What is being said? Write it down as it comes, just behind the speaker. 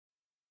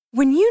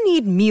When you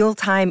need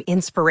mealtime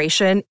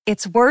inspiration,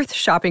 it's worth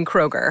shopping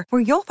Kroger,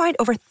 where you'll find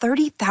over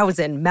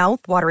 30,000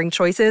 mouth-watering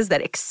choices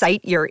that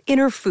excite your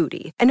inner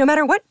foodie. And no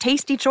matter what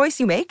tasty choice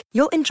you make,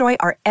 you'll enjoy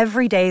our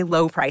everyday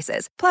low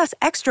prices, plus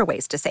extra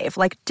ways to save,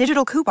 like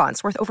digital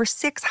coupons worth over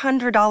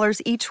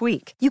 $600 each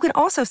week. You can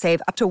also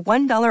save up to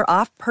 $1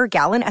 off per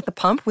gallon at the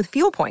pump with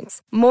fuel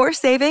points. More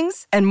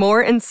savings and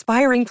more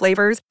inspiring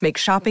flavors make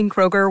shopping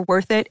Kroger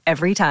worth it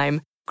every time.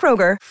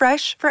 Kroger,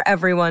 fresh for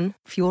everyone.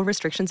 Fuel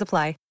restrictions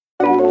apply.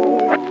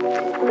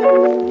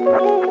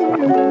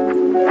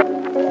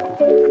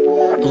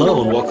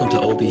 Hello and welcome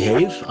to Oh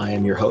Behave. I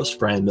am your host,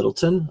 Brian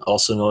Middleton,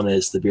 also known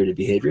as the Bearded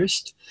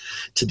Behaviorist.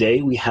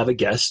 Today we have a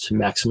guest,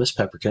 Maximus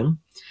Pepperkin,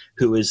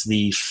 who is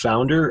the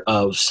founder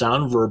of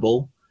Sound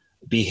Verbal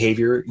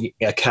Behavior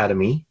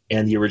Academy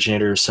and the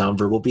originator of Sound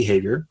Verbal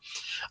Behavior.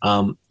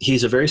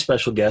 He's a very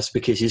special guest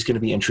because he's going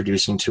to be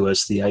introducing to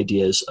us the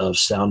ideas of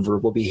sound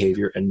verbal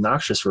behavior and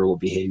noxious verbal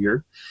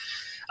behavior.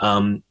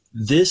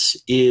 This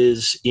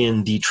is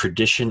in the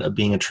tradition of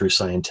being a true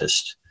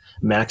scientist.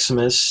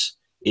 Maximus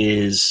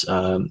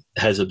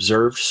has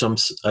observed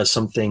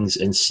some things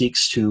and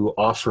seeks to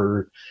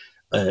offer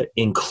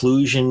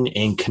inclusion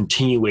and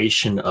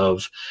continuation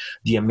of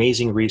the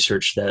amazing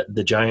research that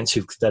the giants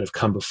that have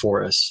come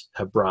before us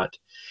have brought.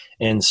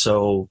 And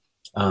so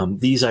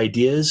these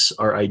ideas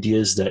are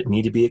ideas that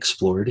need to be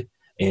explored.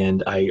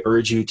 And I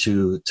urge you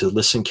to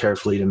listen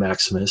carefully to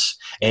Maximus.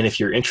 And if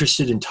you're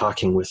interested in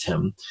talking with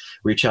him,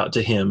 reach out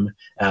to him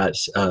at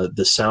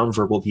the Sound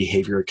Verbal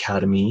Behavior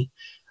Academy,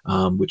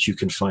 which you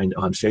can find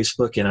on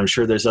Facebook. And I'm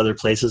sure there's other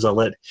places. I'll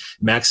let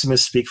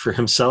Maximus speak for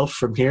himself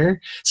from here.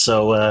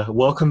 So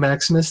welcome,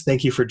 Maximus.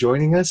 Thank you for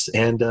joining us.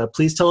 And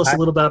please tell us a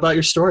little bit about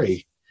your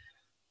story.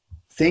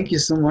 Thank you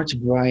so much,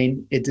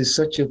 Brian. It is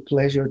such a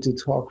pleasure to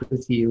talk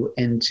with you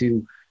and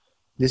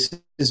this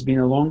has been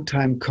a long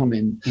time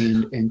coming,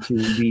 and to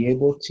be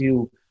able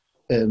to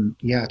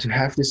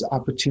have this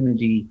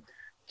opportunity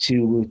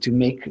to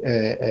make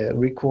a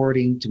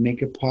recording, to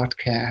make a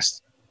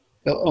podcast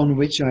on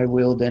which I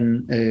will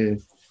then,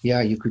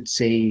 you could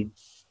say,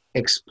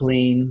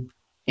 explain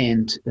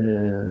and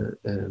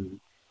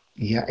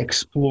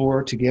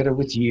explore together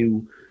with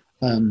you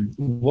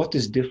what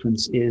this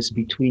difference is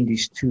between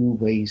these two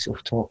ways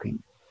of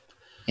talking.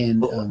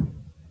 And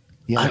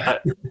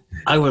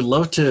I would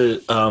love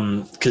to,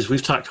 because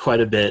we've talked quite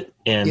a bit,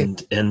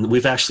 and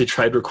we've actually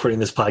tried recording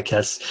this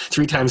podcast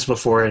 3 times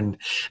before and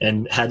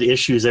had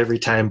issues every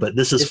time, but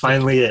this is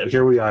finally it.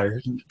 Here we are,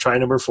 try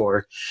number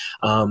 4.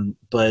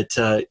 But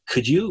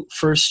could you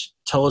first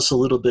tell us a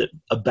little bit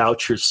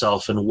about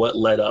yourself and what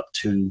led up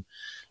to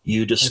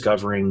you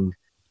discovering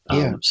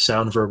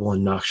sound verbal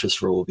and noxious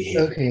verbal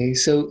behavior? Okay,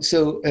 so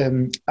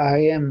I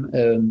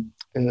am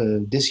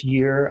this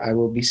year I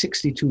will be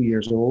 62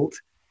 years old.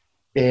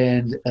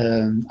 And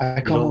I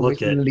come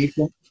originally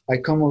from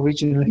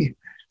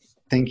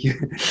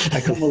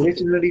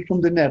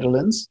the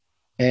Netherlands,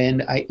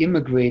 and I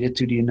immigrated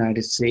to the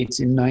United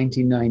States in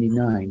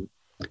 1999.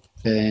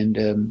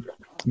 And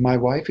my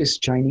wife is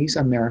Chinese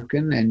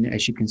American, and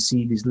as you can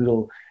see, these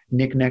little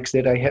knickknacks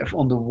that I have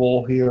on the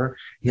wall here.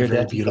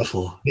 Very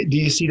beautiful. Do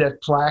you see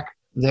that plaque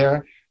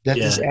there? That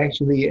is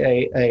actually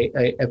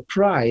a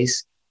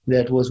prize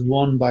that was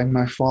won by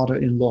my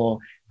father-in-law,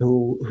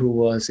 who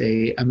was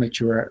a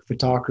amateur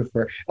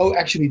photographer. Oh,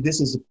 actually, this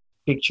is a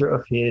picture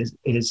of his.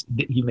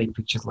 He made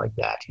pictures like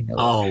that, you know.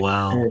 Oh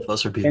wow,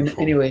 those are beautiful. And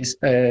anyways,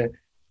 I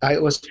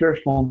was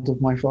very fond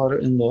of my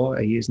father-in-law.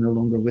 He is no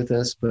longer with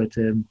us, but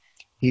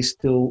he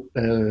still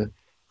has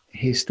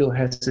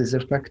his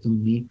effect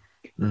on me.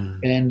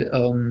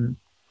 And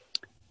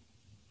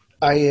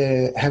I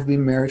have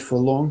been married for a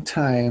long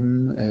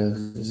time,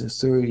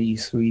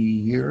 33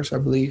 years, I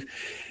believe.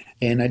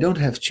 And I don't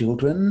have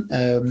children,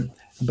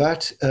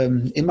 but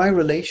in my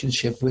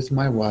relationship with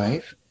my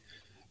wife,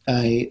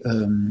 we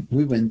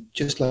went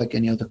just like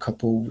any other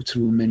couple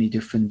through many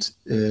different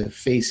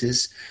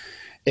phases.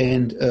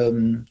 And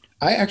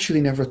I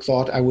actually never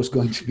thought I was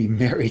going to be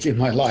married in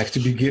my life to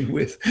begin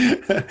with,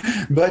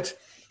 but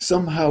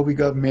somehow we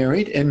got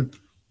married, and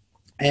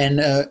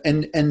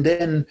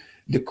then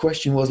the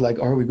question was like,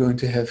 are we going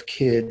to have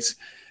kids?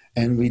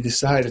 And we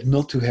decided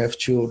not to have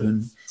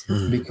children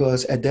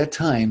because at that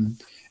time,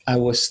 I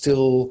was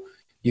still,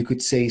 you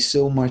could say,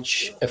 so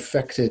much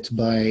affected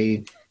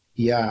by,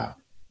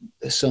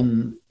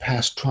 some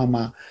past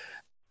trauma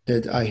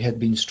that I had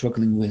been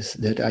struggling with,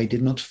 that I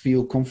did not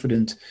feel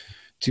confident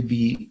to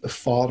be a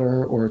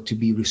father or to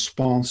be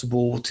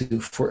responsible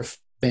for a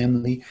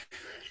family.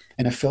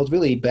 And I felt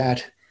really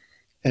bad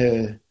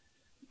to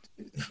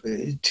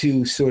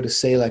sort of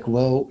say like,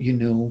 well, you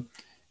know,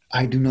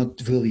 I do not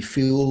really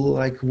feel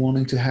like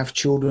wanting to have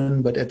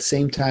children, but at the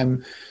same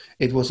time,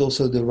 it was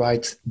also the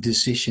right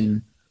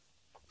decision.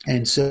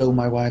 And so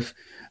my wife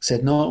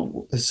said,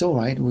 no, it's all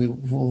right. We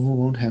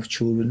won't have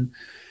children.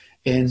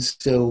 And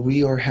so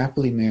we are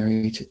happily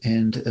married,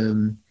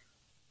 and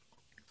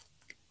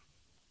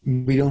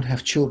we don't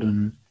have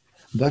children.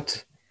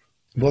 But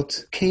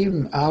what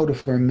came out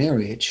of our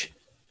marriage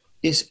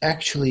is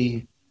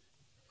actually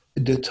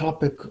the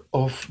topic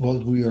of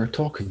what we are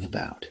talking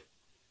about.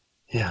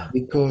 Yeah.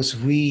 Because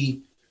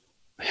we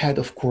had,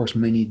 of course,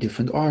 many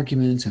different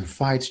arguments and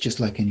fights, just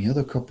like any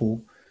other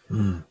couple.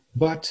 Mm.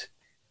 But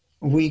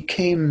we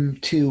came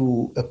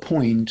to a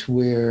point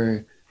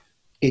where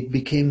it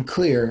became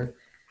clear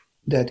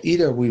that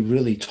either we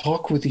really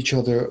talk with each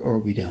other or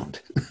we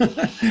don't.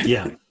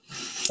 Yeah.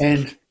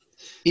 And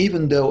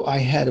even though I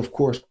had, of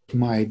course,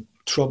 my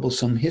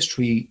troublesome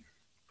history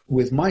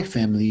with my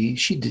family,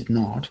 she did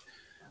not.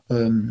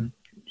 Um,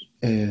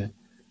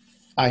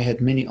 I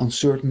had many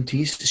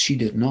uncertainties. She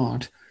did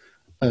not.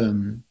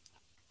 In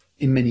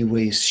many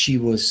ways, she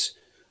was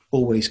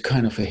always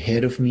kind of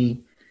ahead of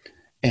me,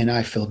 and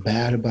I felt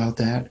bad about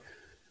that.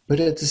 But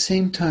at the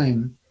same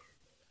time,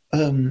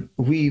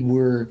 we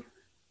were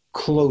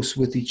close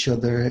with each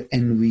other,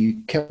 and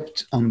we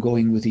kept on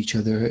going with each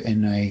other,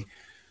 and I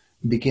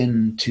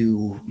began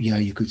to, yeah,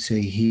 you could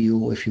say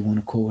heal, if you want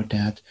to call it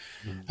that.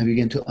 Mm. I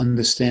began to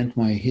understand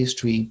my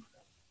history.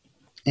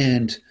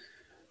 And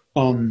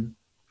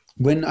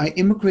when I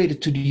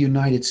immigrated to the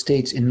United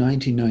States in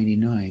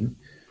 1999,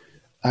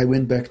 I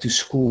went back to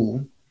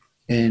school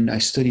and I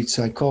studied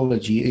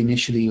psychology.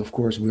 Initially, of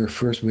course, we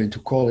went to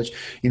college.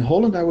 In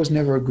Holland, I was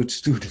never a good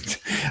student.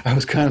 I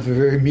was kind of a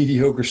very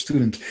mediocre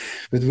student.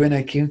 But when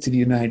I came to the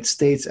United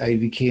States, I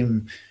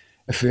became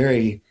a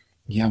very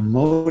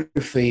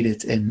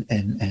motivated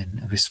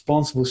and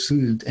responsible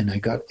student, and I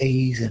got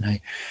A's, and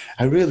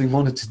I really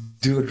wanted to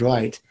do it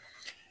right.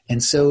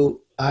 And so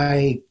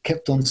I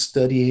kept on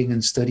studying,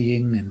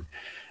 and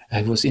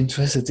I was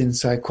interested in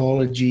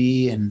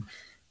psychology, and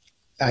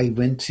I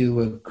went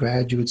to a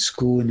graduate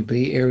school in the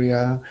Bay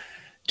Area,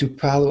 to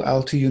Palo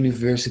Alto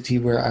University,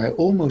 where I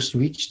almost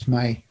reached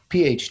my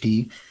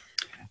PhD,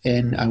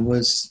 and I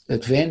was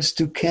advanced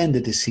to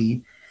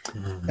candidacy.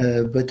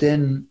 Mm-hmm. But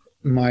then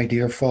my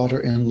dear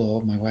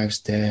father-in-law, my wife's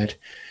dad,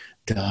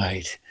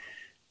 died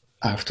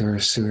after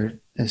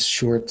a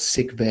short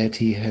sick bed.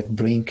 He had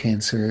brain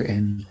cancer,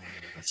 and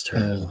that's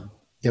terrible.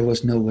 There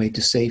was no way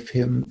to save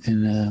him.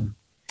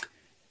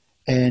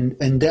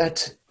 And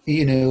that,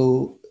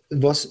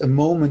 was a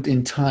moment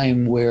in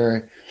time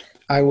where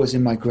I was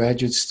in my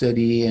graduate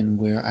study and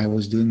where I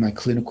was doing my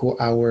clinical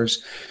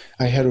hours.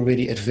 I had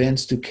already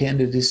advanced to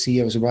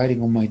candidacy. I was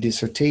writing on my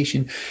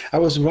dissertation. I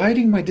was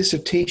writing my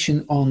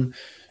dissertation on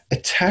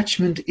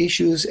attachment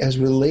issues as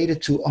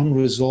related to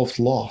unresolved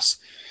loss.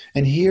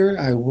 And here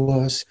I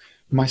was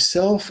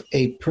myself,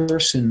 a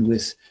person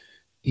with,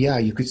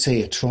 you could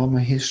say, a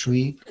trauma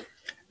history,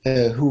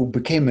 who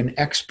became an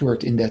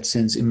expert in that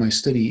sense in my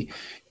study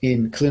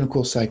in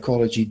clinical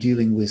psychology,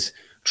 dealing with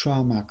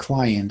trauma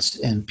clients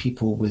and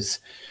people with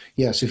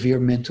severe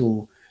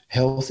mental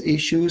health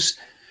issues.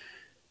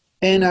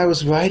 And I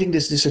was writing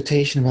this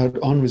dissertation about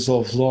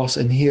unresolved loss,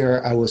 and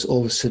here I was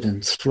all of a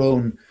sudden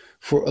thrown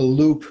for a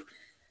loop,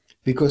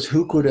 because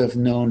who could have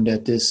known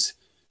that this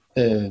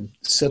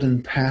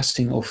sudden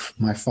passing of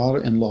my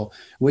father-in-law,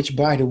 which,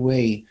 by the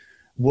way,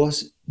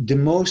 was the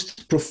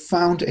most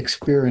profound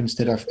experience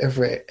that I've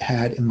ever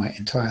had in my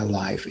entire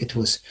life. It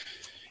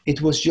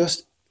was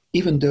just,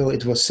 even though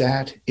it was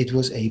sad, it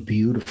was a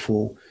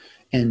beautiful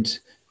and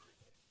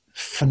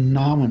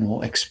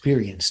phenomenal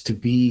experience to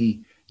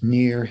be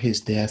near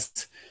his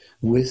death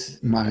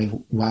with my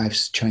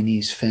wife's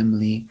Chinese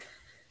family,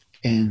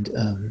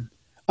 and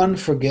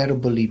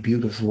unforgettably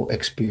beautiful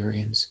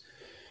experience.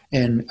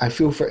 And I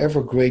feel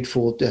forever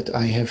grateful that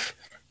I have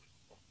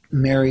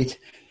married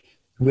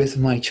with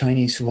my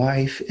Chinese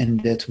wife,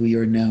 and that we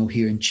are now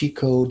here in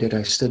Chico, that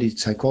I studied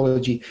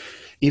psychology.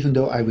 Even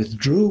though I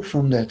withdrew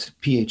from that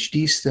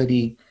PhD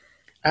study,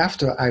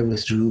 after I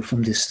withdrew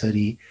from this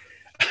study,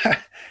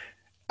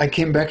 I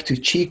came back to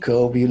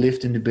Chico. We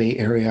lived in the Bay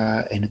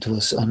Area, and it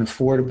was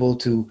unaffordable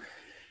to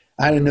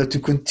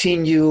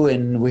continue.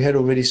 And we had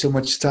already so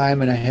much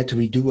time, and I had to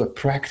redo a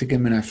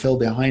practicum, and I fell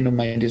behind on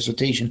my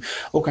dissertation.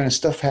 All kind of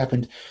stuff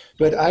happened.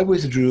 But I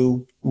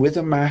withdrew with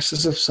a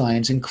Master's of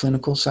Science in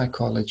Clinical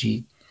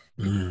Psychology.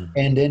 Mm.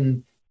 And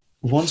then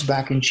once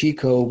back in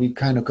Chico, we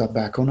kind of got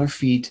back on our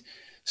feet,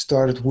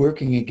 started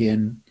working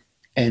again.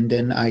 And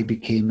then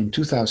in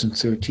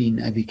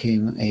 2013, I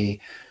became a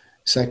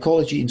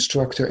psychology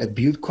instructor at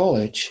Butte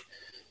College,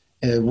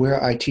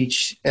 where I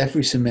teach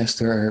every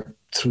semester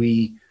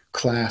 3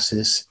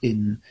 classes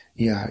in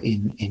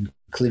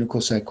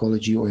clinical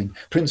psychology, or in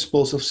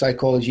principles of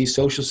psychology,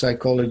 social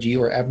psychology,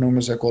 or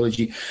abnormal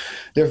psychology.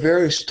 There are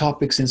various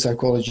topics in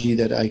psychology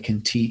that I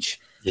can teach.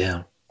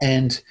 Yeah.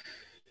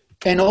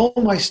 And all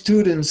my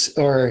students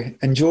are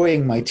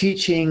enjoying my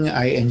teaching.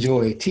 I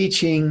enjoy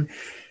teaching.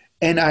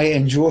 And I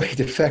enjoy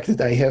the fact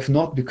that I have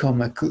not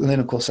become a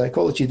clinical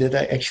psychologist, that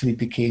I actually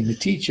became a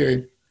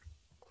teacher.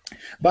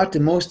 But the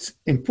most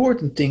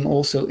important thing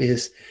also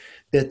is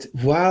that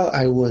while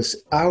I was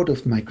out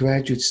of my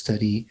graduate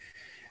study,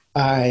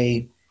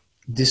 I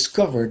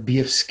discovered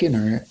B.F.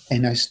 Skinner,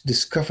 and I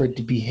discovered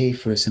the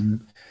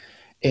behaviorism,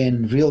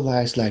 and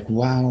realized, like,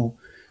 wow,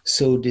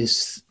 so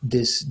this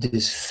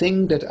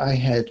thing that I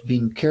had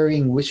been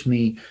carrying with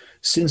me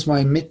since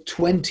my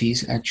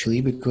mid-20s,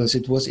 actually, because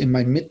it was in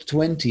my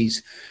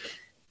mid-20s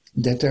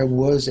that there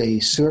was a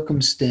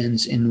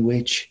circumstance in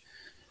which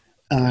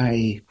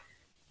I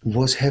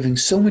was having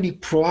so many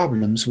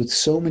problems with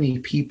so many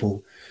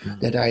people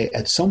that I,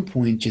 at some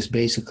point, just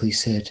basically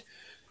said,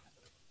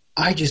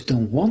 I just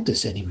don't want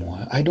this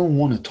anymore. I don't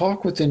want to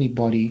talk with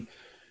anybody.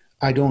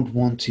 I don't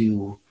want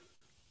to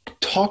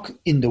talk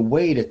in the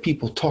way that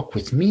people talk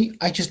with me.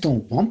 I just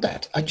don't want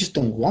that. I just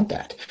don't want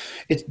that.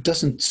 It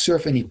doesn't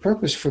serve any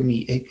purpose for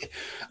me.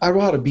 I'd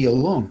rather be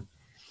alone.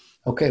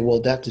 Okay, well,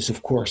 that is,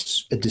 of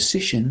course, a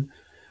decision.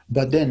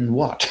 But then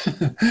what?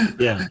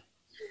 Yeah.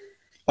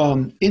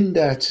 In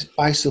that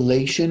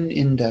isolation,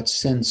 in that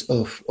sense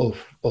of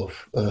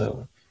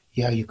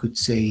you could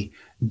say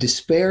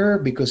despair,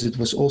 because it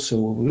was also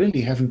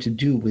really having to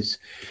do with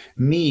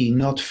me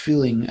not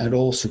feeling at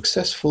all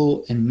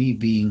successful and me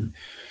being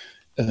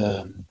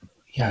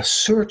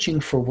searching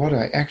for what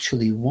I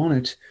actually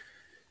wanted,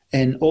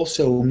 and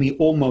also me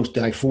almost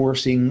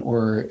divorcing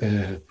or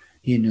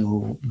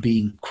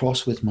being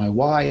cross with my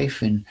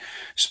wife and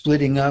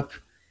splitting up.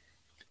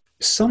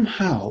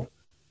 Somehow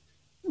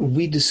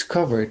we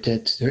discovered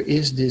that there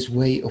is this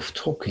way of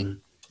talking,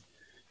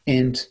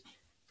 and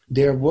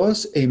there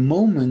was a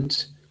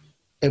moment,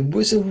 it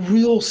was a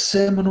real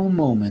seminal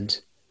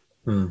moment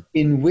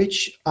in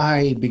which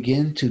I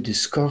began to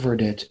discover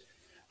that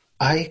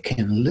I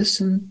can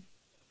listen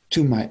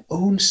to my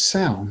own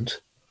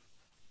sound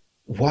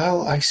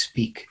while I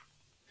speak.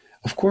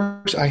 Of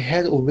course, I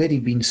had already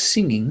been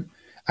singing.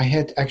 I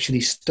had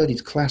actually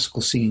studied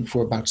classical singing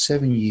for about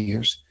 7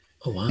 years.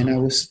 Oh, wow. And I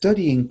was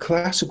studying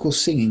classical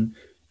singing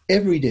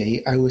every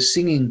day. I was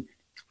singing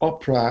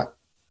opera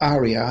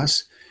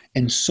arias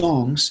and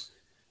songs.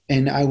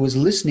 And I was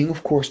listening,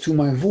 of course, to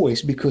my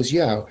voice because,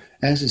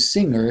 as a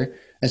singer,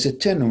 as a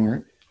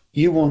tenor,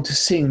 you want to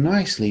sing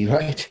nicely,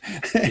 right?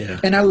 Yeah.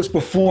 And I was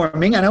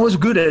performing and I was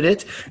good at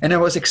it. And I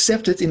was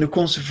accepted in the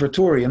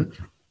conservatorium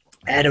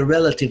at a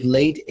relative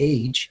late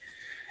age.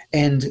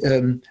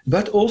 And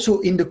but also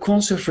in the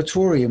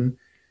conservatorium,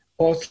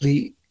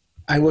 oddly,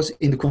 I was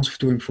in the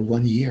conservatorium for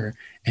 1 year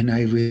and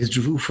I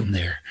withdrew from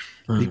there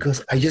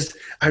because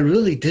I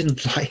really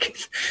didn't like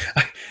it.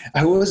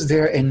 I was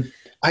there and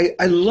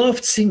I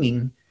loved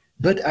singing,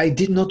 but I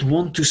did not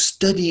want to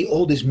study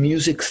all this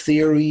music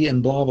theory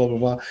and blah, blah, blah,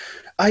 blah.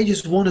 I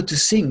just wanted to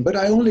sing, but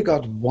I only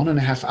got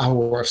 1.5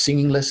 hours of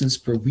singing lessons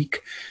per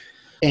week.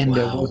 And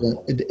wow.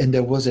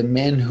 there was a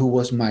man who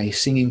was my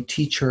singing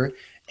teacher,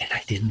 and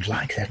I didn't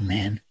like that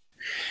man.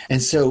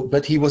 And so,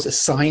 but he was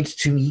assigned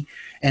to me,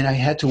 and I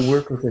had to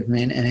work with that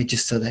man, and I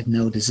just thought that,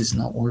 no, this is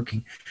not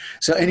working.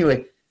 So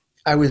anyway,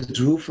 I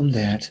withdrew from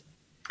that.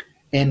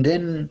 And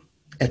then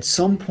at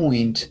some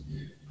point,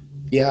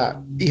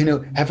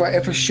 have I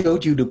ever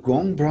showed you the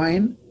gong,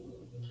 Brian?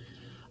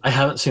 I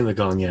haven't seen the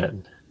gong yet.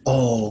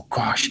 Oh,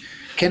 gosh.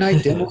 Can I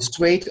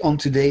demonstrate on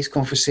today's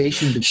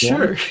conversation?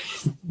 Sure.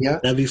 Yeah?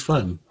 That'd be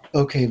fun.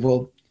 Okay,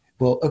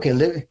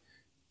 okay.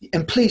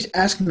 And please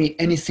ask me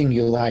anything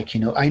you like.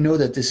 I know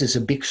that this is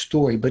a big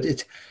story, but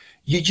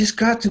you just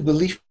got to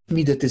believe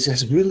me that this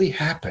has really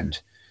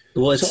happened.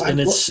 Well,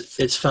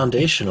 it's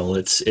foundational.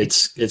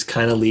 It's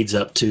kind of leads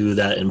up to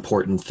that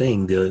important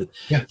thing,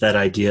 that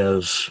idea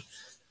of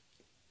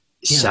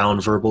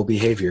sound verbal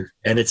behavior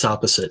and its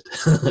opposite.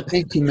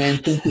 Thank you, man.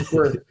 Thank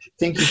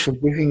you for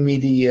giving me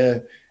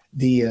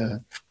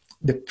the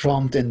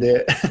prompt and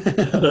the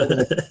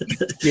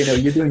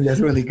you're doing that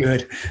really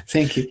good.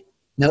 Thank you.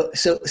 No,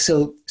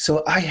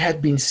 so I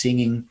had been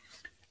singing.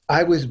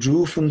 I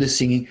withdrew from the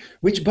singing,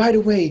 which, by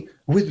the way,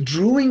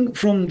 withdrawing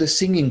from the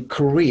singing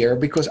career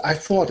because I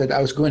thought that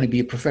I was going to be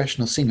a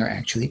professional singer,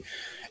 actually,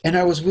 and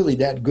I was really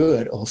that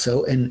good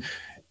also, and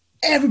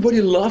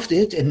everybody loved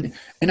it, and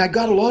I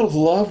got a lot of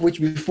love, which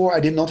before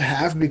I did not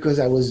have because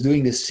I was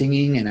doing this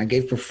singing and I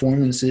gave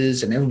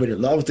performances and everybody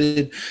loved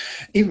it.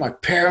 Even my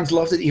parents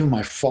loved it. Even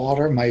my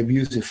father, my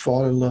abusive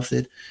father, loved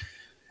it.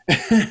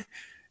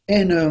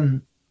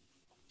 And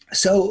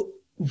so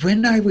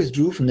when I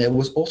withdrew from there, it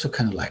was also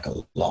kind of like a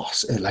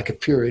loss, like a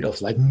period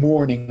of like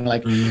mourning,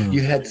 like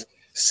you had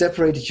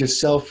separated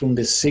yourself from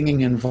this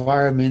singing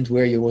environment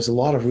where there was a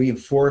lot of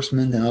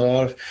reinforcement and a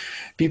lot of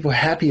people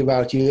happy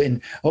about you,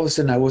 and all of a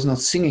sudden I was not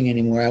singing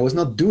anymore. I was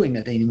not doing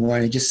that anymore,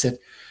 and I just said,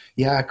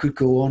 I could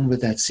go on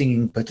with that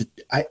singing, but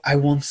I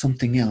want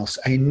something else.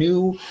 I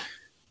knew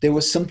there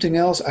was something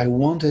else I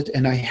wanted,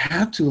 and I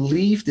had to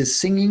leave the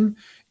singing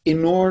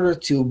in order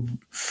to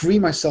free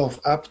myself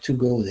up to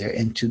go there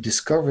and to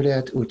discover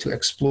that or to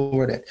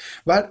explore that.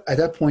 But at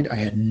that point I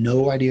had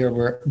no idea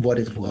what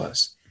it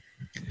was.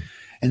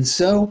 And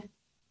so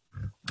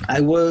I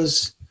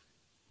was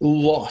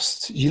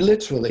lost.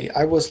 Literally,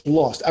 I was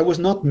lost. I was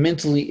not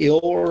mentally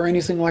ill or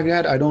anything like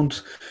that. I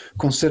don't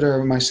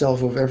consider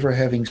myself of ever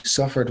having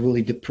suffered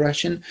really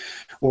depression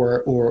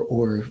or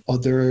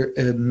other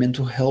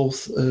mental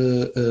health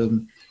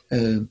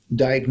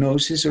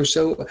diagnosis or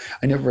so.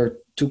 I never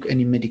took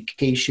any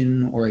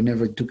medication or I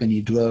never took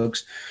any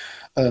drugs.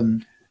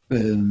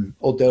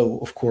 Although,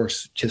 of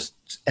course, just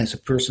as a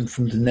person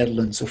from the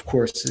Netherlands, of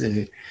course,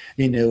 in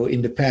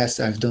the past,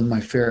 I've done my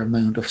fair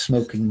amount of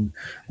smoking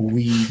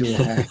weed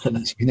or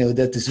hashish.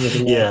 That is what a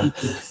lot of Yeah.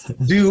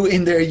 people do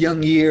in their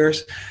young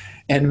years.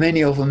 And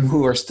many of them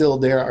who are still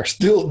there are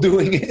still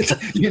doing it.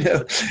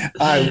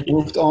 I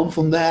moved on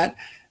from that.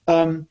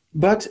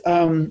 But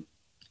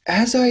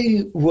as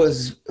I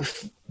was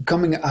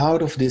coming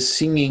out of this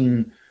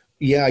singing,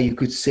 you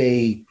could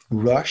say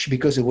rush,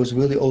 because it was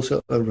really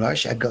also a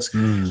rush. Because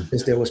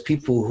there was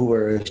people who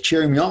were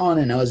cheering me on,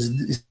 and I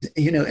was,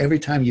 every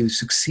time you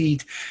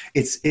succeed,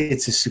 it's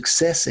a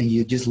success, and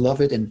you just love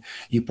it, and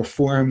you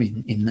perform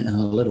in a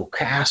little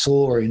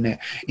castle or in a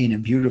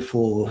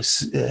beautiful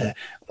scene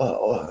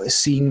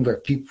where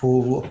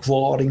people were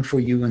applauding for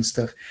you and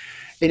stuff.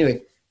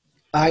 Anyway,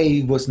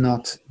 I was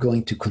not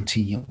going to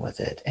continue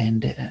with it,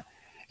 and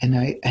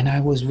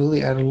I was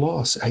really at a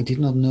loss. I did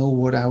not know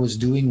what I was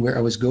doing, where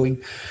I was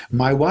going.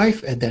 My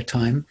wife at that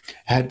time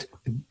had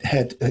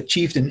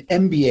achieved an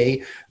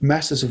MBA,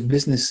 Masters of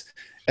Business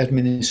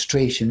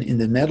Administration, in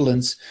the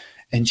Netherlands,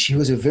 and she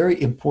was a very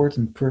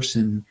important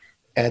person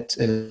at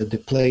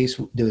the place,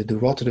 the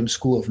Rotterdam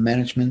School of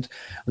Management,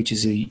 which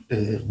is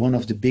one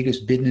of the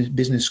biggest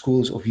business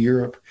schools of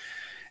Europe.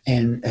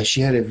 And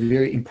she had a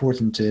very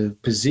important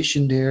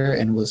position there,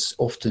 and was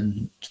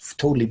often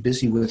totally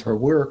busy with her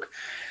work.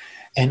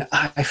 And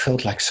I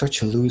felt like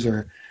such a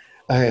loser.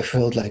 I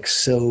felt like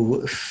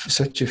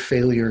such a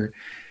failure.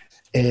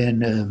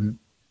 And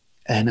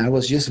I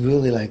was just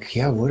really like,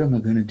 what am I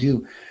going to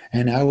do?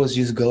 And I was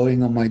just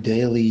going on my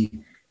daily,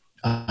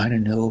 I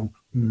don't know,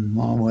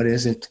 what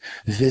is it,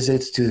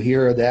 visits to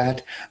here or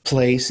that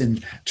place,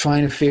 and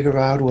trying to figure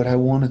out what I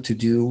wanted to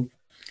do.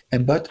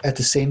 But at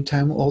the same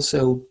time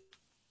also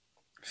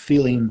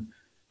feeling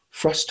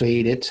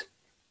frustrated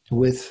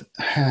with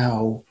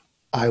how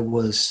I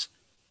was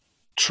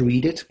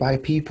treated by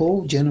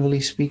people,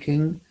 generally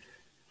speaking.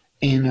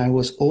 And I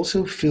was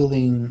also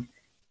feeling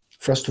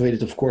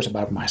frustrated, of course,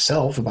 about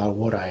myself, about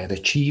what I had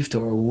achieved,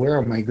 or where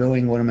am I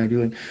going, what am I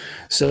doing.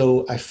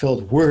 So I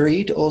felt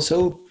worried,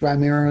 also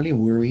primarily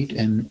worried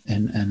and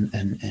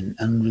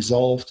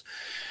unresolved.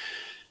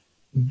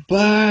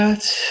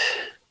 But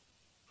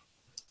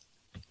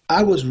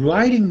I was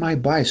riding my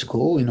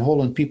bicycle. In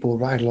Holland, people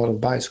ride a lot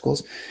of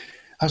bicycles.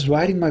 I was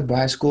riding my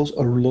bicycles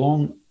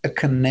along a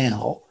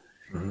canal.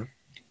 Mm-hmm.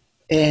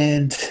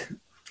 And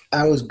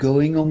I was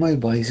going on my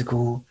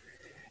bicycle,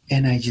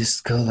 and I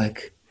just go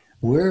like,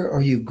 where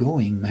are you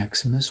going,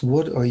 Maximus?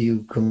 What are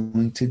you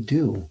going to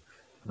do?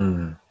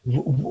 Mm.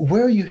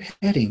 Where are you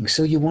heading?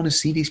 So you want to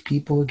see these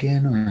people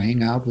again, or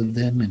hang out with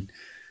them and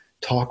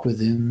talk with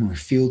them, or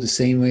feel the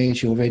same way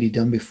as you already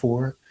done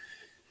before?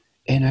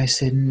 And I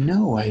said,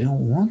 no, I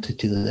don't want to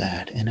do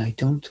that. And I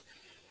don't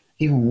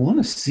even want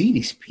to see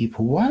these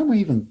people. Why am I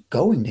even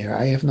going there?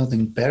 I have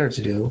nothing better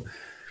to do.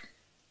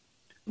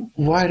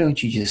 Why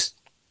don't you just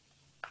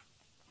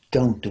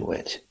don't do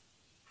it?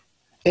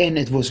 And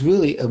it was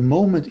really a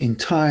moment in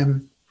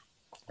time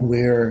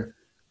where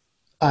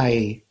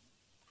I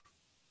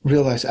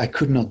realized I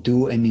could not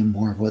do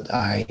anymore what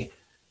I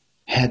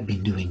had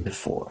been doing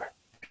before,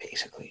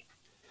 basically.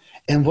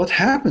 And what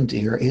happened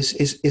here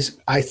is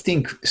I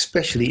think,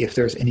 especially if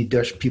there's any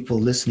Dutch people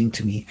listening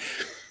to me,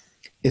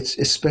 it's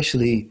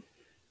especially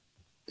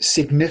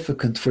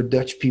significant for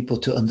Dutch people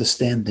to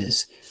understand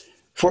this.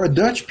 For a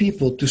Dutch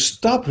people to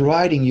stop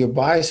riding your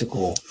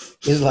bicycle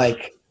is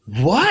like,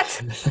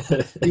 what?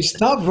 You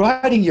stop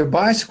riding your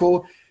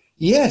bicycle?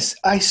 Yes,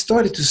 I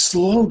started to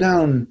slow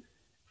down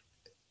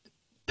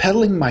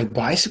pedaling my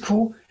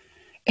bicycle,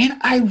 and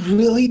I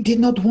really did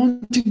not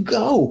want to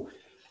go.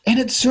 And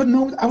at a certain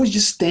moment, I was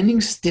just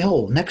standing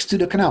still next to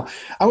the canal.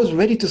 I was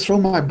ready to throw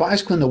my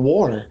bicycle in the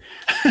water.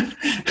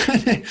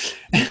 I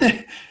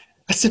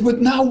said,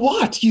 but now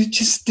what? You're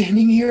just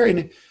standing here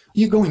and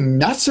you're going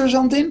nuts or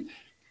something?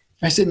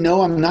 I said,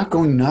 no, I'm not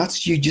going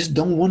nuts. You just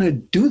don't want to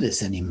do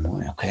this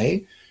anymore,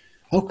 okay?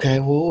 Okay,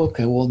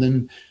 well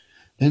then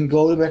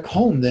go back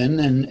home then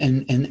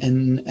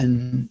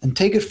and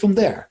take it from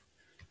there.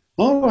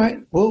 All right,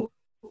 well,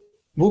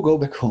 we'll go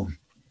back home.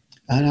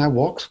 And I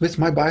walked with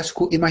my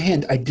bicycle in my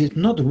hand. I did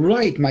not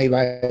ride my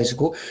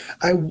bicycle.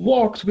 I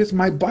walked with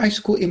my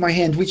bicycle in my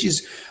hand, which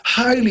is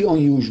highly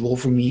unusual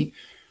for me.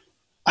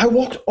 I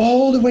walked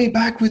all the way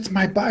back with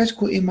my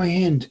bicycle in my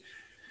hand.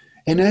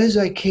 And as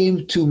I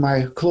came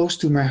close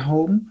to my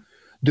home,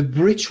 the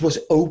bridge was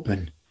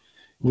open,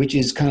 which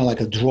is kind of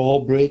like a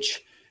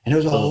drawbridge. And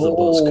there was the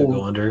boats could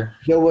go under.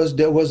 There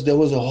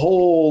was a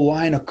whole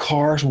line of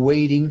cars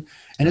waiting,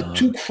 and it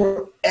took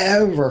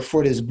forever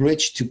for this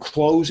bridge to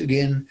close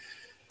again.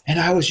 And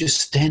I was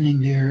just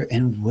standing there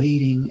and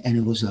waiting, and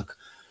it was like,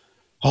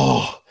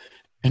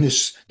 and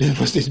there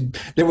was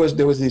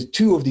these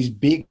two of these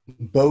big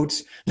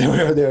boats that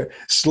were there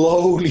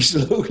slowly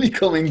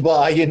coming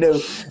by, and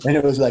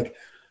it was like,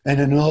 and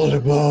another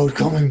boat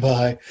coming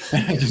by,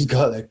 and I just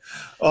got like,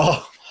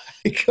 oh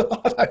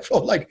God, I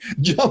felt like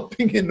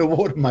jumping in the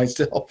water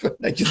myself. And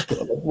I just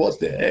thought, what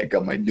the heck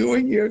am I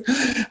doing here?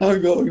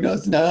 I'm going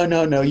nuts. No,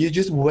 no, no. You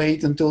just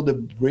wait until the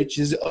bridge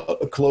is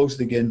closed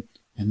again.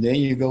 And then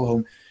you go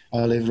home.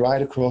 I live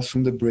right across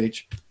from the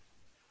bridge.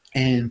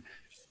 And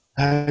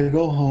I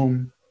go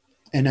home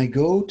and I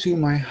go to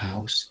my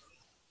house.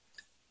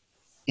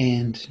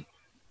 And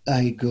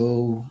I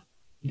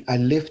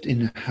lived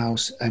in a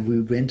house. We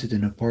rented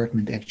an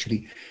apartment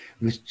actually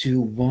with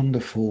two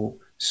wonderful,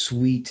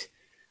 sweet,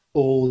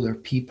 older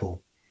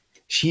people.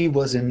 She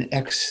was an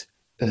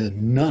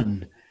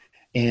ex-nun,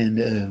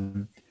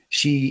 and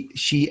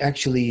she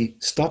actually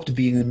stopped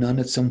being a nun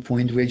at some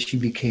point where she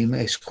became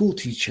a school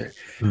teacher.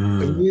 A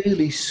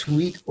really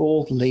sweet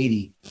old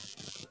lady.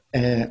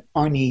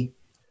 Annie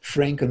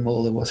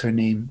Frankenmulder was her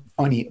name.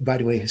 Annie, by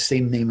the way, the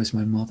same name as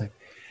my mother.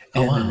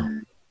 Oh, wow.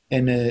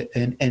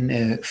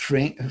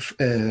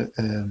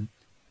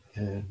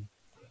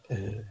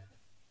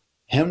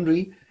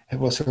 Henry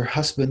was her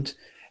husband.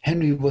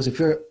 Henry was a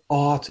very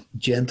odd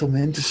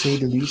gentleman, to say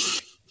the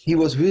least. He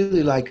was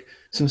really like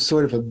some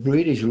sort of a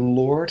British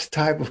lord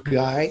type of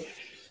guy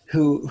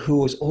who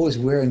was always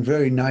wearing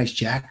very nice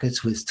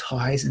jackets with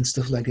ties and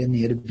stuff like that. And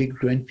he had a big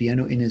grand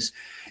piano in his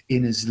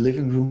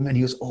living room, and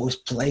he was always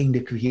playing the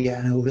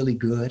piano really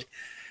good.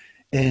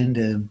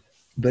 And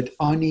but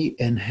Annie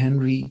and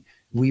Henry,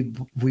 we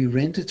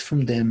rented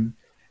from them.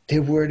 They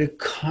were the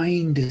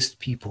kindest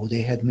people.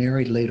 They had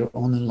married later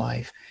on in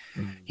life.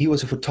 He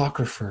was a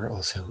photographer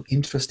also.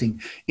 Interesting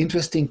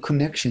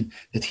connection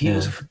that he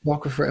was a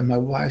photographer, and my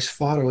wife's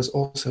father was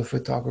also a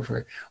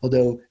photographer,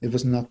 although it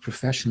was not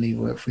professionally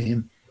for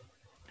him.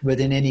 But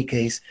in any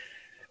case,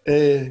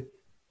 they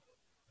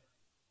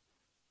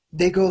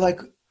go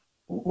like,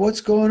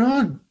 "What's going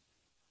on?"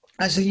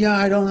 I said, "Yeah,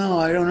 I don't know.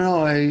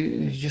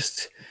 I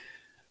just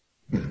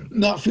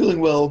not feeling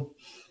well."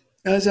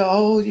 And I said,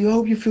 "Oh, you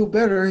hope you feel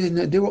better." And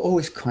they were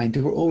always kind.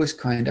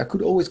 I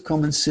could always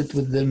come and sit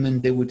with them,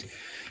 and they would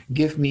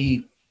give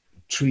me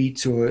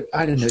treats, or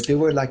I don't know. They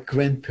were like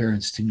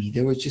grandparents to me.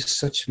 They were just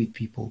such sweet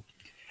people.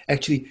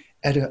 Actually,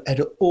 at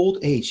an old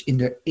age, in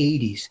their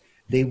 80s,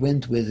 they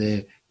went with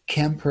a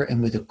camper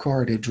and with a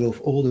car. They drove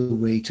all the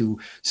way to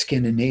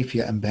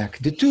Scandinavia and back.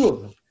 The two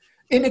of them.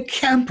 In a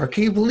camper.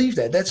 Can you believe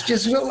that? That's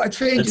just so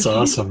outrageous. That's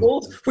awesome.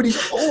 For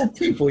these old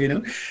people, you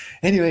know.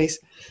 Anyways,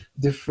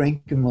 the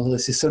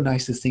Frankenmullers, is so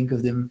nice to think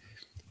of them.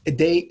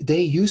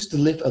 They used to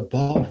live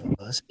above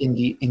us in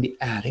the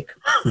attic,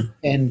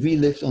 and we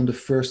lived on the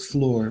first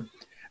floor,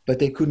 but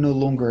they could no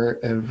longer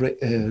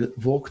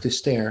walk the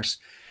stairs,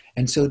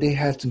 and so they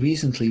had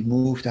recently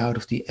moved out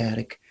of the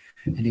attic,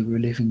 and they were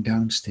living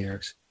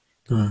downstairs,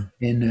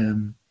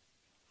 and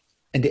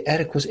the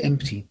attic was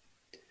empty.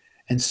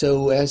 And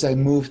so as I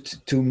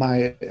moved to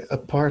my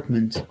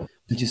apartment,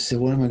 I just said,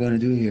 "What am I going to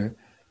do here?"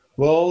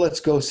 "Well,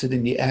 let's go sit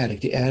in the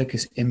attic. The attic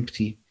is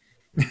empty."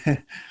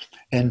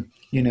 And,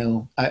 you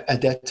know,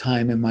 at that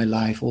time in my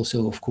life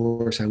also, of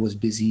course, I was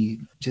busy,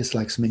 just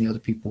like so many other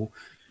people,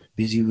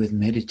 busy with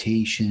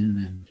meditation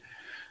and,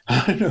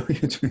 I don't know,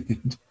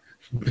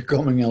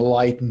 becoming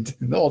enlightened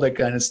and all that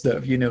kind of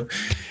stuff, you know.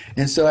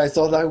 And so I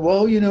thought,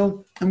 well, you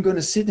know, I'm going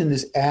to sit in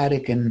this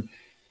attic, and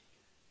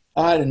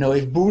I don't know,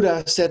 if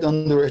Buddha sat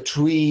under a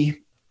tree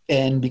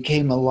and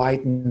became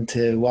enlightened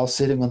while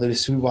sitting under the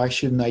tree, why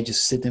shouldn't I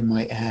just sit in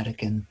my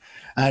attic and,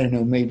 I don't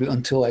know, maybe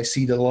until I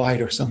see the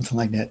light or something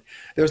like that.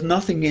 There was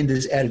nothing in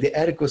this attic. The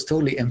attic was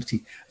totally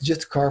empty,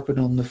 just carpet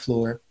on the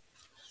floor.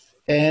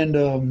 And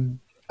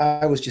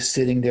I was just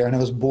sitting there, and I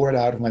was bored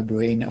out of my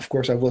brain. Of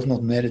course, I was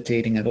not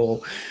meditating at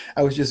all.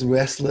 I was just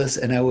restless,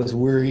 and I was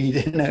worried,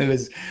 and I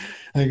was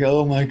like,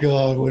 "Oh my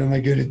God, what am I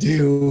going to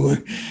do?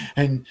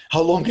 And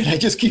how long can I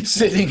just keep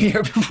sitting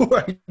here before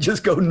I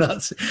just go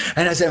nuts?"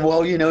 And I said,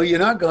 "Well, you know, you're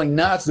not going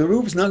nuts. The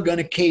roof's not going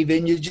to cave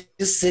in. You're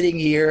just sitting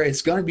here.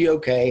 It's going to be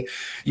okay.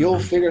 You'll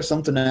figure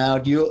something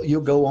out.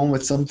 You'll go on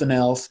with something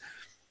else."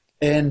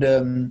 And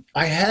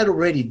I had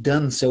already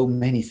done so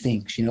many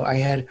things. You know,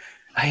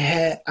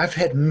 I've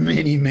had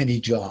many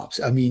jobs.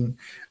 I mean,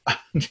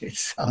 it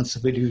sounds a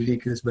bit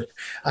ridiculous, but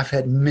I've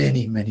had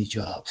many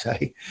jobs.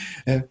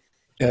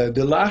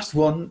 The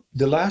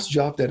last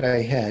job that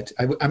I had,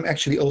 I'm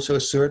actually also a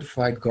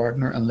certified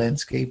gardener and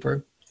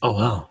landscaper. Oh,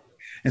 wow.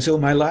 And so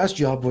my last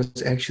job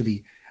was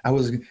actually, I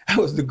was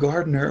the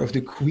gardener of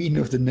the Queen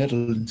of the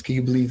Netherlands. Can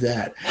you believe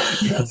that?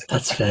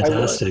 That's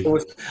fantastic.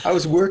 I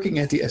was working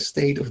at the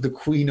estate of the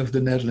Queen of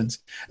the Netherlands.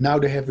 Now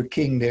they have a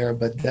king there,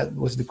 but that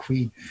was the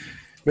Queen.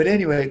 But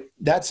anyway,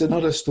 that's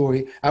another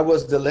story. I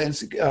was the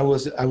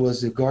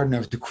gardener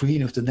of the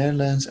Queen of the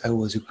Netherlands. I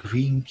was a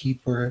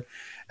greenkeeper.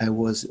 I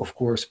was, of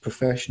course,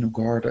 professional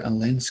gardener and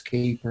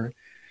landscaper,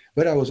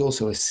 but I was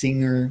also a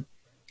singer,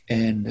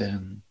 and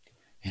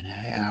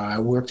I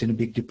worked in a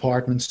big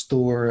department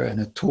store and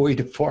a toy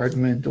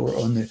department, or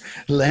on the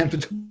lamp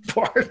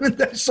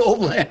department. I sold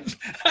lamps.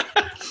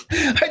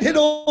 I did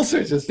all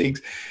sorts of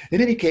things.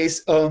 In any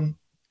case,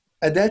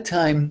 at that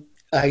time,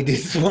 I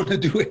didn't want to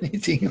do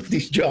anything of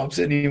these jobs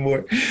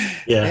anymore.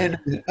 Yeah.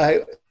 And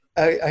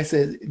I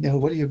said, "No,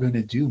 what are you going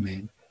to do,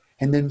 man?"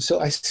 And then, so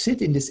I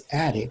sit in this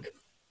attic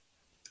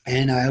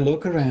and I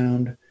look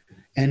around,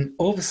 and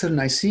all of a sudden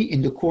I see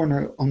in the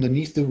corner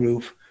underneath the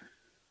roof,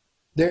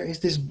 there is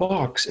this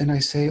box. And I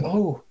say,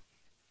 oh,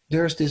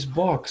 there's this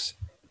box.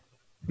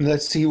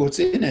 Let's see what's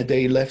in it.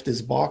 They left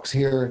this box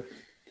here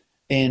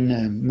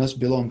and must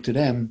belong to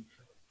them.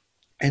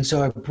 And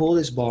so I pull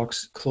this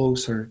box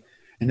closer,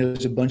 and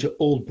there's a bunch of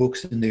old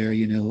books in there,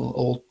 you know,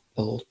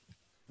 old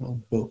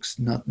books,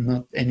 not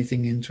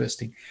anything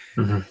interesting.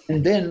 Mm-hmm.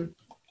 And then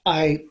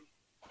I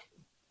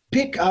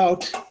pick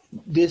out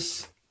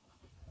this,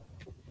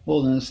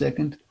 hold on a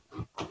second.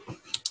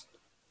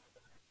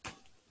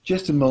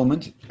 Just a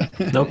moment.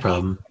 No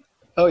problem.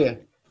 Oh yeah,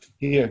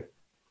 here.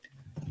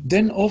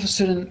 Then all of a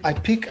sudden I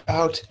pick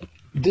out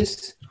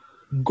this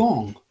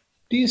gong.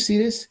 Do you see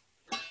this?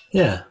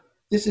 Yeah.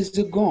 This is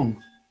the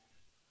gong.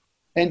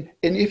 And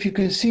if you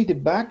can see the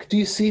back, do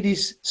you see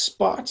these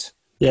spots?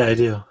 Yeah, I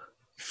do.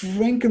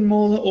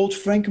 Old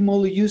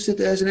Frankenmoller used it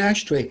as an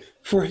ashtray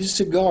for his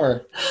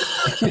cigar.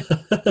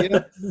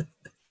 Yeah.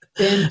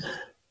 And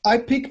I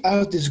pick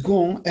out this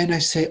gong and I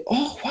say,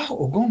 oh, wow,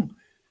 a gong.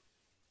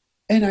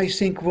 And I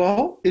think,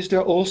 well, is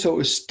there also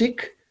a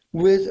stick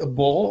with a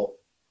ball?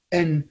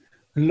 And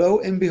lo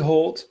and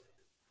behold,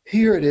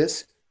 here it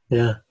is.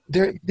 Yeah.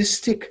 This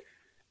stick.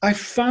 I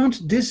found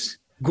this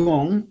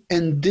gong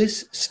and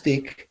this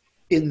stick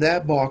in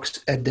that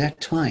box at that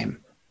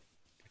time.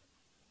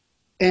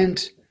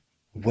 And,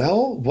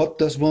 well, what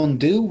does one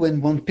do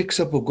when one picks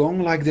up a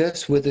gong like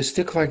this with a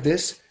stick like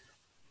this?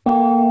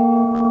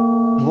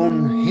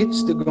 One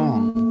hits the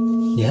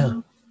gong.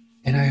 Yeah.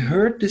 And I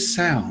heard the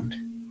sound.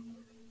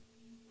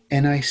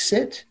 And I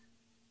said,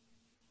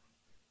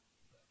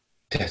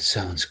 that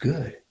sounds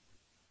good.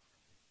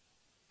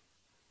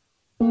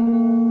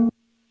 That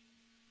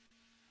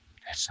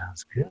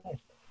sounds good.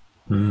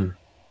 Mm.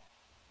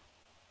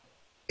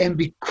 And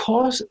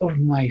because of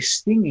my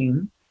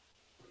singing,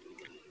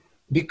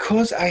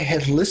 because I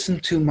had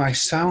listened to my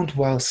sound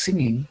while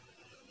singing,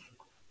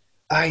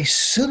 I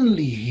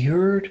suddenly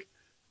heard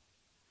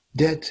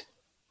that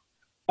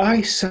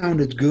I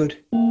sounded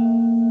good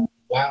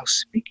while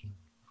speaking.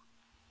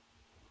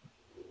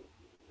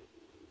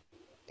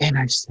 And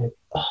I said,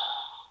 oh,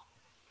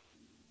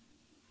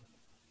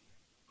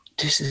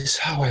 this is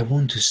how I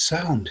want to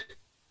sound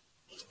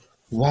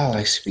while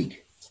I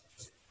speak.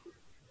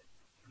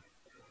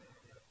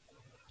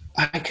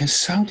 I can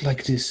sound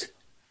like this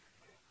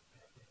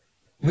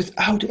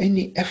without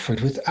any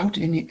effort, without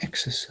any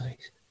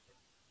exercise.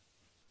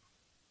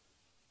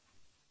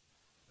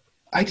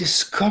 I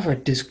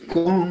discovered this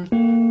gong,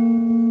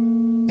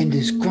 and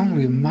this gong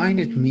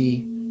reminded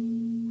me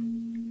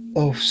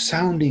of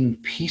sounding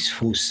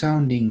peaceful,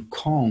 sounding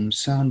calm,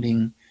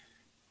 sounding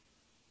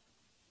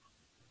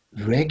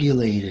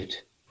regulated.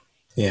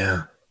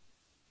 Yeah.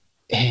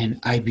 And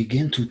I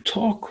began to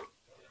talk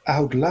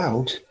out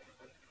loud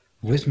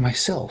with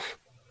myself.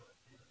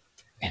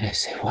 And I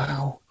said,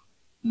 wow,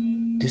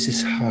 this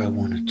is how I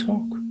want to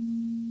talk.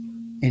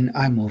 And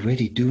I'm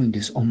already doing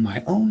this on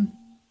my own.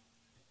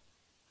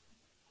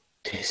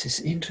 This is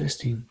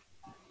interesting.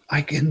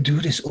 I can do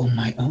this on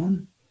my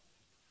own.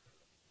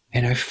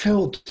 And I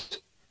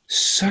felt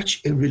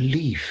such a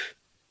relief.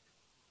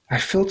 I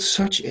felt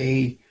such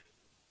a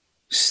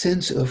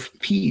sense of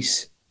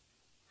peace.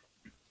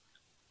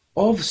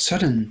 All of a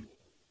sudden,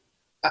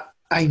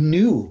 I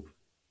knew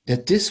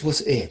that this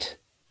was it.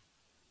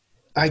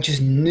 I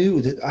just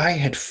knew that I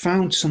had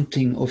found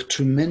something of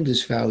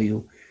tremendous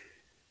value.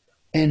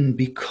 And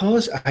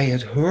because I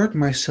had heard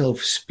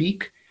myself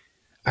speak,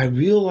 I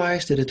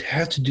realized that it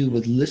had to do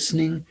with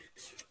listening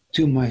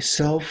to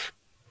myself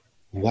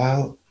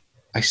while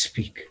I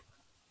speak.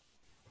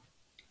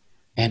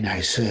 And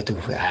I said,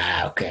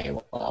 okay,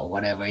 well,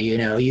 whatever,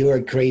 you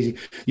are crazy.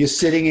 You're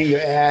sitting in your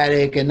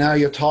attic and now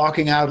you're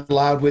talking out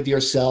loud with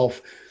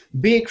yourself.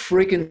 Big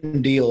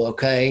freaking deal,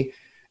 okay?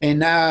 And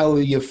now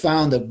you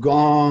found a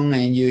gong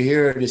and you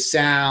hear the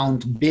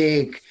sound,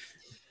 big,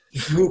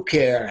 who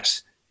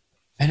cares?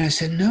 And I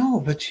said,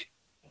 no, but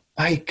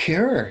I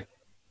care.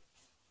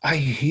 I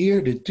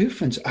hear the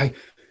difference. I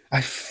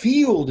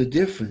feel the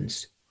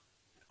difference.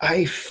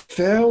 I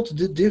felt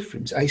the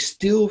difference. I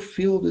still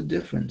feel the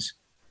difference.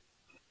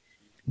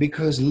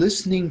 Because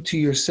listening to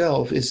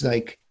yourself is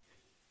like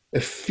a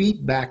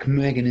feedback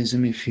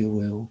mechanism, if you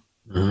will,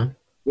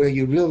 where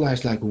you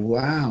realize like,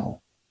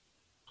 wow,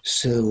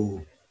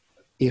 so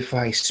if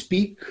I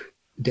speak,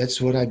 that's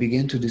what I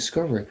begin to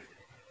discover.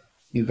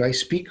 If I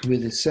speak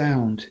with a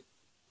sound,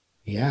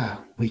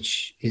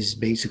 which is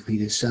basically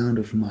the sound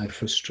of my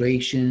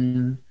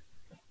frustration,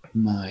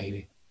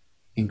 my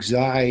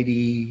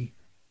anxiety,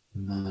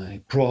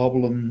 my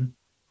problem,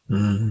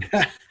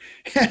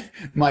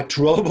 my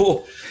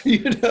trouble,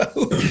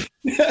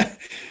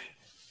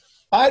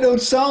 I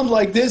don't sound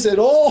like this at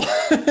all.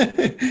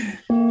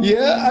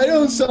 I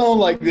don't sound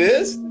like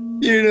this,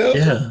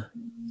 Yeah.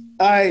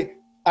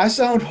 I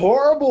sound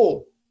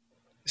horrible.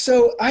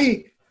 So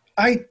I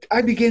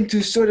began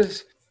to sort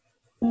of,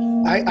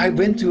 I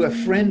went to a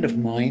friend of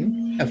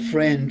mine,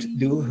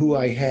 who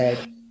I had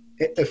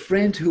a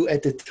friend who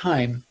at the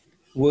time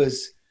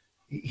was,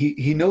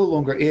 he no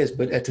longer is,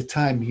 but at the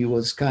time he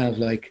was kind of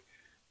like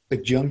a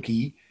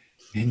junkie,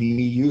 and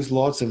he used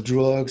lots of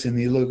drugs, and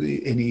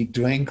he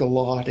drank a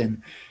lot,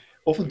 and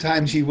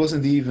oftentimes he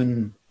wasn't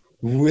even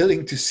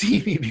willing to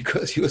see me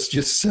because he was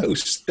just so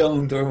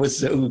stoned or was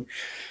so,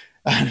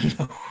 I don't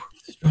know,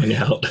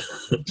 out.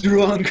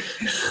 drunk.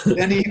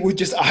 And he would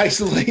just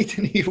isolate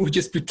and he would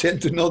just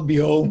pretend to not be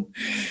home.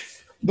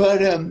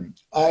 But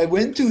I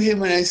went to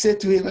him and I said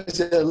to him, I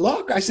said,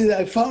 look, I said,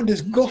 I found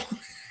this gong.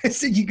 I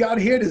said, you got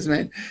to hear this,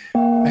 man.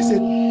 I said,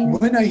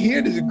 when I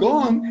hear this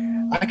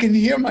gong, I can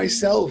hear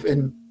myself.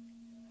 And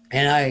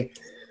I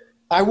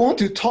want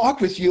to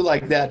talk with you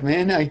like that,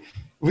 man.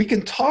 We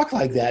can talk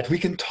like that. We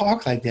can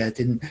talk like that.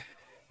 And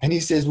he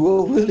says,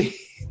 well, really?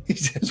 He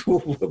says, well,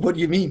 what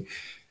do you mean?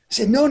 I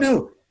said,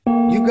 no.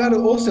 You got to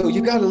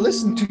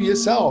listen to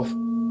yourself.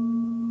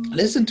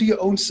 Listen to your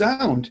own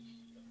sound.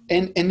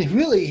 And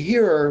really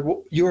hear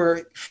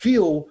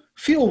feel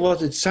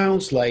what it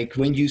sounds like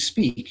when you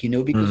speak,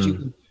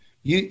 because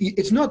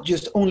it's not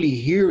just only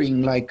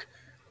hearing like,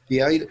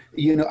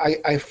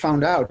 I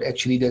found out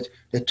actually that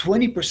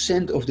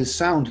 20% of the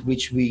sound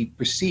which we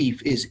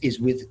perceive is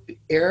with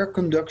air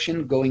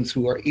conduction going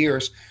through our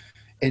ears,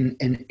 and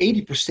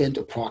 80%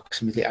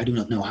 approximately, I do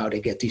not know how they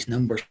get these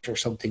numbers or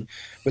something,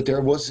 but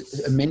there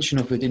was a mention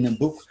of it in a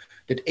book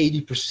that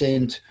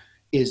 80%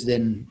 is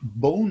then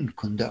bone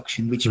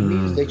conduction, which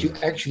means that you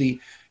actually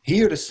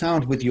hear the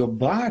sound with your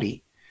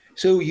body.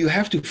 So you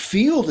have to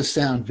feel the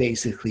sound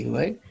basically,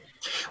 right?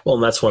 Well,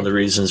 and that's one of the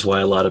reasons why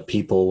a lot of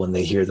people, when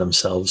they hear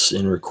themselves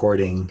in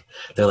recording,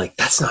 they're like,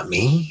 that's not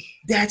me.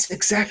 That's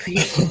exactly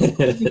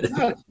it.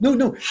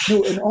 No.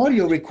 An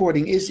audio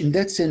recording is in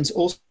that sense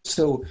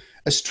also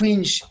a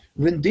strange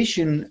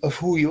rendition of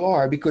who you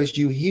are, because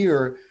you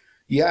hear,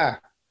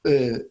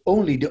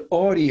 only the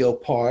audio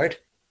part,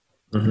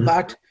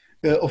 but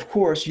of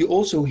course you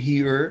also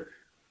hear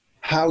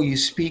how you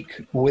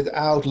speak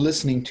without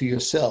listening to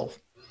yourself.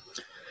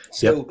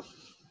 So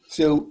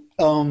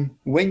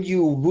when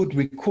you would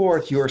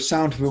record your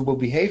sound verbal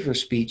behavior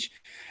speech,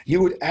 you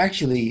would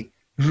actually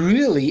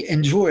really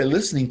enjoy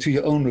listening to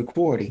your own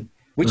recording,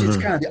 which is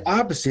kind of the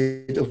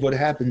opposite of what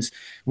happens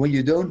when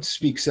you don't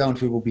speak sound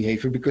verbal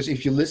behavior. Because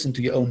if you listen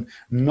to your own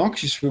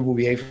noxious verbal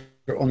behavior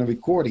on a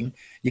recording,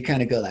 you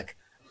kind of go like,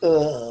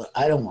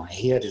 I don't want to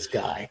hear this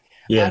guy.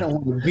 Yeah. I don't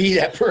want to be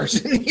that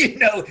person.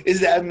 Is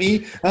that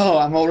me? Oh,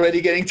 I'm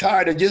already getting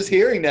tired of just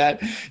hearing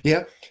that.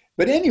 Yeah.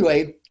 But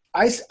anyway,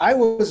 I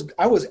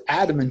was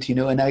adamant,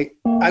 and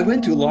I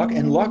went to Locke,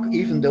 and Locke,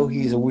 even though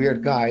he's a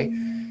weird guy,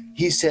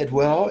 he said,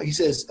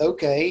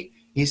 okay.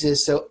 He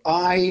says, so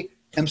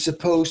I'm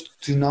supposed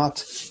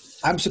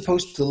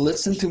to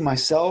listen to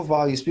myself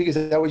while you speak. Is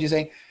that what you're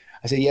saying?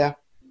 I said, yeah.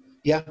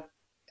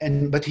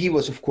 But he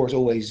was, of course,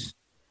 always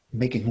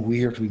making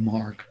weird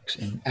remarks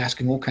and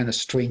asking all kind of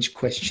strange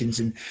questions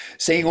and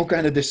saying all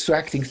kind of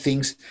distracting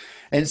things.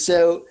 And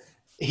so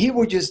he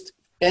would just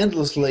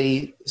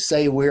endlessly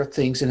say weird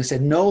things. And I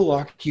said, no,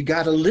 Locke, you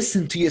got to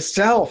listen to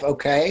yourself,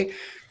 okay?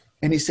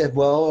 And he said,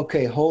 well,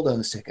 okay, hold on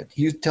a second.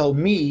 You tell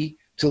me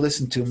to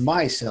listen to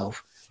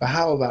myself, but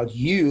how about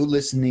you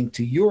listening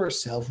to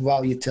yourself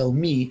while you tell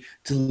me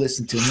to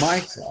listen to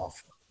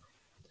myself?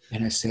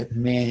 And I said,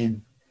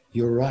 man,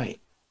 you're right.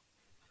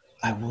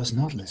 I was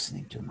not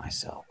listening to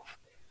myself.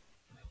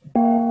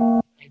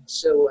 And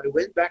so I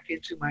went back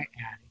into my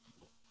attic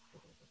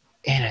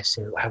and I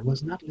said, I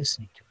was not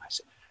listening to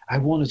myself. I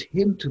wanted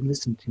him to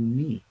listen to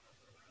me,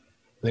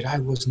 but I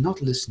was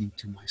not listening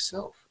to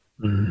myself.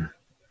 Mm-hmm.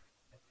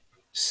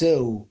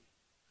 So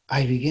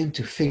I began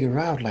to figure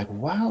out like,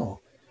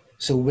 wow.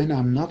 So when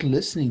I'm not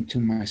listening to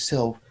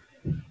myself,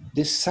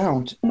 this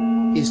sound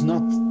is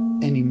not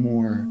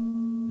anymore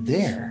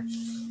there.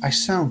 I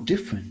sound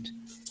different.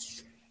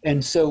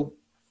 And so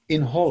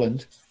in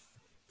Holland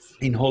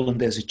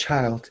as a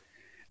child,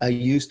 I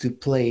used to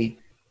play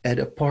at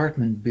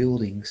apartment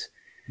buildings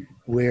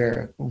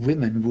where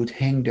women would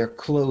hang their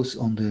clothes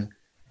on the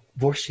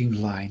washing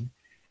line.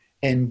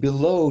 And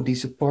below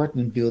these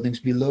apartment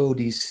buildings,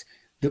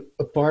 the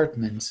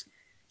apartments,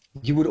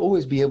 you would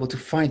always be able to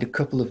find a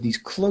couple of these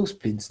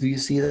clothespins. Do you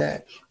see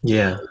that?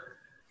 Yeah.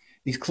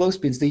 These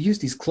clothespins, they use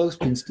these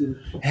clothespins to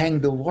hang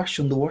the wash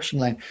on the washing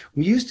line.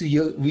 We used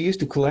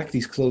to collect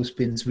these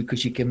clothespins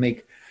because you can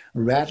make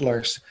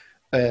rattlers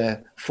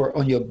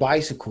on your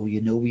bicycle.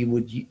 We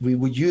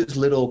would use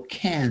little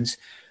cans,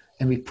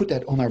 and we put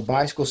that on our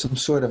bicycle, some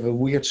sort of a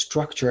weird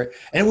structure,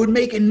 and it would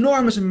make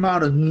enormous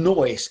amount of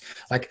noise,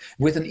 like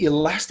with an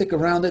elastic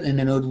around it, and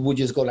then it would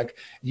just go like,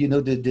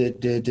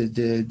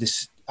 the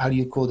how do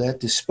you call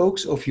that? The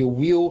spokes of your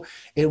wheel,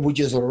 it would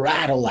just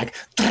rattle like,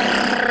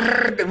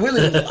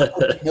 really,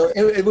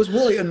 it was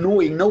really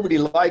annoying. Nobody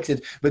liked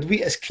it, but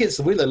we as kids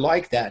really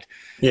liked that.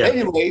 Yeah.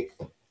 Anyway,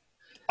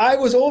 I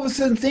was all of a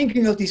sudden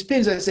thinking of these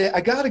pins. I said,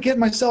 I got to get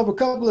myself a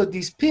couple of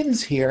these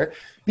pins here,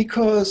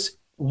 because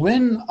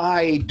when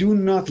I do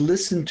not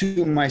listen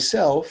to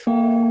myself,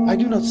 I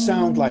do not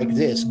sound like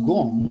this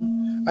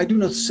gong. I do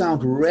not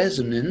sound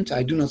resonant.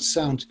 I do not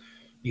sound,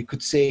 you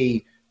could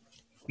say,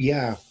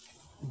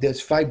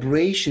 this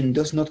vibration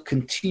does not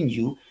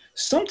continue,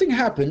 something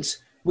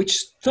happens which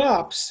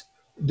stops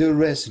the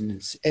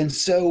resonance. And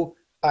so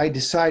I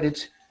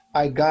decided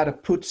I gotta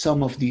put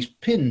some of these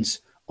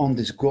pins on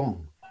this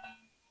gong.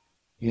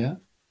 Yeah.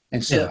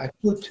 And so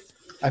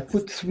I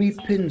put 3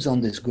 pins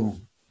on this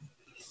gong.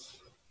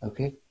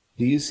 Okay.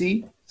 Do you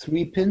see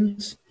 3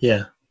 pins?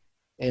 Yeah.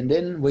 And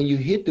then when you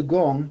hit the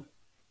gong,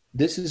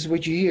 this is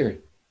what you hear.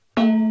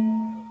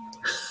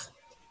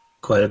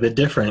 Quite a bit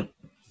different.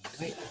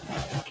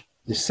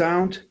 The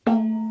sound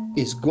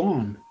is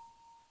gone.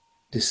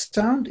 The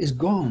sound is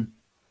gone.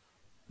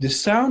 The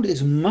sound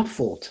is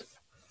muffled.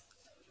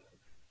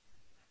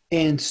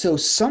 And so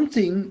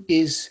something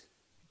is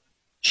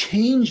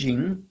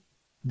changing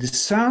the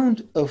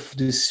sound of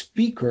the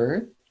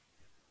speaker.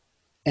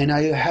 And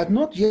I had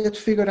not yet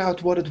figured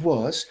out what it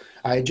was.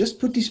 I just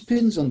put these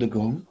pins on the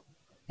gong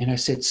and I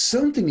said,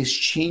 something is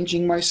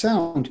changing my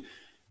sound.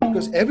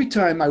 Because every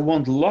time I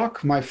want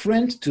Locke, my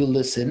friend, to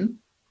listen,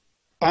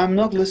 I'm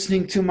not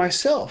listening to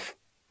myself.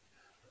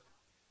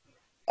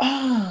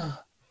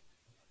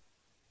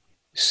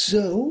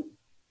 So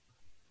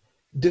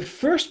the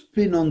first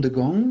pin on the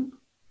gong,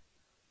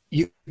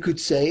 you could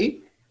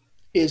say,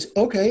 is,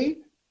 okay,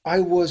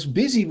 I was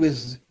busy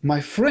with my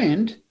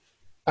friend.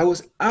 I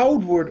was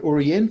outward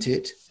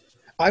oriented.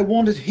 I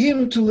wanted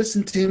him to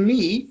listen to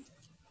me,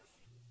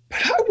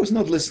 but I was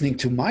not listening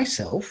to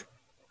myself.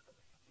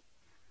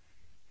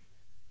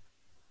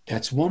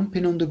 That's one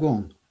pin on the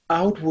gong,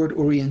 outward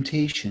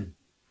orientation.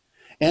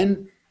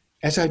 And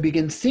as I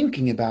began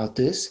thinking about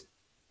this,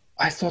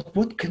 I thought,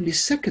 what can the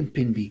second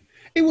pin be?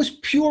 It was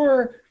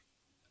pure,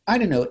 I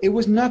don't know, it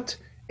was not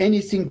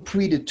anything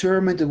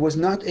predetermined. It was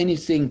not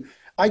anything.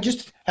 I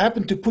just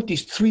happened to put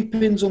these 3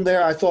 pins on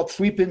there. I thought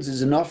 3 pins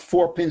is enough.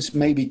 4 pins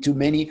maybe too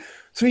many.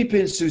 3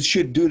 pins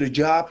should do the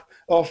job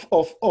of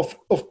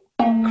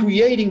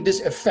creating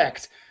this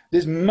effect,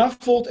 this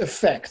muffled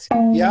effect.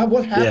 Yeah,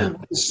 what happened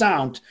with the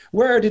sound?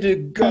 Where did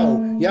it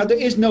go? Yeah, there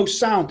is no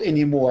sound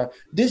anymore.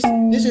 This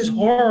is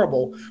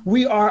horrible.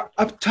 We are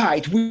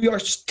uptight. We are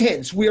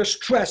tense. We are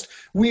stressed.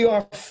 We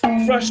are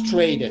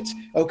frustrated.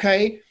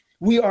 Okay.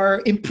 We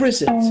are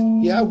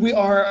imprisoned. Yeah, we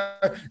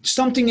are,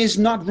 something is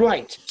not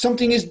right.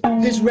 Something is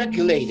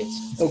dysregulated.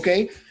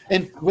 Okay.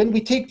 And when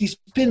we take these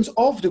pins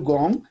off the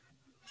gong,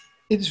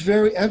 it's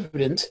very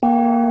evident.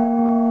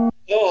 Oh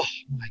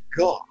my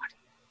God.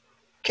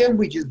 Can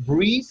we just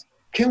breathe?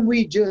 Can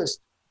we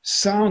just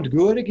sound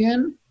good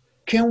again?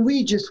 Can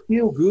we just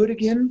feel good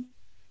again?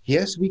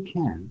 Yes, we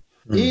can.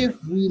 If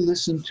we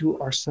listen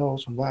to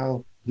ourselves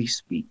while we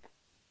speak.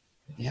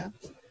 Yeah.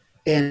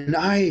 And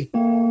I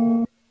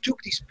took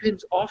these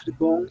pins off the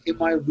gong in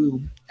my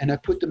room and I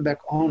put them back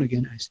on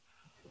again. I said,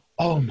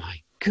 oh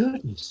my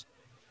goodness.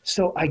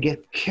 So I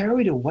get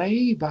carried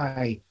away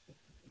by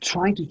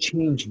trying to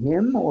change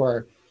him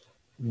or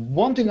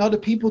wanting other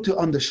people to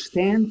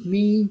understand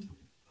me.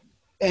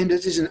 And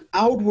it is an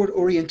outward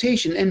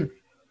orientation.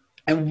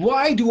 And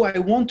why do I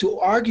want to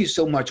argue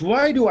so much?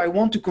 Why do I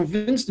want to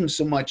convince them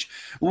so much?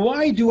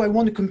 Why do I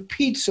want to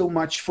compete so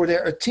much for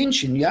their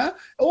attention? Yeah,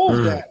 all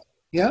of that.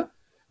 Yeah.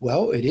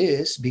 Well, it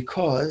is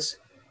because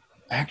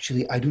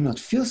actually I do not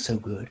feel so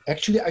good.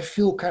 Actually, I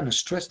feel kind of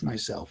stressed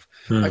myself.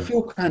 I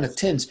feel kind of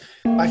tense.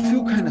 I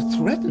feel kind of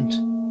threatened.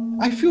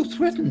 I feel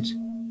threatened.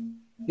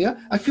 Yeah.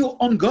 I feel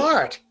on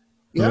guard.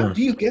 Yeah.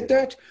 Do you get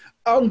that?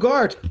 On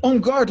guard,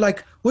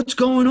 like, what's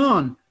going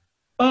on?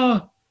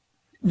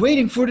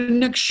 Waiting for the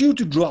next shoe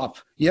to drop.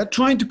 Yeah,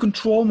 trying to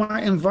control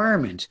my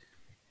environment.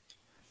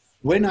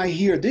 When I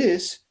hear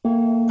this,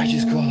 I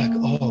just go like,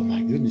 oh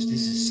my goodness,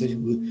 this is so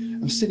good.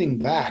 I'm sitting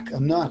back.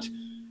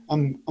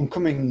 I'm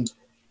coming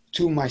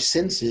to my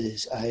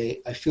senses.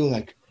 I feel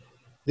like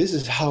this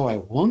is how I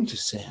want to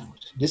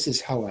sound. This is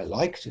how I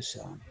like to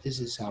sound. This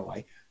is how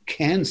I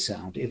can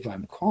sound if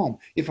I'm calm,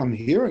 if I'm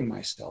hearing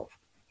myself.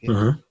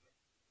 Yeah?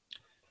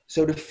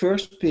 So the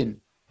first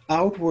pin,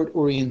 outward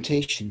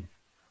orientation.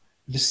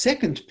 The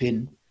second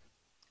pin,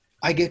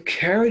 I get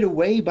carried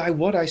away by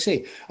what I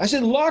say. I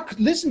said, Locke,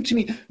 listen to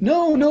me.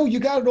 No, you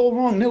got it all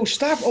wrong. No,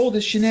 stop all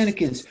this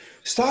shenanigans.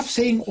 Stop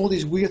saying all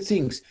these weird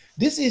things.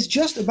 This is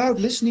just about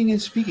listening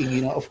and speaking.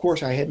 You know, of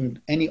course, I hadn't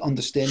any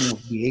understanding of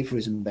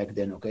behaviorism back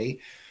then, okay?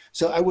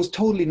 So I was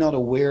totally not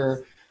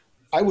aware.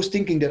 I was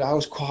thinking that I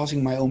was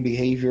causing my own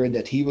behavior and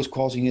that he was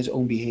causing his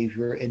own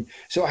behavior. And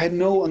so I had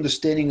no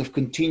understanding of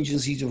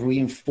contingencies of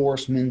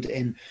reinforcement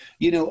and,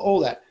 you know, all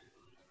that.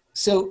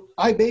 So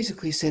I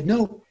basically said,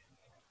 no,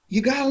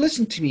 you got to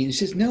listen to me. And he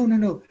says,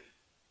 no.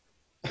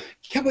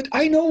 Yeah, but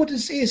I know what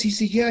this is. He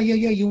said, yeah,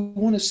 you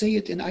want to say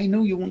it. And I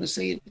know you want to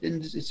say it.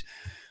 And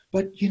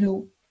but, you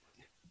know,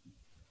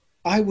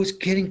 I was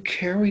getting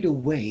carried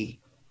away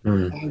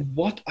by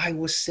what I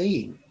was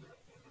saying.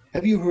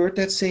 Have you heard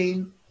that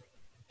saying?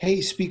 Hey,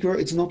 speaker,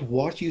 it's not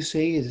what you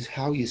say, it is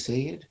how you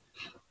say it.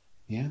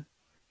 Yeah.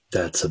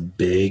 That's a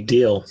big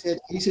deal.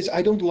 He says,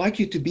 I don't like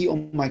you to be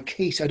on my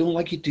case. I don't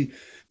like you to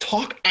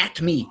talk at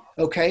me,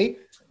 okay?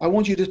 I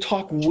want you to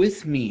talk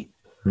with me.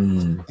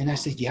 And I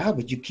said, yeah,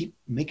 but you keep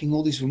making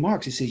all these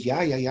remarks. He says, yeah,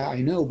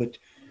 I know, but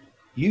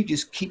you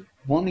just keep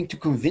wanting to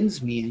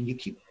convince me and you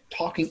keep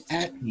talking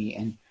at me.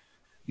 And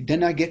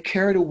then I get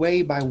carried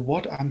away by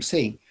what I'm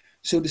saying.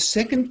 So the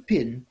second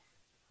pin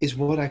is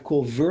what I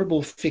call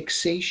verbal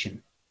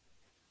fixation.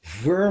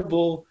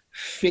 Verbal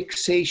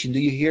fixation. Do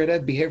you hear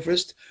that,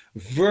 behaviorist?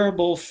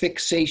 Verbal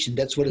fixation.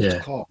 That's what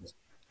it's called.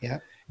 Yeah.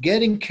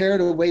 Getting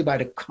carried away by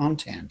the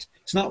content.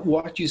 It's not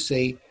what you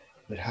say,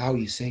 but how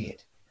you say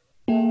it.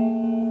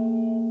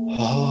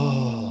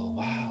 Oh,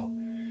 wow.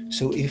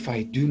 So if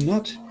I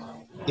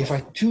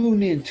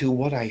tune into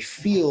what I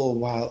feel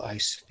while I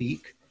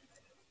speak,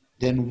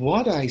 then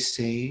what I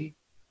say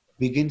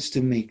begins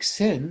to make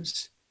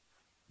sense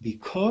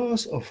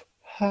because of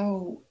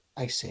how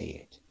I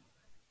say it.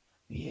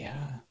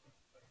 Yeah.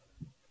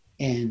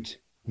 And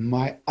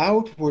my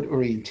outward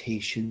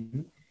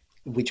orientation,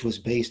 which was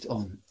based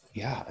on,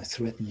 a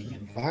threatening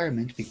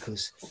environment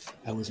because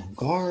I was on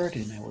guard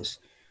and I was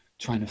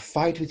trying to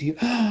fight with you.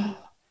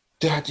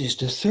 That is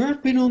the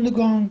third pin on the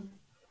gong.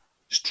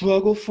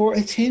 Struggle for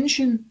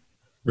attention.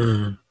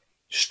 Mm.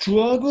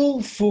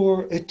 Struggle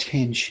for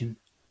attention.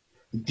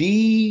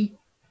 The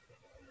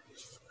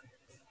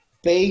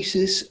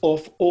basis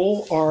of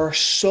all our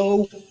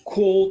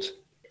so-called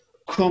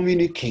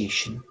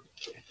communication.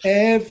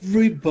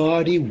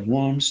 Everybody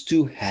wants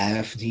to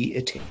have the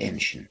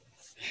attention.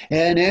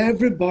 And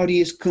everybody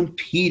is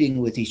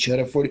competing with each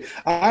other for it.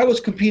 I was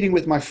competing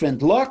with my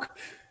friend Locke,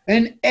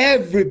 and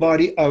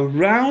everybody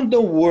around the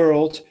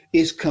world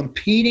is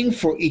competing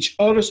for each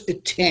other's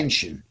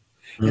attention.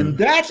 And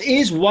that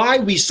is why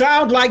we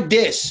sound like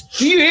this.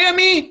 Do you hear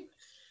me?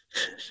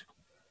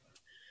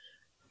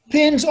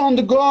 Pins on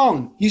the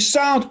gong. You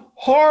sound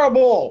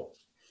horrible.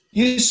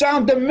 You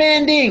sound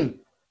demanding.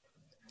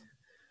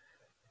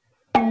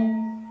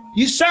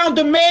 You sound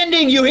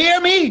demanding. You hear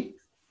me?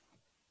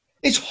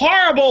 It's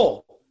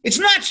horrible. It's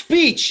not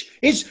speech.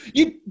 It's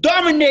you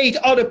dominate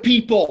other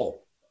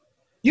people.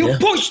 You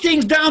push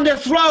things down their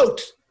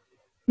throat.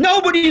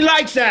 Nobody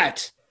likes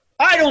that.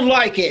 I don't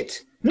like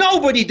it.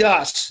 Nobody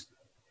does.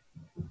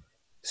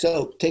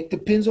 So take the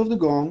pins off the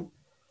gong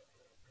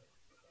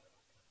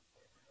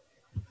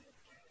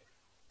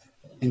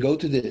and go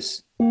to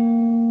this.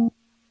 Do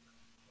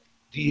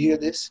you hear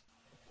this?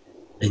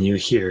 And you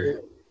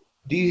hear.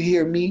 Do you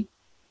hear me?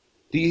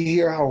 Do you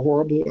hear how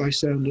horrible I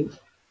sounded?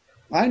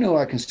 I know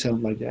I can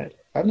sound like that.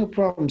 I have no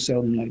problem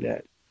sounding like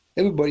that.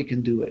 Everybody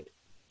can do it.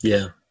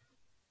 Yeah.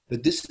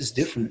 But this is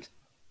different.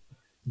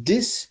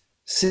 This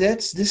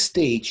sets the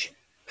stage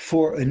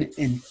for an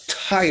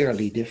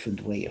entirely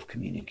different way of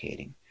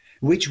communicating,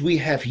 which we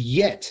have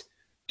yet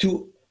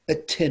to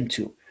attend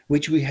to,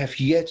 which we have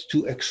yet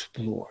to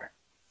explore,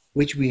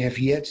 which we have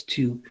yet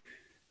to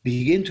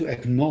begin to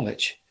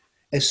acknowledge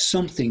as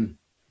something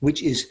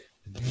which is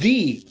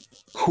the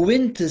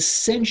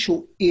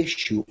quintessential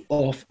issue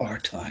of our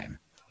time.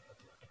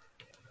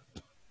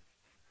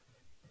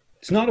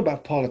 It's not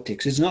about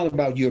politics. It's not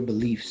about your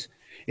beliefs.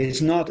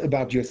 It's not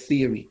about your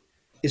theory.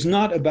 It's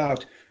not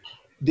about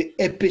the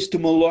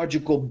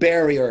epistemological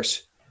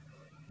barriers.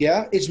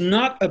 Yeah, it's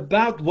not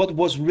about what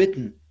was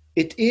written.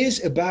 It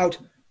is about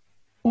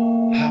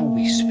how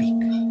we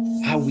speak,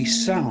 how we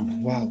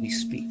sound while we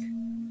speak.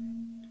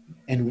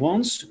 And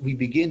once we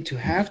begin to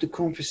have the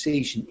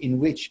conversation in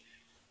which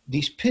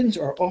these pins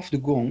are off the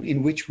gong,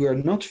 in which we are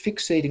not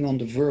fixating on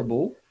the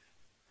verbal,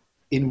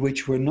 in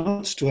which we're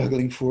not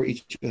struggling for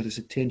each other's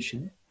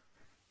attention,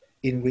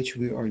 in which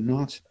we are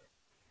not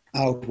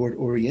outward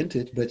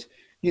oriented, but,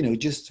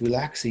 just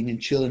relaxing and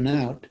chilling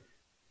out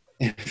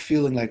and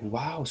feeling like,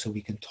 wow, so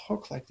we can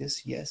talk like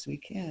this? Yes, we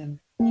can.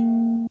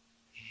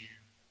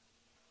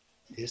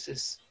 This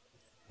is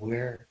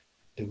where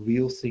the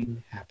real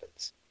thing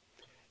happens.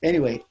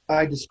 Anyway,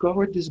 I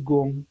discovered this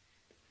gong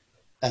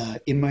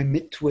in my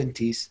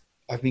mid-20s.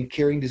 I've been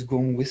carrying this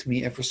gong with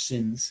me ever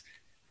since.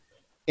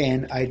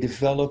 And I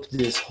developed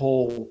this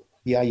whole,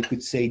 you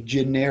could say,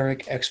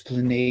 generic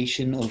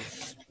explanation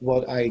of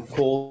what I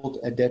called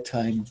at that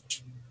time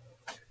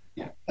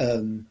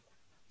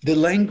the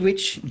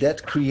language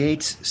that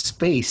creates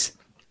space.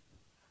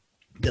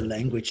 The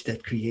language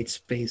that creates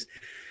space.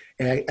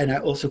 And I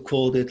also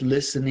called it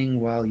listening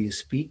while you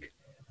speak.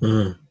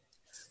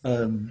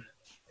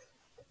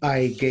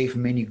 I gave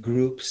many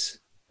groups.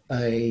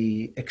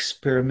 I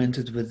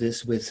experimented with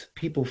this with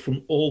people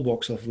from all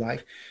walks of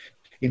life.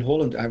 In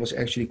Holland, I was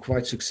actually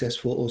quite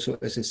successful also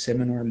as a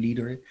seminar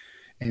leader,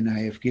 and I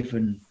have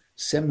given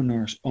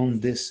seminars on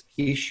this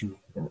issue.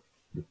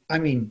 I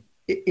mean,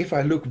 if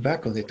I look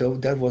back on it, though,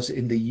 that was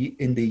in the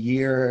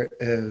year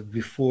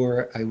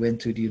before I went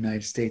to the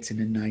United States in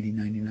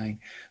 1999.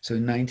 So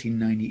in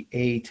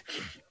 1998,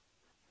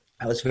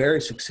 I was very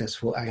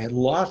successful. I had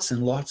lots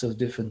and lots of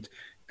different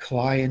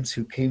clients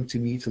who came to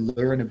me to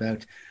learn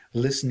about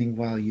listening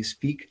while you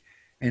speak.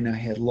 And I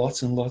had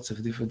lots and lots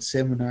of different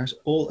seminars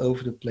all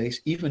over the place,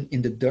 even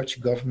in the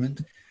Dutch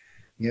government,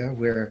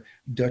 where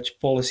Dutch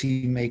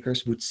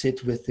policymakers would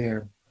sit with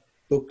their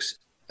books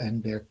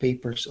and their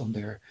papers on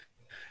their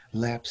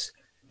laps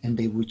and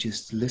they would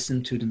just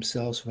listen to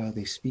themselves while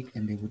they speak,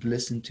 and they would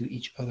listen to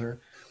each other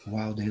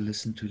while they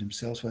listen to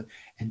themselves,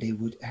 and they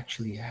would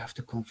actually have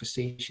the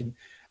conversation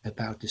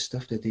about the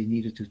stuff that they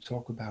needed to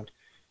talk about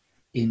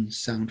in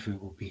sound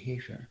verbal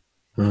behavior.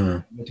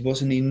 Mm. It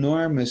was an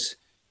enormous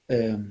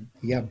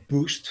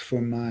boost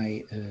for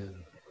my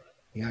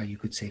you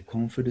could say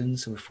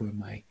confidence, or for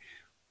my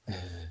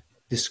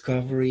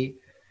discovery.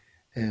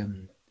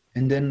 And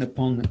then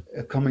upon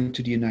coming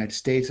to the United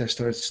States, I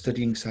started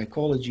studying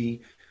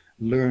psychology,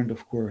 learned,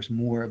 of course,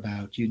 more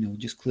about,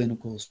 just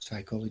clinical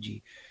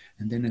psychology.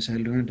 And then as I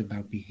learned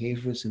about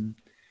behaviorism,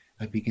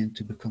 I began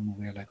to become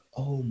aware, like,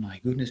 oh my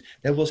goodness,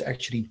 that was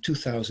actually in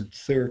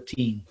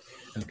 2013.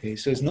 Okay,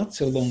 so it's not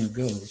so long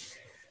ago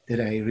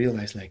that I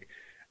realized, like,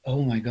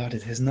 oh my God,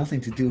 it has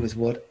nothing to do with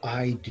what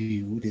I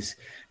do. This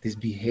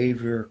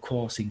behavior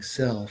causing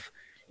self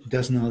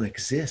does not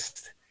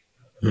exist.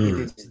 It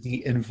is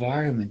the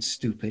environment,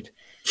 stupid.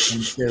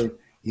 And so,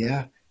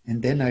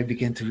 and then I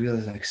began to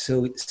realize, like,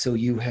 so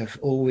you have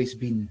always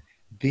been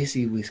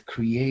busy with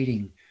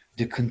creating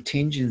the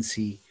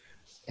contingency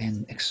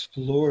and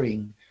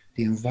exploring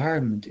the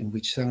environment in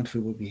which sound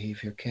verbal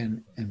behavior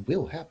can and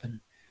will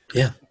happen.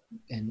 Yeah.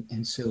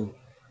 And so,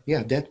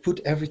 that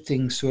put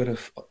everything sort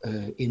of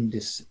in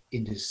this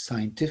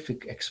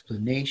scientific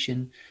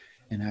explanation.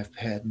 And I've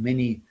had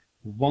many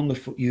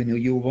wonderful,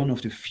 you're one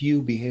of the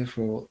few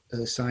behavioral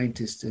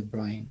scientists,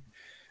 Brian.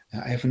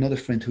 I have another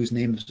friend whose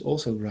name is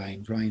also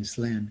Brian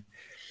Slan,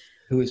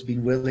 who has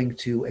been willing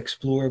to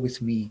explore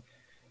with me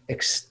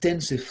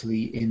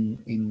extensively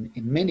in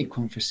many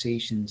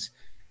conversations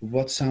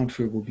what sound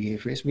verbal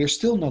behavior is. We're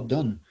still not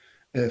done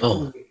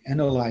fully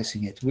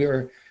analyzing it.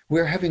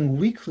 We're having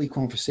weekly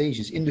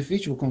conversations,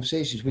 individual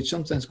conversations, which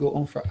sometimes go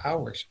on for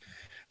hours,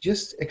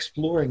 just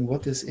exploring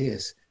what this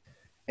is.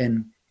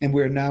 And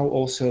we're now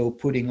also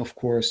putting, of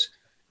course,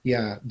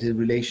 the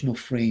relational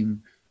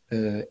frame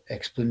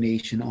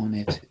explanation on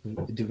it,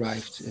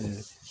 derived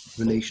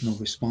relational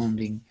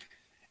responding.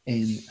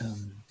 And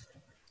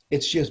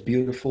it's just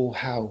beautiful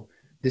how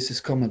this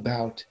has come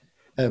about.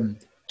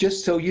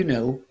 Just so you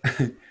know,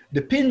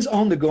 the pins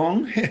on the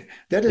gong,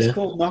 that is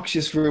called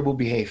noxious verbal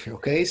behavior,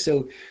 okay?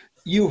 So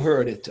you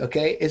heard it,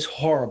 okay? It's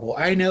horrible.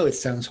 I know it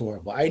sounds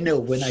horrible. I know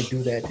when I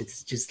do that,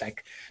 it's just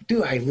like,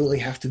 do I really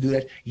have to do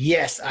that?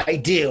 Yes, I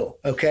do,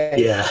 okay?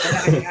 Yeah.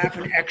 And I have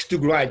an X to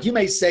grind. You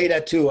may say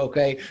that too,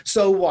 okay?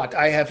 So what?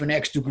 I have an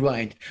X to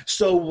grind.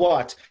 So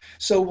what?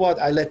 So what?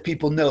 I let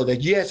people know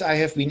that, yes, I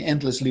have been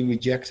endlessly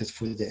rejected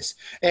for this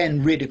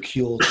and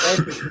ridiculed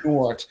and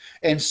ignored.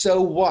 And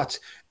so what?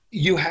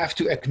 You have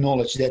to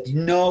acknowledge that,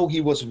 no, he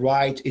was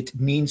right. It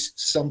means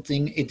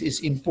something. It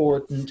is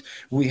important.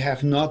 We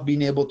have not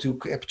been able to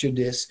capture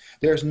this.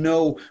 There's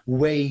no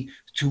way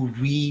to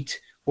read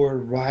or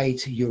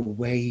write your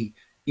way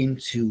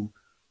into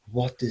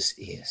what this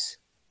is.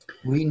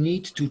 We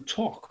need to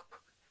talk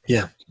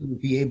to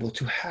be able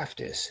to have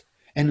this.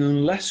 And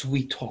unless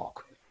we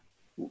talk,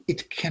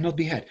 it cannot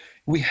be had.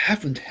 We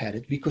haven't had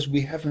it because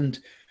we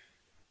haven't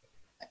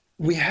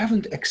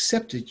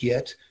accepted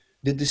yet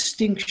the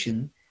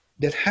distinction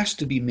that has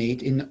to be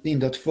made in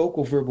that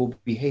vocal verbal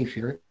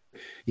behavior,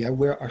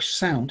 where our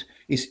sound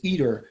is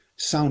either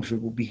sound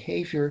verbal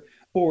behavior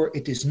or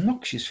it is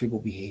noxious verbal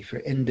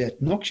behavior. And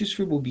that noxious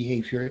verbal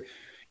behavior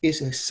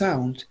is a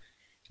sound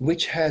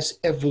which has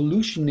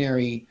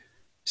evolutionary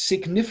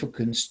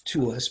significance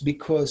to us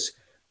because,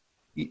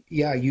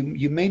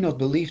 you may not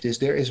believe this.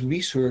 There is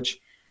research.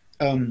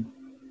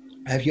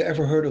 Have you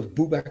ever heard of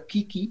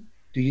Bubakiki?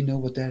 Do you know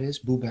what that is,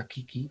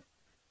 Bubakiki?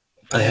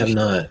 I have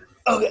not.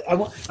 Okay, I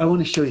want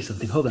to show you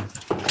something. Hold on,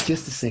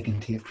 just a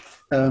second here.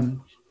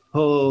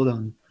 Hold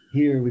on.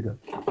 Here we go.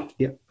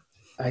 Yeah,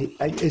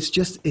 it's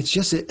just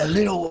a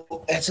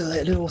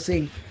little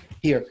thing.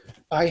 Here,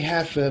 I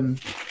have.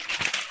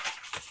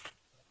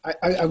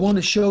 I want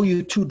to show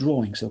you two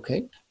drawings.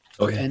 Okay.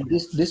 Okay. And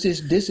this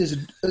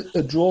is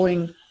a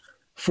drawing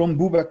from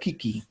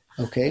Bubakiki.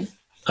 Okay.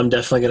 I'm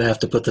definitely going to have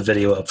to put the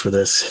video up for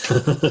this.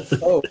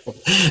 Oh,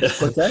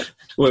 what's that?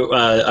 Well,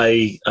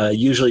 I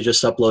usually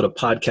just upload a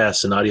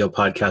podcast, an audio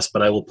podcast,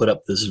 but I will put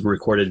up this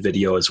recorded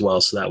video as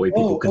well, so that way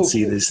people can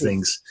see these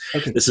things.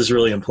 Okay. This is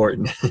really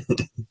important.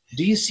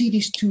 Do you see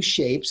these two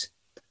shapes?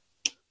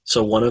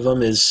 So one of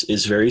them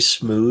is very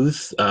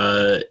smooth,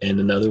 and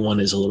another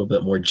one is a little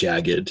bit more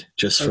jagged,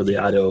 just for the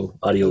audio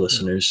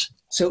listeners.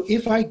 So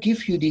if I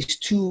give you these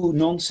two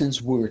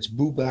nonsense words,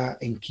 Booba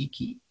and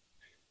Kiki,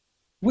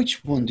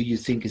 which one do you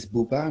think is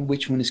Booba and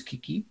which one is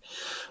Kiki?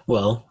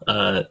 Well,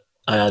 I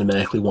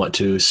automatically want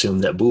to assume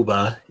that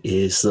Booba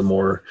is the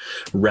more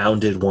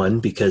rounded one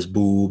because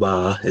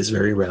Booba is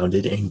very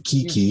rounded and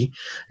Kiki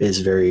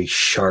is very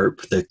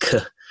sharp,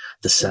 the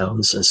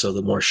sounds. And so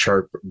the more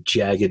sharp,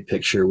 jagged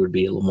picture would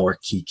be a little more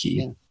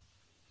Kiki.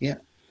 Yeah.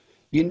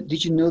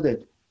 Did you know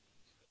that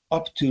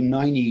up to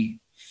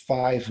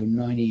 95 or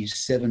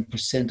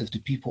 97% of the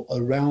people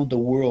around the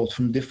world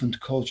from different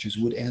cultures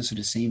would answer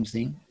the same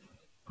thing?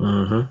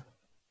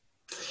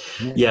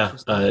 Mm-hmm. Yeah,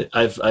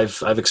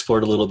 I've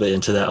explored a little bit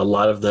into that. A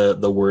lot of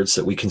the words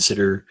that we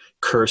consider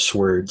curse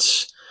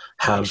words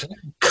have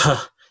k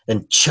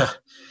and ch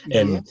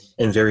and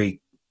very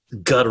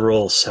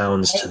guttural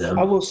sounds to them.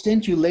 I will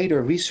send you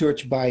later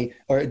research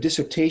or a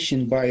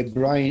dissertation by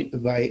Brendan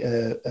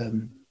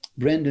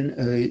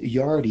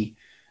Yardy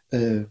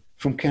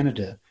from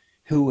Canada,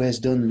 who has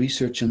done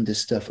research on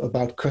this stuff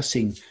about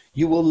cussing.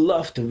 You will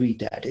love to read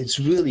that. It's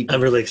really good.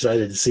 I'm really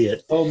excited to see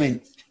it. Oh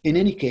man, in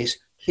any case,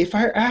 if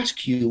I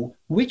ask you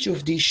which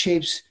of these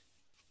shapes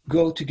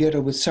go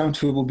together with sound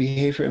verbal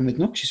behavior and with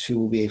noxious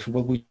verbal behavior,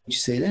 what would you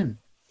say then?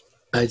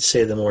 I'd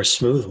say the more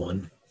smooth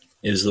one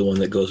is the one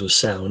that goes with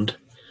sound.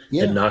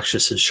 Yeah. And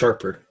noxious is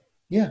sharper.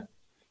 Yeah.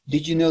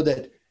 Did you know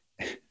that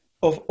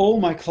of all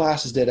my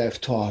classes that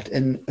I've taught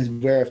and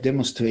where I've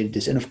demonstrated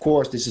this, and of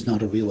course this is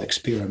not a real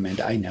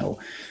experiment, I know,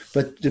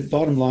 but the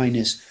bottom line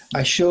is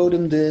I show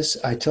them this,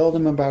 I tell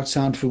them about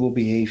sound verbal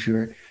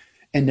behavior,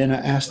 and then I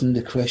ask them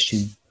the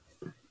question,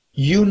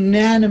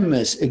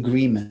 unanimous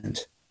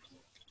agreement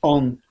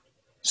on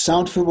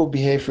sound verbal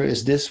behavior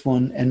is this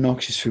one and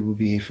noxious verbal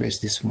behavior is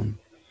this one.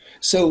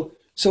 So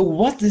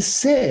what this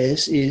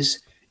says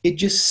is, it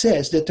just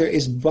says that there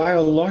is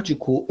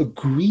biological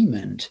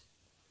agreement,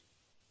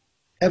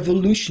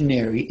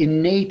 evolutionary,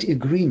 innate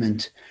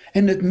agreement,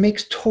 and it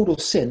makes total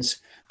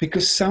sense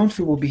because sound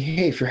verbal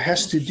behavior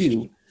has to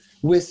do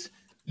with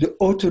the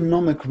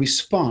autonomic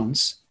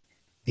response,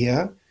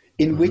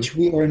 in which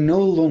we are no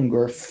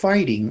longer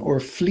fighting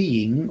or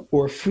fleeing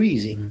or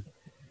freezing,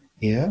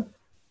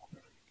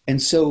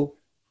 And so,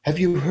 have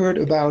you heard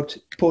about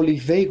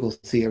polyvagal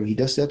theory?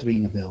 Does that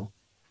ring a bell?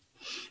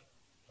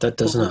 That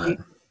does not.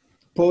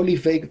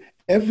 Polyvagal.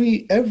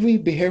 Every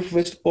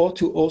behaviorist ought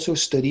to also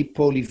study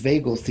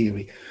polyvagal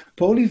theory.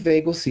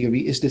 Polyvagal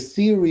theory is the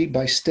theory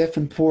by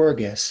Stefan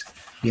Porges.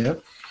 Yeah,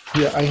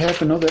 I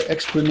have another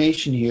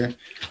explanation here.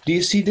 Do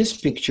you see this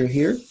picture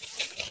here?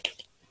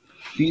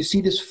 Do you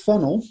see this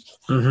funnel?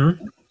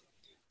 Mm-hmm.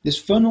 This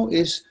funnel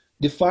is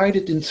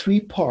divided in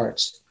 3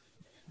 parts.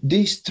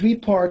 These 3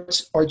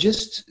 parts are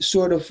just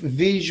sort of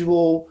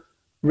visual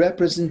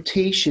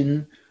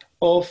representation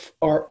of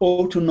our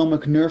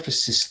autonomic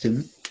nervous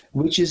system,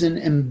 which is an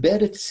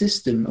embedded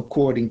system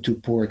according to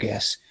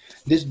Porges.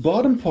 This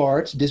bottom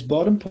part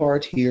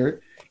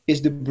here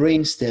is the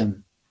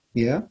brainstem,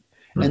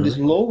 and this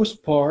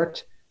lowest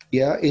part,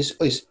 is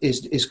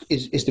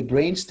the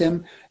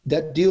brainstem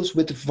that deals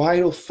with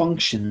vital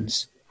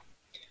functions,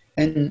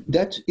 and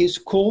that is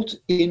called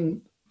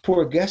in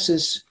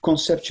Porges's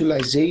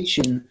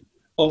conceptualization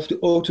of the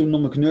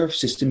autonomic nervous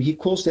system. He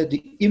calls that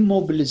the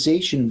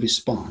immobilization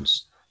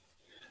response.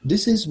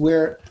 This is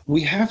where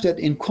we have that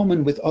in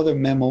common with other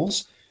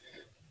mammals.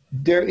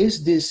 There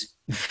is this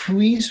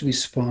freeze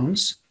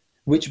response,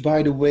 which,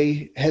 by the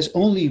way, has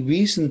only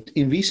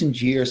in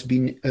recent years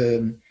been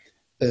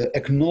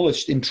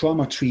acknowledged in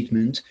trauma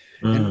treatment.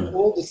 And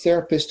all the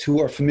therapists who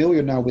are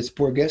familiar now with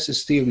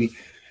Porges's theory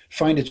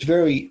find it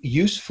very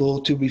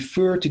useful to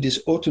refer to this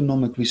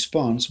autonomic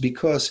response,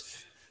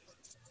 because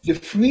the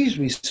freeze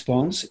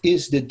response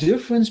is the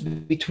difference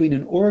between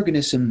an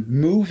organism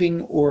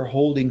moving or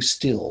holding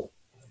still.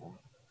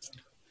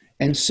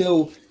 And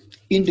so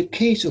in the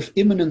case of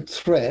imminent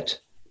threat,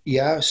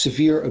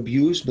 severe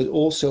abuse, but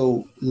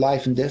also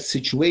life and death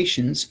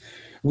situations,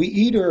 we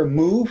either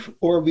move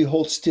or we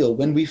hold still.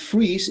 When we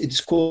freeze, it's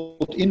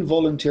called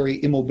involuntary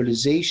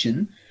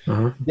immobilization.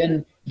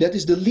 Then that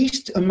is the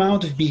least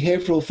amount of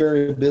behavioral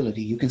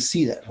variability. You can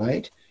see that,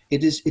 right?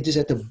 It is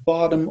at the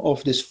bottom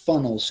of this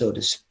funnel, so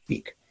to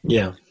speak.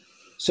 Yeah.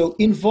 So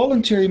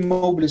involuntary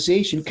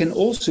mobilization can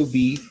also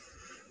be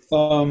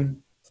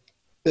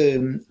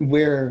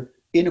where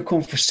in a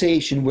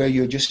conversation where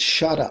you're just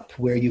shut up,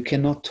 where you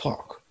cannot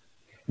talk,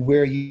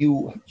 where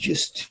you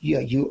just,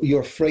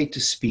 you're afraid to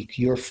speak.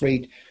 You're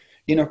afraid.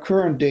 In our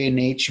current day and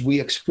age,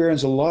 we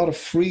experience a lot of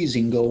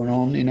freezing going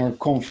on in our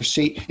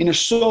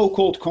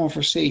so-called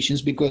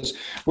conversations, because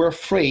we're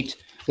afraid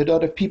that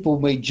other people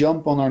may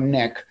jump on our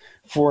neck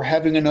for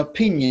having an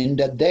opinion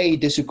that they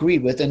disagree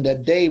with and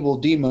that they will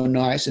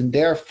demonize, and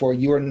therefore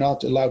you're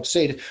not allowed to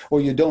say it,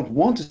 or you don't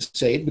want to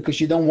say it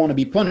because you don't want to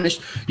be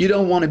punished. You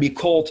don't want to be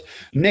called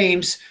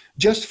names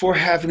just for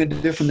having a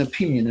different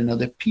opinion than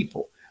other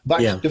people.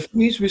 But the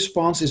freeze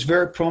response is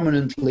very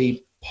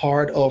prominently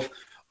part of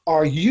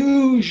our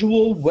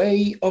usual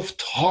way of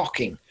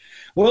talking.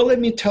 Well, let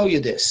me tell you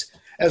this.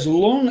 As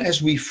long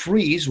as we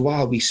freeze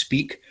while we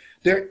speak,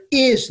 there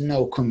is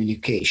no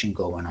communication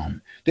going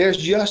on. There's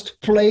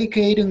just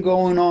placating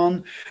going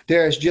on.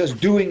 There's just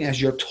doing as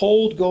you're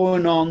told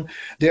going on.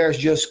 There's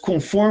just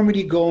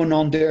conformity going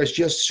on. There's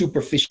just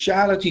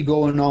superficiality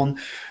going on.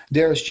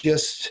 There's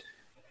just,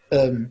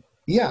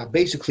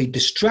 basically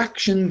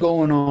distraction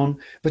going on.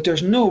 But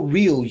there's no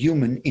real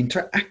human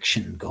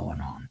interaction going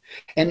on.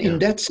 And in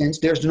that sense,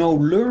 there's no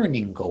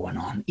learning going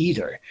on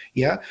either.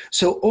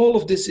 So all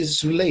of this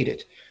is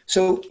related.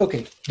 So,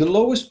 the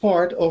lowest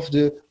part of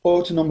the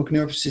autonomic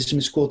nervous system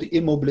is called the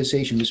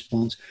immobilization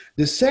response.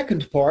 The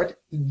second part,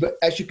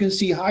 as you can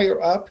see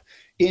higher up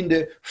in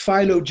the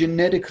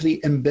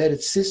phylogenetically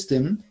embedded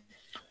system,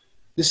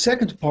 the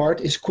second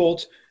part is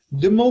called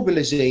the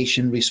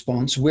mobilization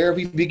response, where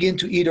we begin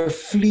to either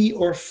flee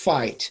or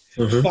fight,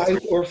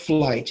 fight or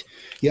flight.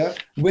 Yeah,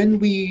 when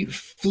we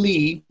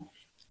flee,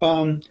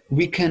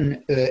 we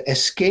can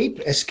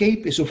escape.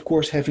 Escape is, of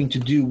course, having to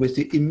do with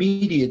the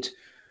immediate,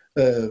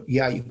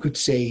 you could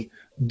say,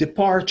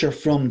 departure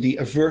from the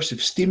aversive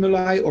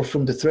stimuli or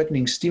from the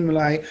threatening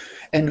stimuli.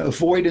 And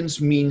avoidance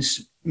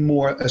means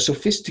more a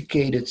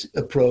sophisticated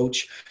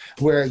approach,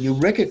 where you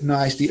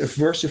recognize the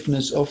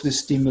aversiveness of the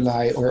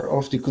stimuli or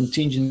of the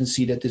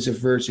contingency that is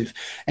aversive,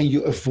 and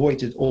you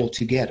avoid it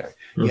altogether.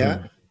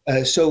 Yeah.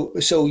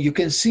 So you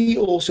can see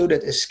also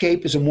that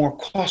escape is a more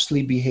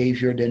costly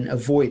behavior than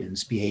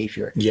avoidance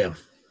behavior. Yeah.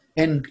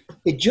 And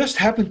it just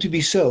happened to be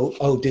so.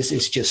 Oh, this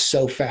is just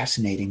so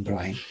fascinating,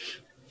 Brian.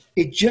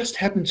 It just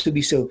happens to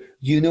be so.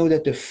 You know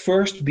that the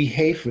first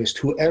behaviorist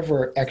who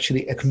ever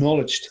actually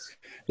acknowledged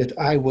that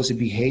I was a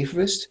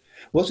behaviorist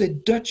was a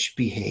Dutch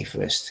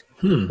behaviorist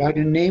by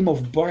the name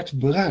of Bart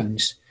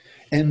Bruins.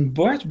 And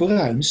Bart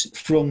Bruins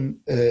from,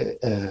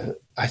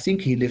 I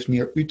think he lived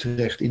near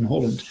Utrecht in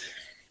Holland.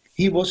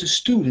 He was a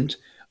student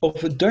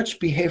of a Dutch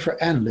behavior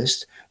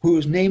analyst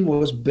whose name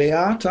was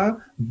Beata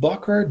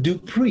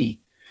Bakker-Dupree.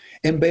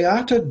 And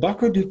Beata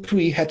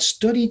Bakker-Dupree had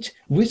studied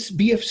with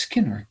B.F.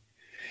 Skinner.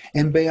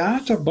 And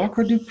Beata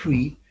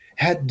Bakker-Dupree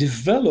had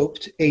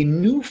developed a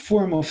new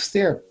form of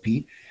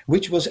therapy,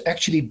 which was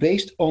actually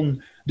based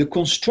on the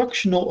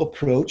constructional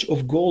approach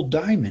of Gold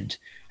Diamond.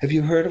 Have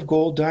you heard of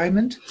Gold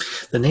Diamond?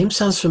 The name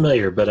sounds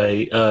familiar, but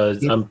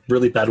I'm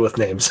really bad with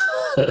names.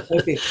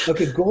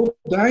 Okay. Gold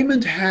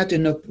Diamond had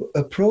an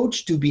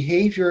approach to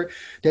behavior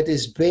that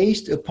is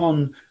based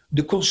upon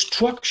the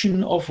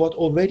construction of what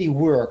already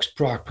works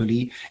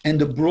properly and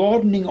the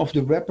broadening of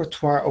the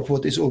repertoire of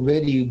what is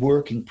already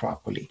working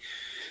properly.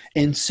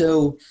 And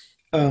so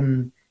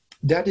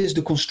that is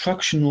the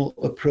constructional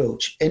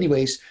approach.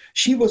 Anyways,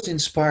 she was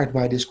inspired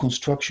by this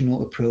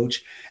constructional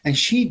approach, and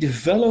she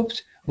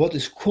developed what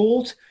is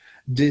called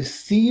the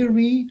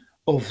theory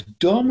of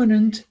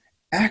dominant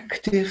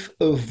active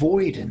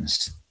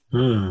avoidance.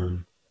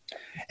 And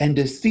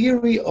the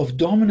theory of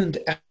dominant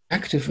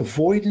active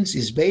avoidance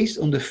is based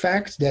on the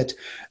fact that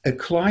a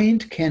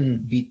client can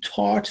be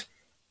taught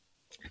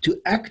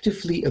to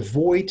actively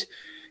avoid,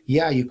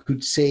 you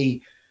could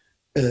say,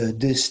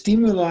 the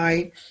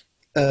stimuli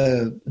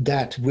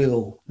that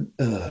will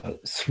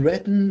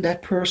threaten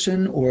that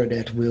person or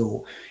that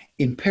will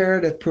impair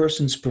that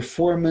person's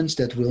performance,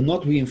 that will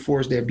not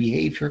reinforce their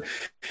behavior,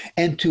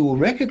 and to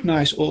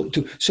recognize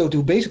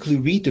to basically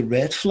read the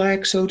red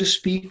flag, so to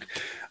speak,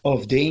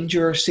 of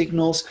danger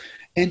signals,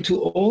 and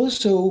to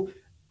also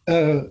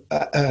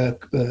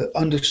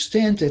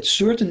understand that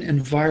certain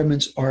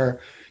environments are,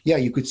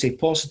 you could say,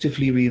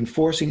 positively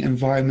reinforcing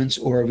environments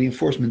or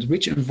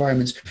reinforcement-rich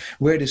environments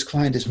where this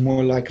client is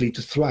more likely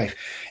to thrive,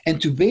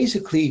 and to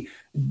basically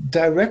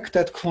direct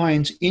that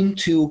client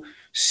into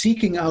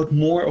seeking out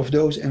more of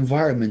those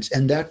environments,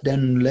 and that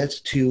then led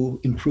to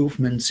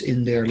improvements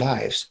in their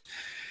lives.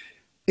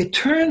 It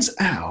turns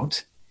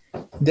out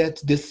that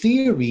the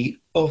theory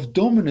of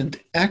dominant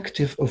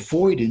active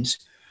avoidance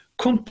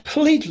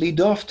completely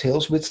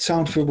dovetails with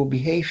sound verbal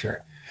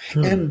behavior.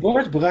 And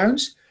Bart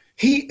Bruins,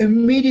 he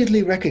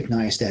immediately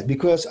recognized that,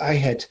 because I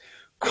had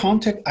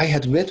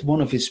read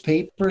one of his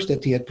papers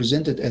that he had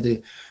presented at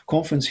a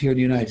conference here in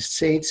the United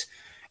States.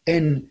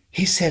 And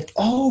he said,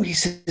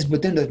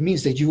 but then that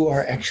means that you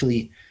are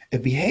actually a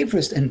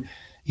behaviorist. And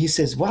he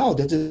says, wow,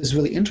 that is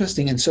really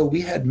interesting. And so we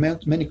had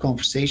many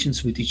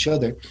conversations with each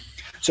other.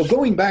 So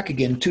going back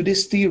again to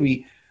this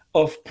theory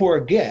of poor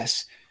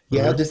guess,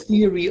 the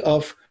theory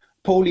of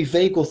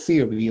polyvagal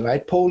theory,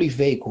 right?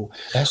 Polyvagal.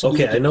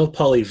 Okay, I know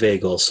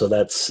polyvagal, so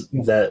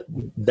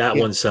that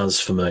one sounds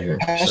familiar.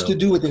 It has to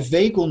do with the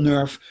vagal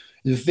nerve.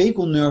 The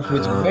vagal nerve,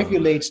 which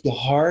regulates the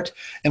heart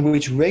and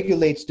which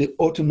regulates the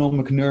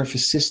autonomic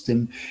nervous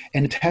system.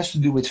 And it has to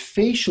do with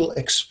facial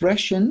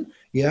expression,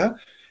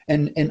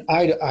 and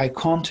eye-to-eye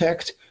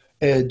contact,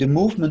 the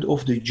movement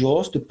of the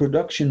jaws, the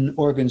production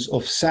organs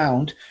of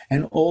sound,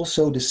 and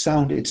also the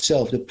sound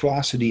itself, the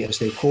prosody, as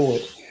they call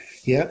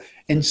it.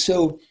 And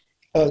so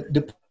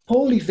the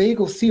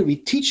polyvagal theory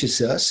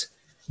teaches us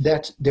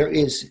that there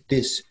is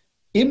this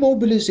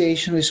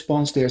immobilization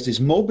response, there's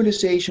this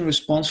mobilization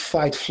response,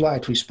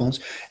 fight-flight response.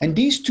 And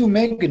these two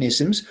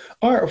mechanisms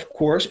are, of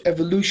course,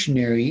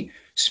 evolutionary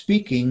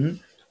speaking,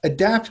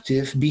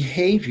 adaptive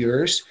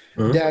behaviors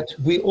that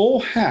we all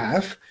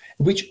have,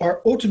 which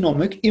are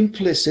autonomic,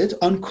 implicit,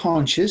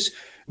 unconscious.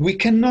 We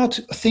cannot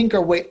think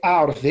our way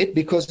out of it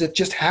because it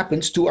just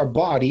happens to our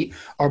body.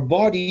 Our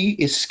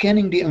body is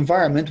scanning the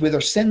environment with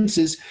our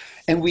senses,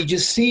 and we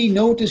just see,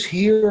 notice,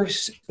 hear,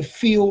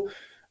 feel,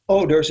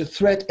 there's a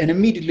threat, and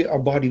immediately our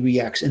body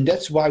reacts. And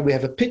that's why we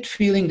have a pit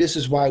feeling. This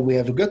is why we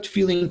have a gut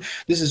feeling.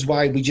 This is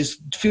why we just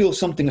feel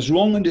something is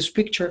wrong in this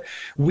picture.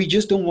 We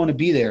just don't want to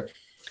be there.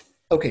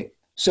 Okay,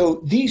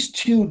 so these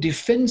two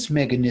defense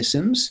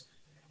mechanisms,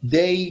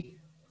 they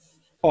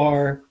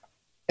are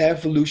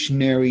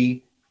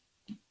evolutionary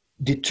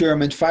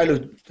determined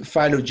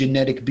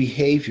phylogenetic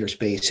behaviors,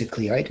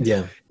 basically, right?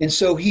 Yeah. And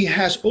so he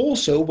has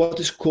also what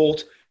is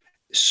called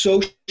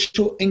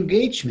social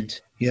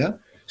engagement. Yeah.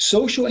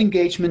 Social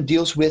engagement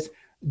deals with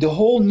the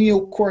whole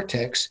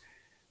neocortex,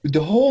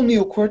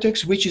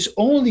 which is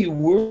only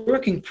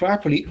working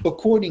properly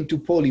according to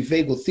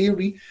polyvagal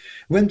theory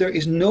when there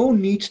is no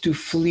need to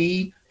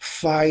flee,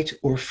 fight,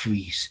 or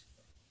freeze.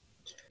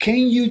 Can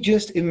you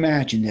just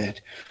imagine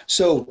that?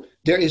 So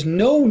there is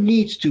no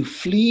need to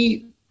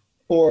flee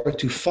or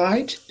to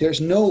fight.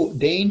 There's no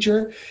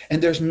danger,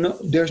 and there's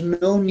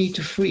no need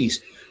to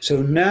freeze.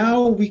 So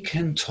now we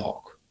can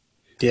talk.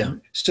 Yeah.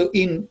 So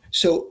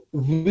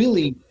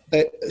really,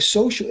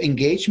 social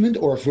engagement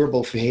or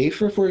verbal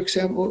behavior, for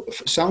example,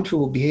 sound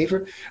verbal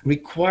behavior,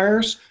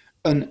 requires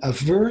an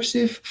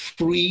aversive,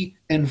 free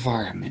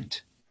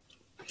environment.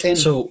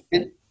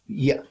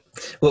 Yeah.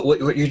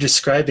 What you're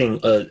describing,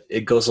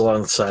 it goes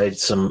alongside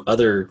some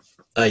other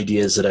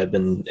ideas that I've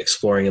been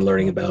exploring and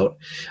learning about.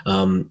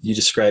 You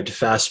described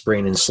fast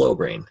brain and slow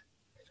brain.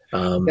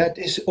 That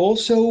is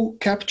also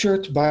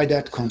captured by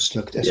that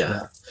construct as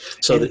well.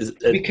 So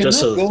we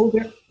cannot go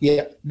there.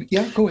 Yeah,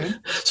 go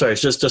ahead. Sorry,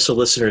 just so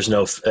listeners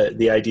know,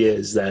 the idea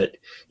is that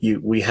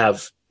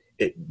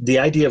the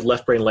idea of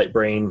left brain, right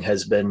brain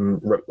has been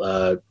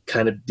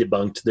kind of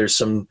debunked. There's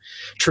some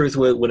truth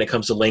when it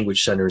comes to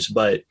language centers,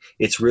 but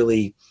it's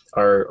really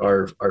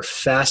our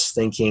fast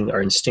thinking,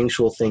 our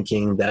instinctual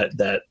thinking,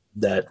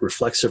 that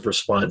reflexive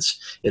response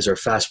is our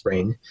fast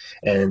brain,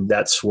 and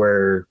that's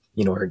where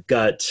our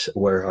gut,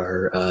 where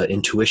our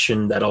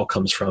intuition, that all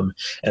comes from.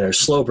 And our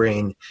slow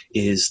brain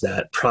is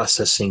that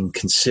processing,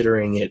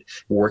 considering it,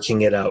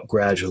 working it out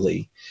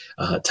gradually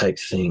type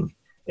thing.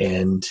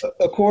 And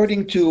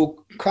according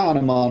to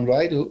Kahneman,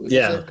 right?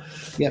 Yeah.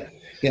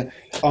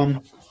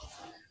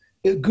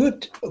 A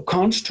good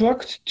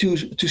construct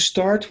to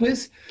start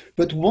with,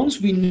 but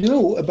once we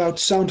know about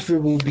sound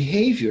verbal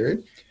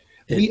behavior,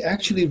 we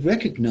actually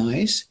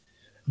recognize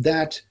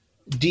that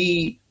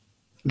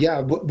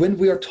when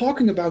we are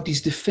talking about these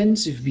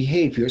defensive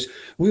behaviors,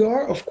 we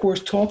are, of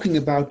course, talking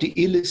about the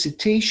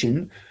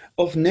elicitation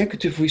of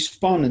negative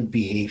respondent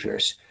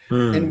behaviors.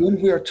 And when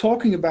we are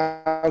talking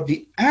about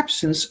the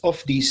absence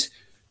of these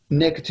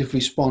negative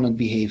respondent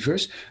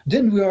behaviors,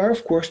 then we are,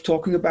 of course,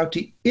 talking about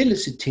the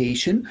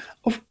elicitation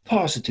of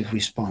positive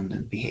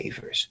respondent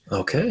behaviors.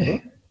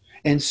 Okay.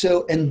 And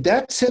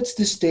that sets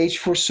the stage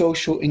for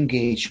social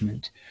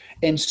engagement.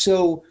 And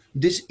so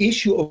this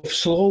issue of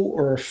slow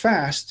or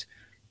fast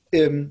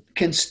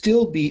can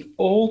still be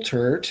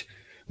altered.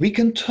 We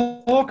can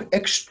talk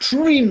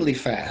extremely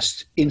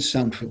fast in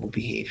sound verbal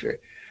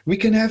behavior. We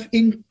can have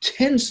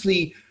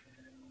intensely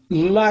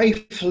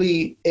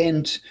lively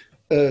and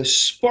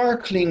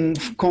sparkling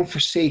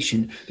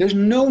conversation. There's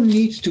no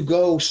need to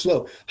go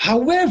slow.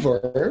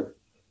 However,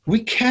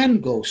 we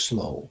can go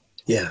slow.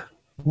 Yeah.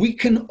 We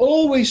can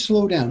always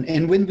slow down.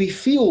 And when we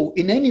feel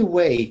in any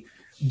way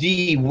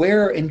the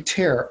wear and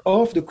tear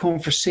of the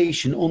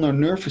conversation on our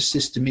nervous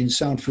system in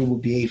sound verbal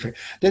behavior,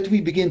 that we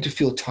begin to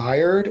feel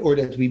tired, or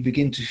that we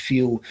begin to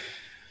feel,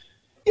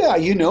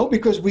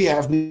 because we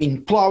have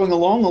been plowing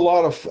along a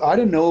lot of,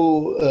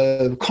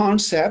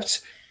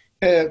 concepts,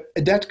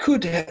 that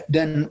could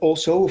then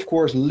also, of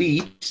course,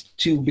 lead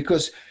to,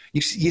 because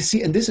you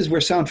see, and this is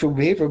where sound verbal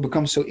behavior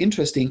becomes so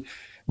interesting.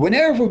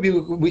 Whenever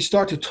we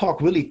start to talk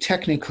really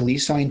technically,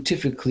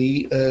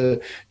 scientifically,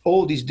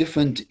 all these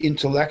different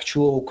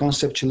intellectual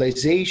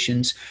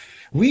conceptualizations,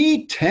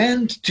 we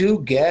tend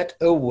to get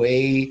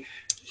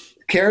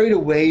carried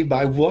away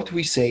by what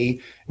we say.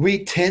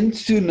 We tend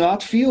to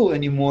not feel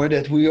anymore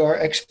that we are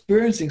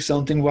experiencing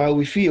something while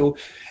we feel.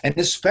 And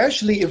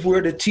especially if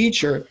we're the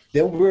teacher,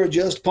 then we're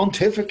just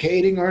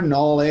pontificating our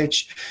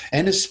knowledge.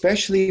 And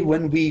especially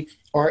when we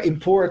are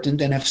important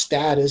and have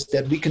status,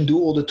 that we can do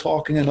all the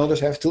talking and others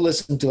have to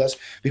listen to us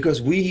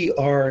because we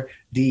are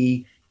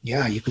you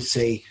could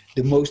say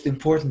the most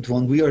important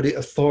one. We are the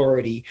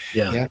authority.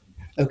 Yeah.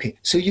 Okay.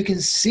 So you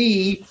can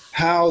see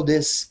how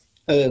this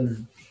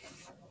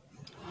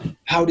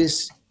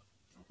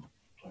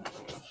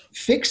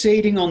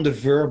fixating on the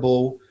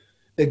verbal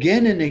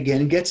again and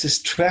again gets us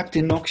trapped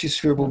in noxious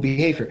verbal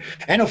behavior.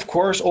 And of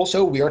course,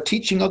 also, we are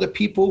teaching other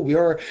people. We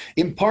are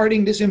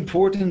imparting this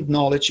important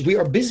knowledge. We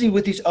are busy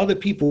with these other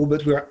people,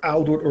 but we are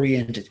outward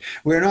oriented.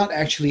 We're not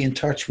actually in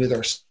touch with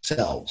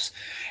ourselves.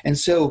 And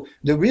so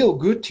the real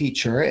good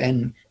teacher,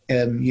 and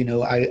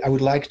I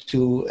would like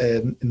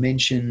to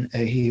mention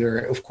here,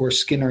 of course,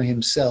 Skinner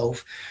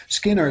himself.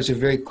 Skinner is a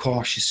very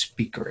cautious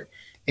speaker.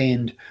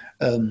 And,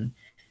 have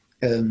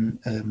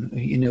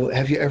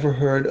you ever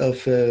heard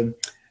of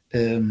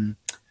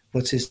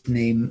what's his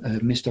name?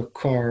 Mr.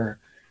 Carr.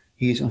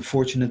 He is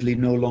unfortunately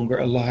no longer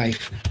alive.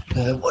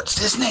 What's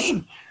his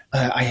name?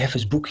 I have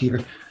his book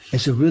here.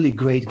 It's a really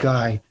great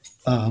guy.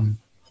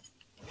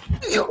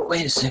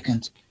 Wait a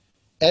second.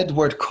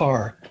 Edward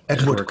Carr.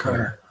 Edward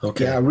Carr.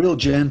 Okay. Yeah, a real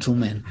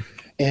gentleman.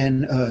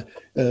 And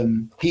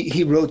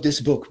he wrote this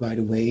book, by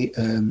the way.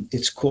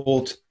 It's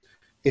called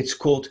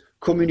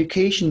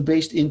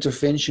Communication-Based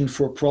Intervention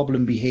for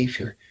Problem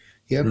Behavior.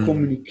 Yeah,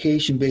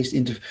 communication-based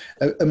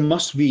a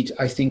must-read,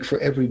 I think, for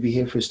every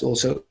behaviorist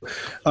also.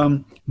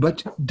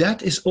 But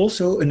that is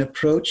also an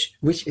approach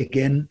which,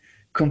 again,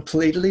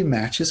 completely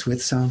matches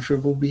with sound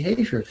verbal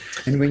behavior.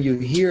 And when you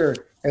hear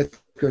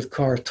Edgar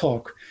Carr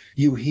talk,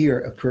 you hear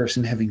a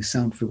person having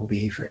sound verbal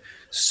behavior.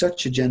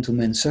 Such a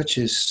gentleman, such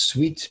a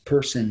sweet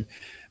person,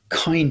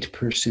 kind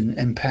person,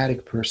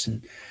 empathic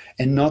person,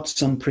 and not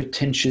some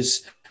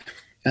pretentious,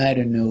 I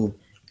don't know,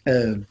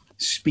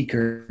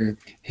 speaker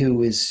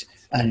who is,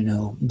 I don't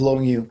know,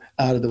 blowing you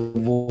out of the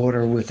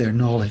water with their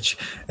knowledge.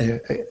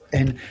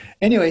 And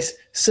anyways,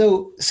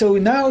 so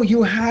now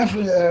you have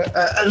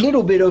a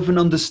little bit of an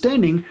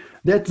understanding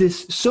that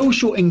this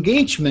social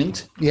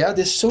engagement,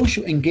 this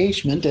social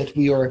engagement that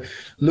we are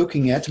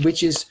looking at,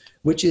 which is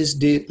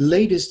the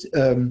latest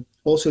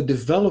also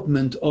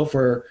development of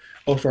our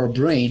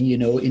brain. You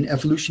know, in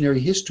evolutionary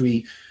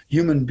history,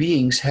 human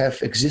beings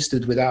have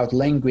existed without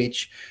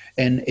language,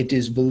 and it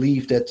is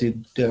believed that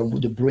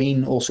the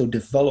brain also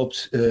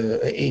developed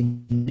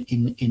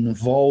in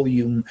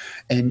volume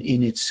and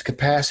in its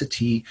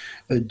capacity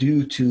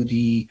due to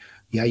the,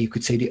 you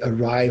could say, the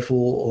arrival,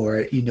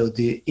 or, you know,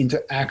 the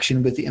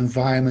interaction with the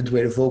environment,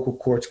 where the vocal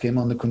cords came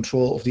under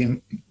control of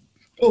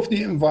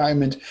the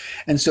environment.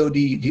 And so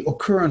the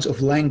occurrence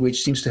of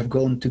language seems to have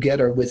gone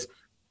together with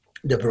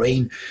the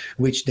brain,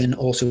 which then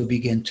also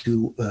began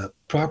to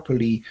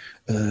properly,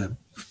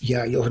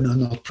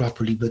 not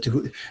properly, but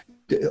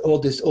all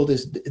this,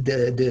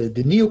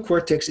 the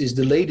neocortex is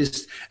the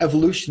latest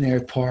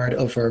evolutionary part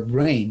of our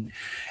brain.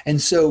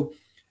 And so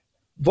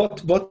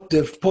what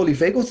the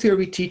polyvagal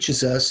theory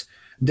teaches us,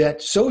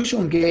 that social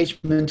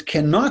engagement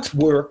cannot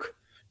work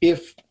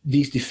if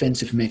these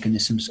defensive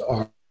mechanisms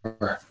are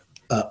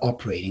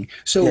operating.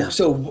 So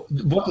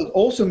what it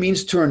also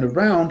means, turned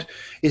around,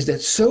 is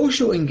that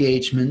social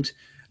engagement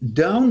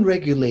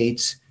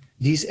downregulates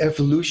these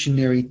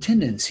evolutionary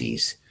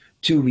tendencies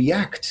to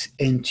react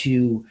and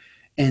to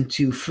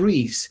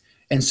freeze.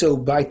 And so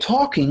by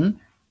talking,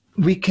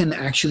 we can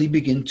actually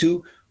begin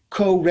to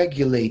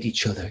co-regulate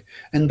each other.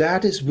 And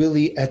that is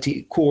really at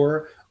the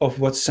core of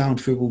what sound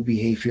verbal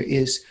behavior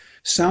is.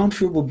 Sound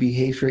verbal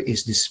behavior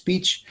is the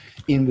speech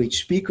in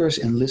which speakers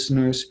and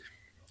listeners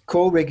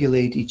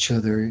co-regulate each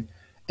other,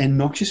 and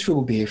noxious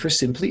verbal behavior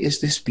simply is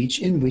the speech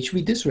in which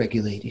we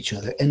dysregulate each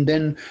other. And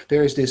then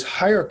there is this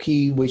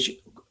hierarchy which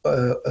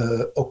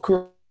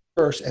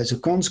occurs as a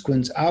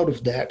consequence out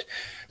of that,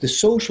 the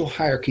social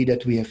hierarchy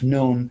that we have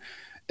known,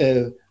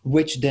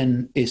 which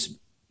then is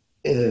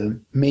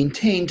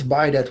maintained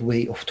by that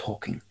way of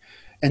talking.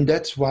 And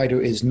that's why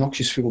there is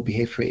noxious verbal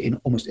behavior in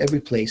almost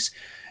every place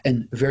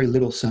and very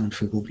little sound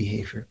verbal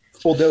behavior.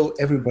 Although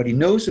everybody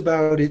knows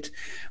about it,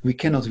 we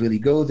cannot really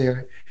go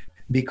there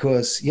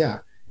because,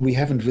 we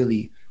haven't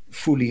really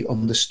fully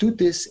understood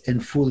this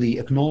and fully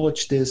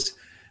acknowledged this.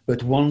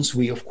 But once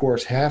we, of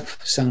course, have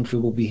sound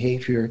verbal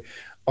behavior,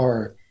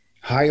 our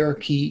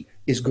hierarchy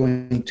is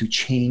going to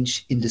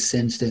change, in the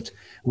sense that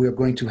we're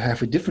going to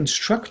have a different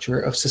structure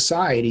of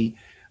society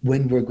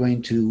when we're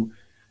going to,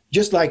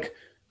 just like,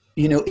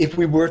 you know, if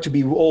we were to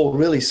be all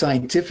really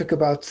scientific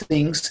about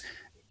things,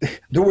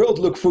 the world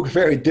looked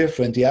very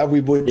different.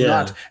 We would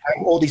not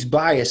have all these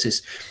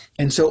biases.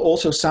 And so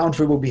also sound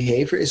verbal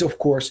behavior is, of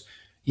course,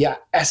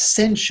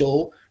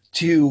 essential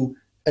to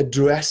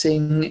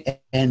addressing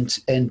and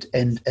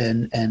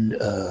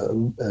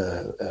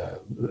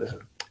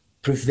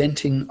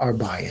preventing our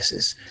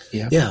biases.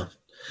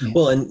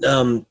 Well,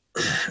 and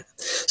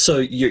so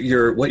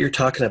what you're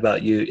talking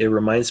about, it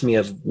reminds me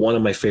of one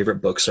of my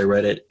favorite books. I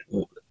read it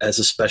as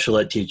a special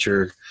ed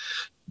teacher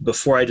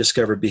before I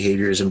discovered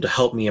behaviorism to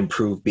help me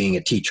improve being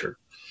a teacher.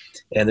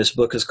 And this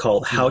book is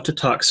called How to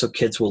Talk So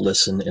Kids Will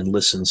Listen and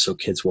Listen So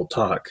Kids Will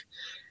Talk.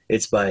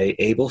 It's by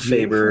Abel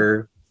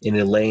Faber and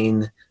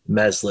Elaine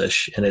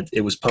Meslish, and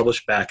it was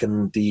published back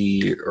in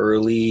the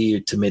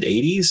early to mid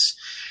 80s,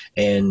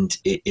 and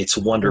it's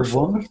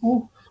wonderful.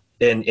 Wonderful.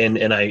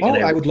 And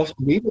I would love to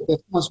read it. That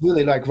sounds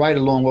really like right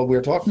along what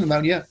we're talking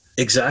about. Yeah,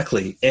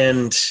 exactly.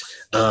 And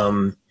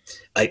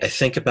I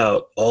think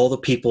about all the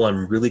people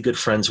I'm really good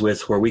friends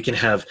with, where we can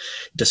have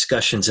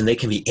discussions and they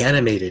can be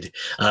animated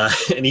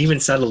and even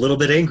sound a little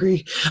bit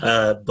angry,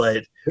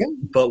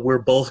 but we're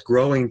both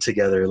growing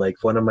together.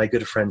 Like one of my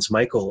good friends,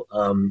 Michael,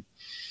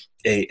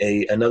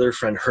 another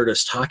friend heard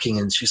us talking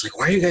and she's like,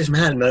 "Why are you guys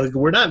mad?" And I'm like,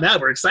 "We're not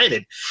mad, we're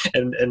excited."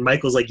 And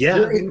Michael's like,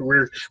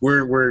 we're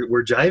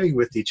jiving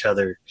with each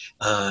other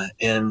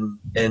and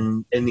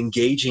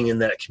engaging in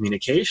that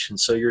communication.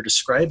 So you're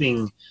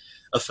describing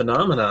a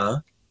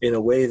phenomena in a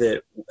way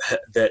that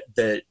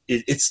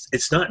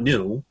it's not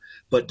new,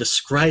 but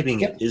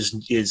describing it is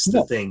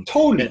the thing.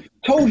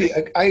 Totally.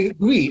 I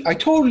agree. I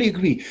totally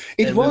agree.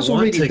 It was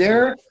already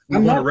there. We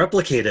want to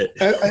replicate it.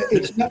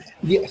 It's not.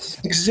 Yes,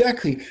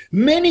 exactly.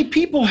 Many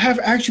people have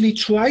actually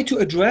tried to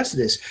address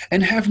this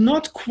and have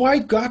not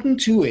quite gotten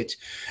to it,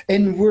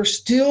 and we're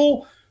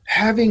still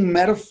having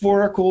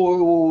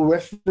metaphorical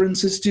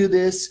references to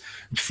this,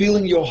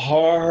 feeling your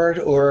heart,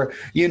 or,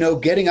 you know,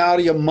 getting out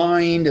of your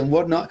mind and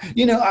whatnot.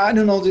 You know, I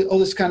don't know, all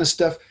this kind of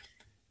stuff.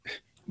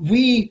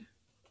 We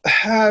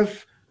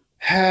have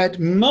had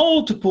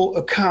multiple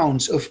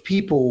accounts of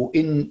people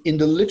in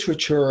the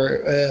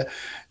literature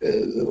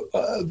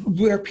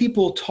where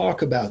people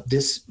talk about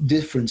this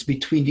difference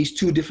between these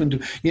two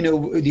different,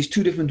 these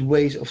two different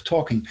ways of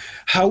talking.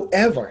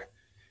 However,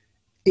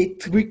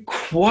 it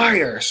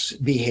requires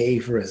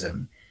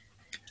behaviorism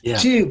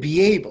to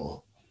be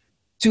able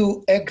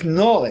to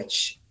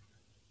acknowledge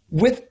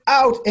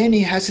without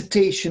any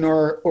hesitation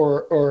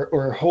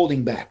or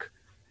holding back.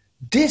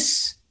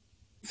 This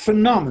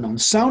phenomenon,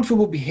 sound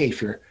verbal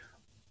behavior,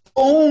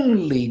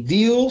 only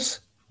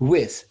deals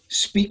with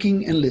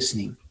speaking and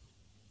listening.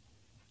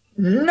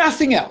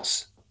 Nothing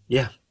else.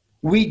 Yeah.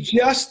 We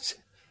just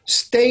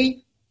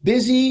stay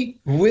busy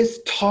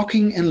with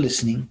talking and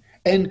listening.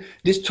 And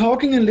this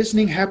talking and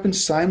listening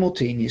happens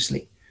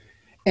simultaneously.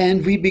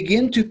 And we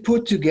begin to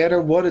put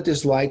together what it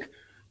is like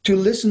to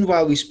listen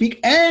while we speak.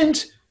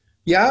 And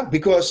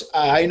because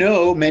I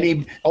know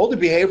all the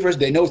behaviorists,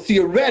 they know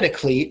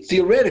theoretically,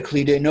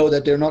 they know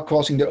that they're not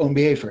causing their own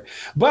behavior.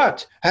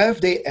 But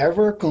have they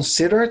ever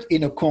considered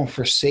in a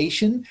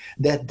conversation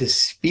that the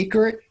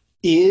speaker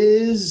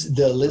is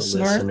the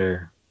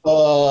listener?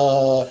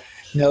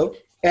 No.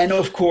 And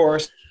of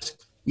course,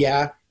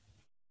 what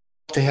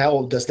the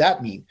hell does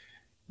that mean?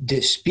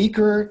 The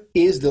speaker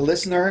is the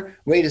listener.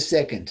 Wait a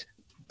second.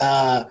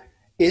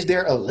 Is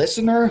there a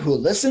listener who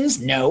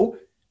listens? No.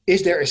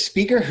 Is there a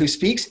speaker who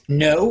speaks?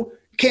 No.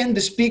 Can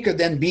the speaker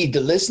then be the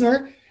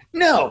listener?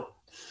 No.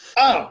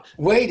 Oh,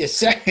 wait a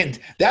second.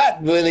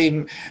 That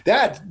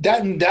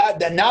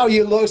now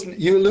you're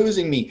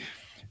losing me.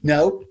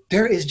 No,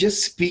 there is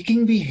just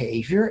speaking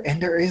behavior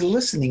and there is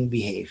listening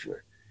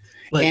behavior.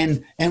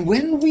 And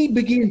when we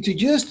begin to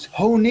just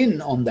hone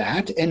in on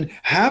that and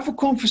have a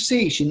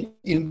conversation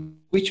in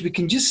which we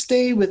can just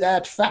stay with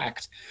that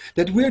fact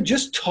that we're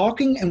just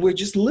talking and we're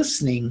just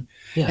listening,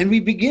 and we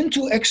begin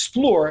to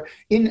explore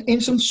in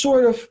some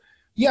sort of,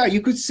 you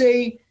could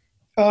say,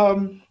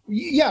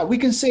 we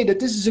can say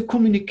that this is a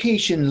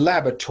communication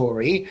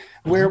laboratory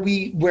where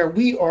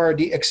we are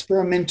the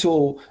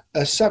experimental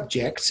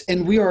subjects,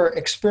 and we are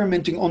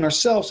experimenting on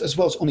ourselves as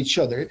well as on each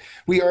other.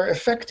 We are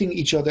affecting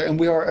each other and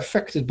we are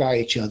affected by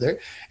each other.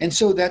 And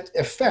so that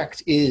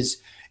effect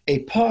is a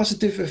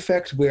positive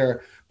effect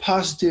where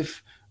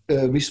positive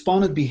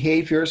responded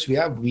behaviors,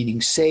 meaning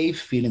safe,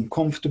 feeling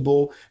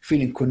comfortable,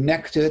 feeling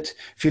connected,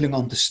 feeling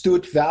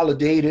understood,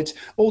 validated,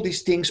 all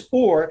these things,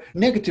 or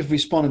negative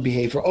responded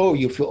behavior. Oh,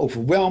 you feel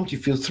overwhelmed, you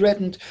feel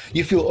threatened,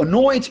 you feel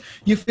annoyed,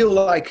 you feel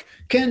like,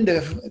 can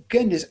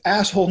this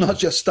asshole not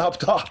just stop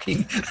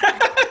talking?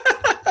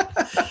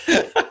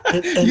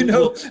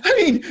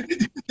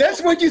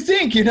 That's what you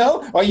think,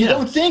 or you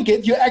don't think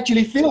it, you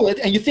actually feel it,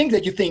 and you think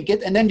that you think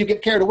it, and then you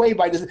get carried away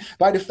by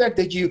the fact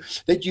that you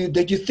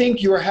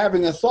think you're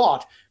having a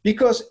thought.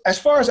 Because as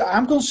far as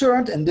I'm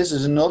concerned, and this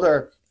is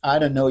another, I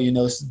don't know,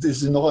 this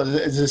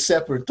is a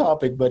separate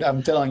topic, but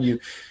I'm telling you,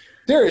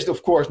 there is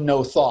of course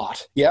no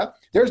thought.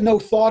 There's no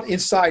thought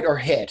inside our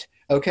head.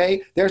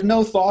 Okay, there's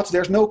no thoughts,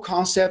 there's no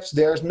concepts,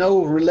 there's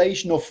no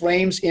relational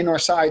frames in or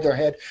side our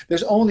head.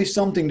 There's only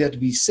something that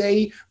we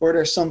say, or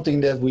there's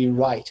something that we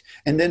write.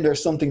 And then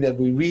there's something that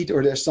we read,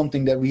 or there's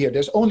something that we hear.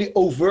 There's only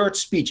overt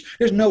speech.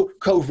 There's no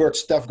covert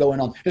stuff going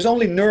on. There's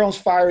only neurons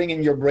firing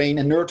in your brain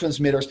and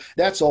neurotransmitters.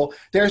 That's all.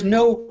 There's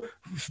no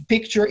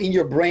picture in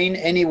your brain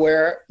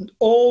anywhere.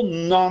 All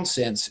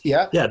nonsense.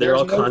 They're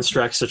all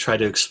constructs to try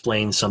to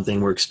explain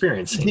something we're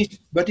experiencing.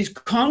 But these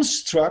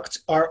constructs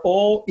are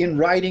all in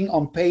writing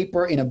on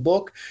paper in a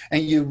book,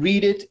 and you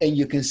read it and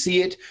you can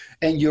see it,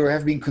 and you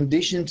have been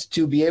conditioned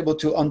to be able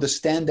to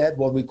understand that,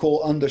 what we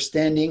call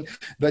understanding.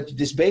 But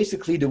it is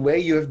basically the way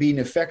you have been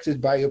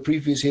affected by your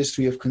previous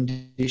history of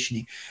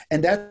conditioning,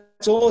 and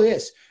that's all it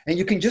is. And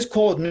you can just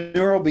call it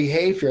neural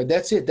behavior.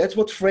 That's it. That's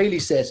what Fraley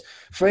says.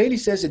 Fraley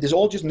says it is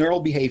all just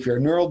neural behavior,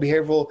 neural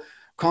behavioral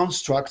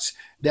constructs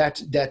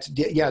that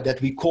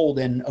we call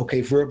then,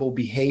 verbal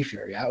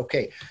behavior.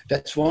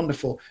 That's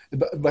wonderful.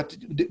 But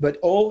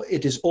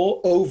it is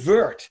all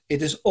overt.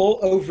 It is all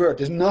overt.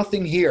 There's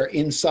nothing here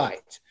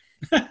inside.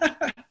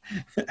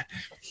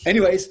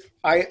 Anyways,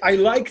 I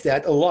like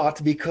that a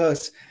lot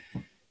because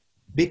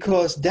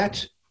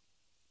that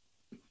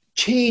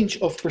change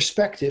of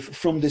perspective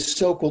from this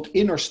so-called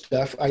inner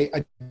stuff.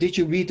 Did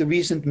you read the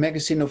recent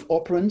magazine of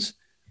Operance?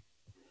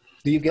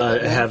 Do you get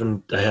that? I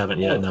haven't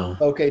yet, no.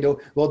 Okay,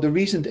 well, the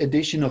recent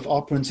edition of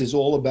Operance is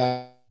all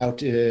about,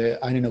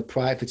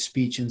 private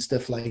speech and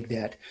stuff like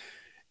that.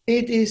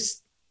 It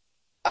is,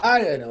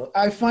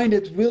 I find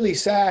it really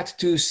sad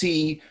to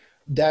see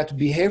that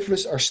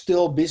behaviorists are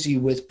still busy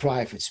with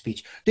private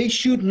speech. They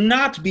should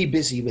not be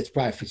busy with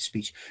private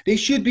speech. They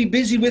should be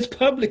busy with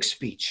public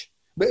speech.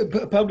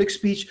 Public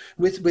speech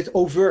with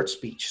overt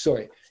speech,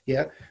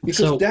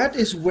 because that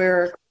is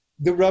where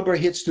the rubber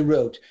hits the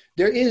road.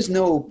 There is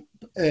no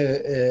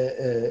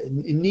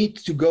need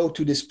to go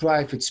to this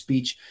private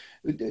speech.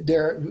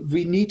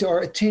 We need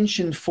our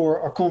attention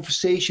for our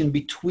conversation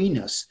between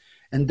us,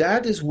 and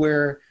that is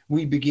where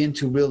we begin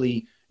to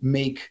really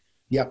make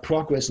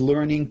progress,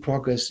 learning,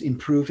 progress,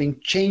 improving,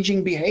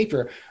 changing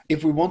behavior.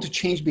 If we want to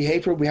change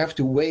behavior, we have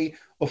to way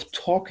of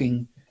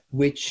talking,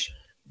 which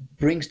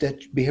brings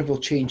that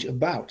behavioral change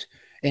about.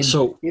 And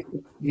so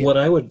what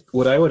I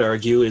would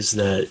argue is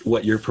that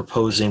what you're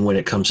proposing when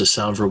it comes to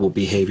sound verbal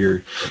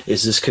behavior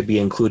is this could be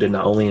included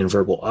not only in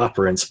verbal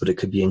operants, but it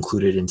could be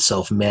included in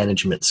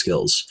self-management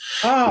skills.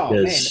 Oh,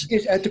 man,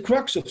 it's at the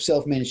crux of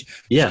self-management.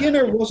 Yeah.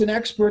 Skinner was an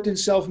expert in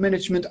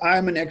self-management.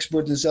 I'm an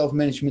expert in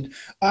self-management.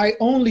 I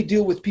only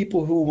deal with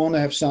people who want to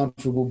have sound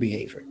verbal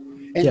behavior.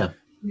 And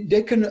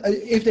they can,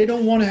 if they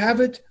don't want to have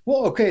it,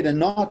 well, okay, then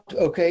not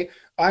okay.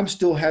 I'm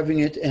still having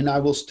it, and I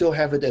will still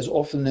have it as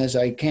often as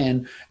I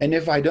can. And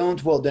if I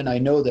don't, well, then I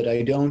know that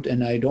I don't,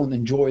 and I don't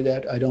enjoy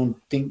that. I don't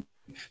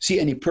see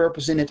any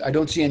purpose in it. I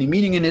don't see any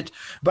meaning in it.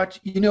 But,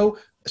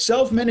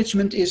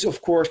 self-management is,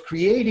 of course,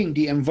 creating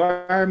the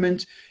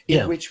environment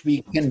in which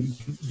we can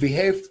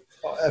behave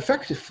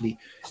effectively.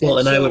 Well,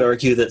 and I would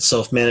argue that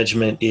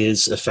self-management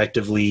is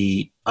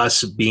effectively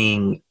us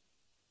being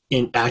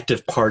an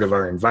active part of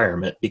our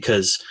environment,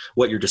 because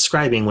what you're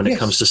describing when it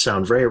comes to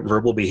sound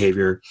verbal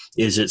behavior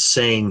is it's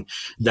saying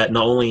that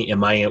not only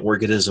am I an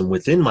organism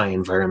within my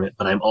environment,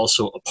 but I'm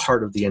also a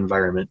part of the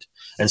environment.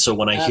 And so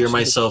when I hear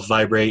myself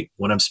vibrate,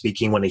 when I'm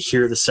speaking, when I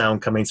hear the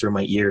sound coming through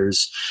my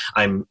ears,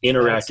 I'm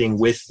interacting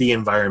with the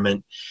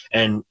environment.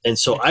 And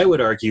so I would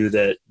argue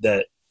that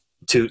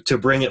to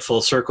bring it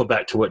full circle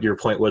back to what your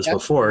point was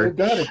before,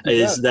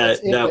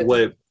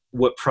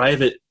 what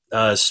private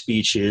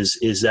speech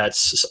is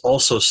that's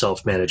also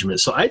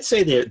self-management. So I'd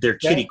say they're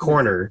kitty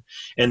corner,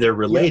 and they're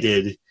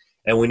related,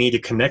 and we need to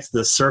connect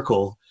the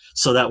circle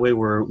so that way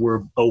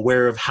we're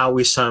aware of how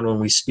we sound when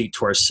we speak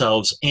to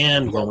ourselves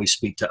and when we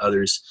speak to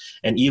others.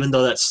 And even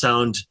though that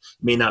sound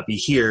may not be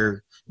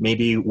here,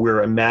 maybe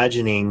we're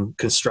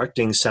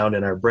constructing sound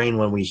in our brain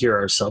when we hear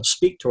ourselves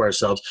speak to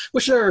ourselves,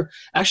 which there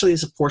actually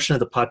is a portion of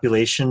the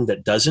population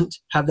that doesn't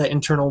have that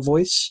internal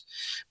voice,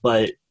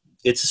 but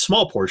it's a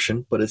small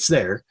portion, but it's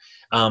there.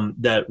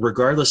 That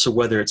regardless of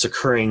whether it's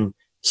occurring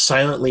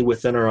silently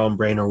within our own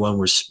brain or when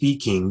we're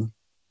speaking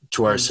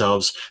to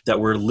ourselves, that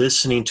we're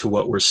listening to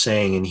what we're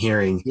saying and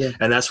hearing.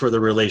 And that's where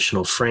the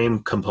relational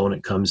frame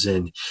component comes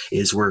in,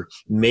 is we're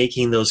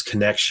making those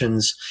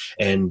connections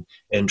and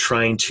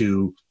trying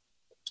to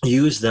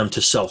use them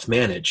to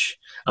self-manage.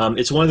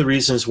 It's one of the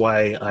reasons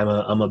why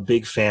I'm a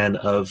big fan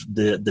of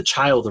the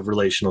child of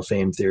relational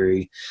fame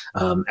theory,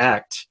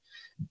 ACT,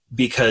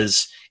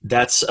 because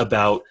that's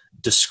about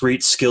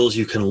discrete skills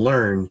you can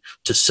learn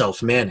to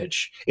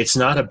self-manage. It's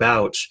not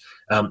about,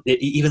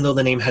 even though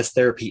the name has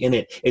therapy in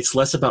it, it's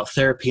less about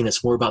therapy and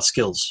it's more about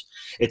skills.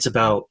 It's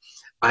about,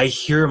 I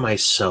hear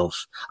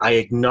myself. I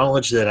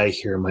acknowledge that I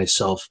hear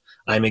myself.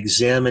 I'm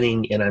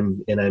examining and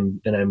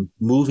I'm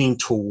moving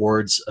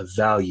towards a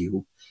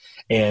value.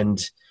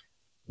 And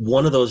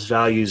one of those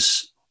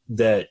values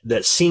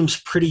that seems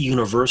pretty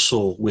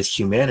universal with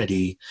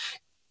humanity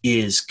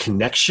is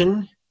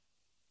connection,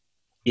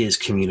 is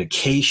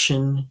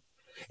communication.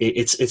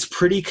 It's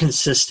pretty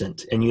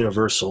consistent and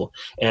universal.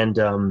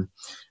 And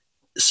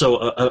so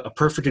a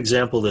perfect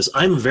example of this,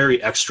 I'm very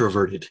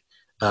extroverted.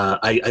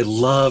 I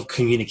love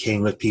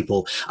communicating with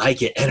people. I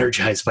get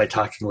energized by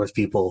talking with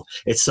people.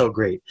 It's so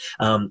great.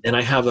 And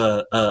I have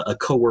a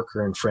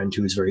coworker and friend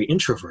who's very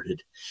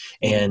introverted.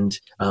 And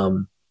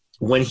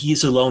when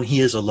he's alone,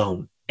 he is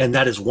alone. And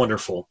that is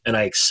wonderful. And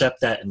I accept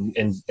that,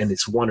 and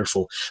it's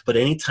wonderful. But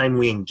anytime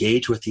we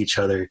engage with each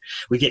other,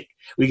 we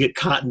get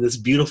caught in this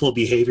beautiful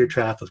behavior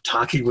trap of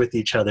talking with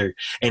each other,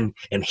 and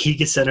he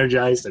gets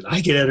energized and I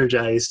get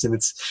energized. And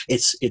it's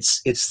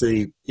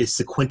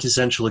the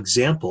quintessential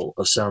example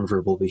of sound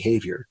verbal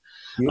behavior,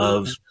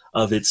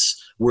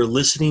 we're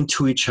listening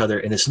to each other,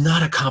 and it's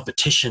not a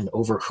competition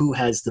over who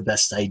has the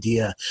best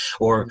idea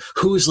or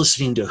who's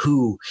listening to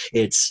who.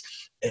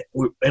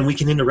 And we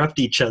can interrupt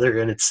each other,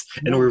 and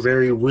we're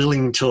very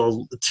willing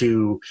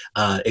to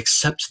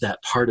accept that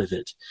part of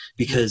it,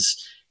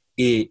 because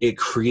it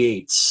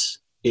creates,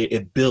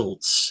 it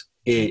builds,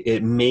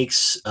 it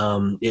makes,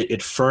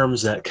 it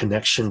firms that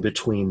connection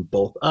between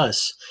both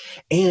us,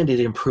 and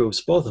it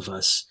improves both of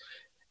us.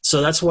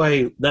 So that's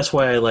why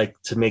I like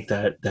to make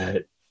that.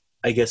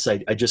 I guess I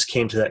just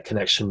came to that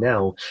connection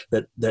now,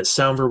 that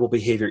sound verbal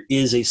behavior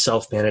is a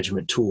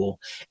self-management tool,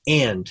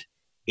 and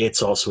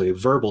it's also a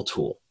verbal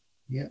tool.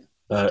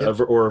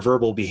 Or a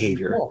verbal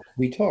behavior.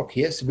 We talk.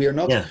 Yes, we are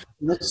not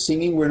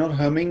singing. We're not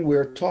humming.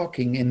 We're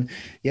talking. And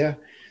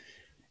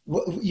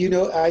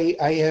well,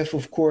 I have,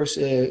 of course,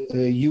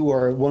 you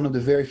are one of the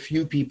very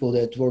few people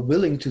that were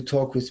willing to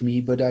talk with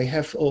me, but I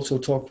have also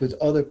talked with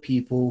other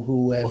people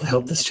who have. Well, I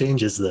hope this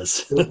changes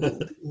this.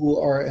 who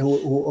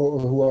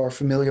are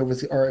familiar with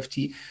the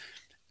RFT,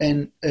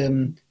 and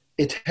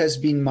it has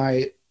been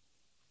my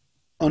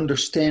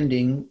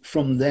understanding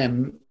from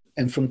them,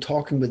 and from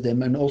talking with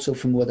them, and also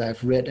from what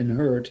I've read and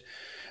heard,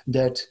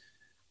 that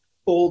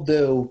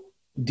although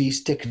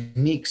these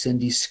techniques and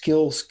these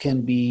skills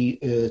can be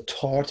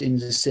taught in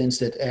the sense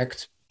that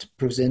ACT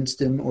presents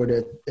them or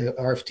that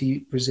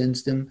RFT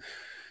presents them,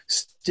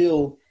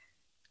 still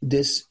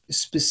this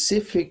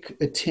specific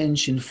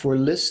attention for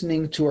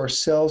listening to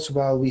ourselves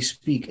while we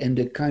speak, and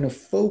the kind of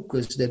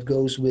focus that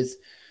goes with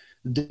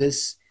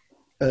this,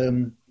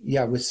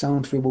 with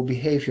sound verbal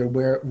behavior,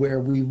 where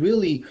we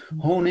really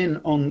hone in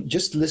on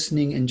just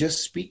listening and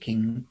just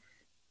speaking,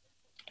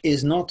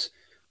 is not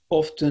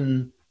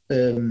often,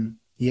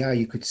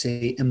 you could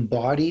say,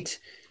 embodied,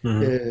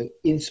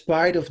 in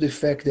spite of the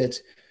fact that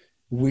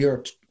we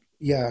are,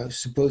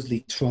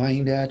 supposedly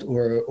trying that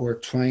or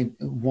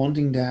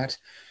wanting that.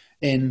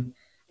 And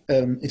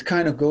it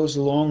kind of goes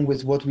along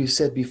with what we've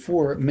said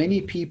before.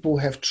 Many people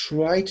have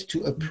tried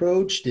to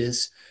approach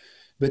this,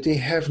 but they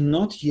have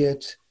not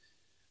yet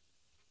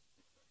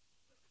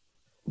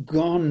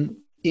gone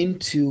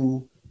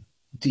into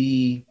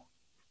the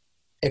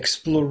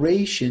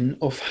exploration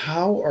of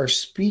how our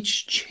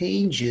speech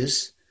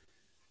changes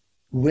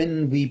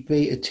when we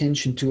pay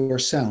attention to our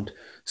sound.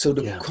 So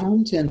the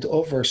content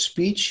of our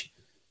speech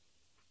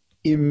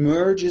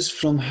emerges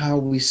from how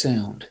we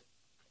sound.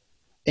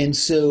 And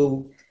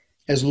so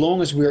as long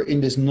as we're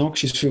in this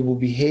noxious verbal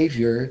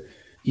behavior,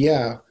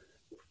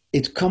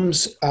 it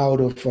comes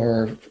out of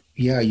our,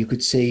 you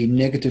could say,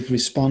 negative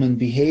respondent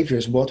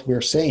behaviors, what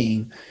we're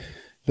saying.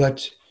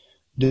 But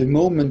the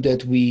moment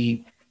that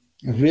we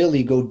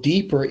really go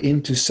deeper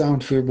into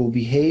sound verbal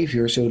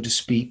behavior, so to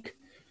speak,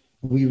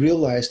 we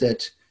realize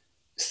that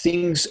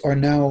things are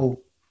now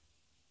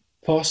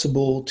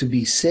possible to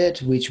be said,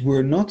 which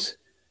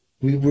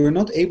we were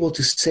not able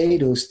to say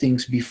those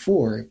things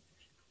before.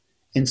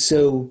 And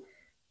so,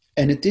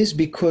 and it is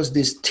because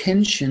this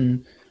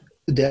tension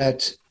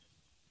that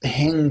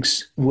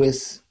hangs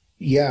with,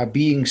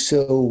 being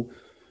so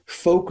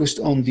focused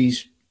on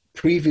these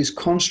previous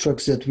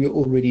constructs that we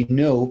already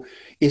know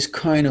is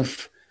kind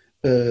of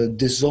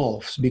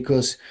dissolved,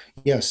 because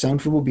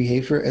sound verbal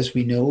behavior, as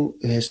we know,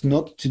 has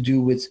not to do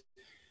with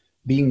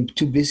being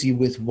too busy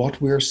with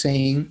what we're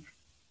saying,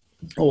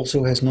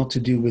 also has not to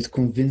do with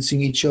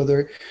convincing each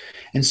other.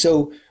 And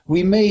so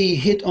we may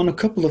hit on a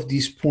couple of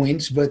these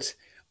points, but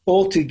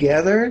all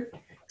together,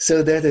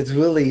 so that it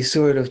really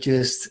sort of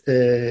just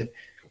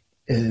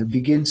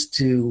begins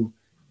to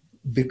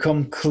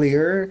become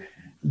clear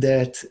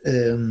that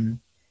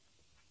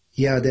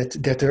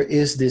that there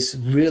is this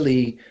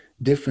really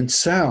different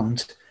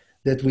sound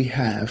that we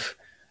have.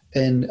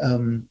 And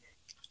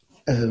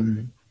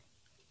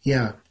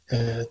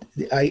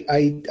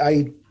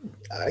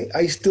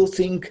I still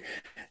think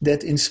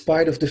that in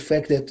spite of the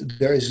fact that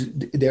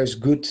there's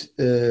good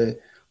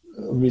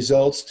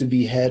results to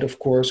be had, of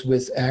course,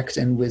 with ACT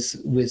and with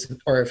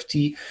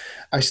RFT,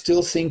 I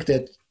still think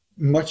that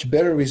much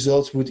better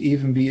results would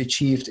even be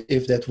achieved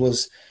if that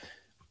was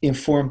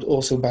informed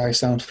also by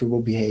sound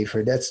verbal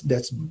behavior.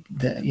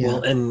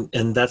 Well,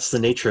 and that's the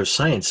nature of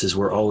science, is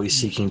we're always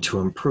seeking to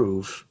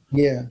improve.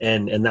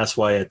 And that's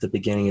why at the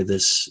beginning of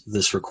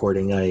this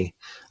recording I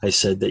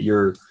said that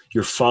you're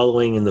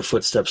following in the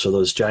footsteps of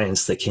those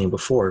giants that came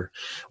before.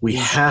 We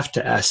have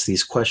to ask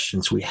these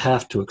questions. We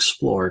have to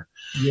explore.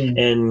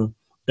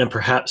 And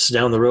perhaps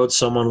down the road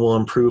someone will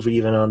improve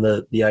even on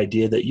the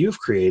idea that you've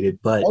created.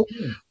 But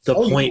the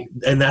point,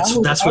 and that's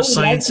what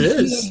science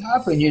is.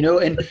 Happen,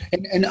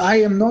 and I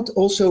am not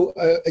also.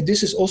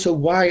 This is also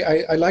why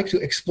I like to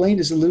explain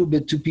this a little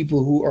bit to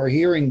people who are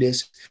hearing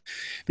this,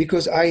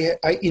 because I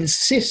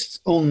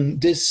insist on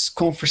this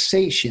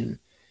conversation.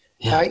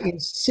 I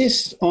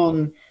insist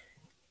on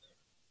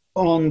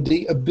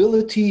the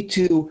ability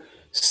to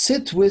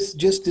sit with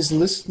just this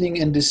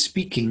listening and this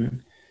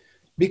speaking,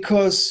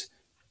 because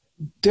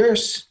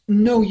there's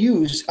no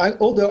use.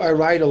 Although I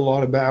write a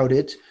lot about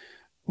it,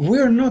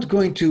 we're not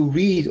going to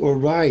read or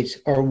write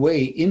our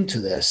way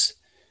into this.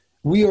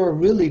 We are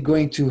really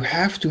going to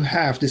have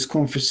this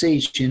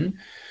conversation,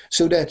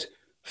 so that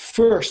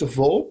first of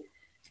all,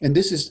 and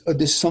this is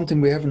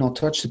something we have not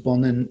touched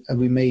upon, and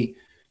we may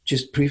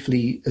just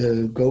briefly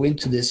go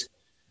into this.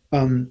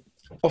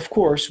 Of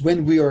course,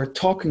 when we are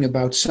talking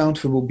about sound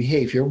verbal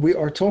behavior, we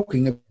are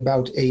talking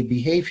about a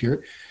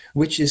behavior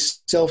which is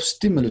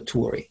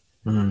self-stimulatory.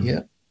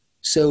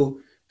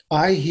 So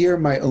I hear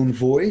my own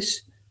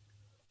voice,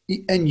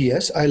 and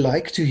yes, I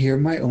like to hear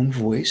my own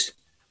voice.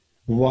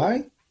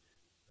 Why?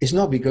 It's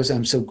not because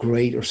I'm so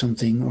great or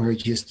something, or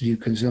just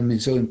because I'm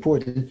so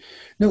important.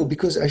 No,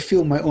 because I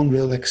feel my own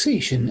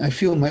relaxation. I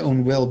feel my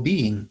own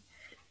well-being.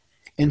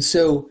 And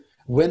so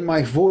when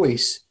my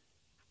voice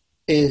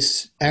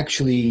is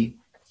actually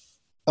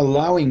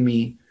allowing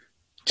me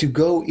to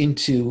go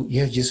into,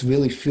 just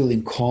really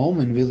feeling calm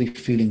and really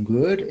feeling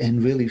good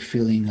and really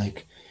feeling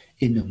like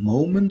in the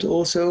moment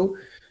also,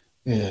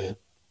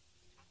 then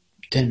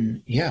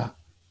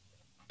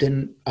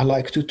I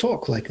like to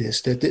talk like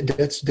this.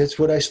 That's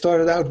what I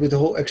started out with, the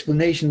whole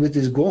explanation with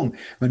this gong.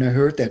 When I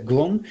heard that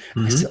gong,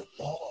 I said,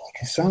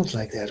 it sounds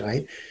like that,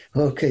 right?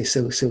 Okay,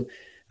 so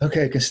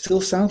okay, I can still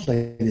sound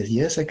like this.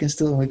 Yes, I can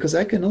still, because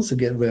I can also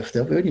get revved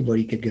up.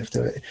 Anybody can get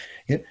revved up.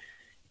 Yeah.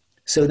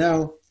 So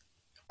now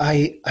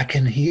I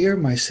can hear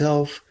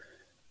myself.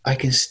 I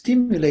can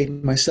stimulate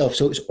myself.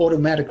 So it's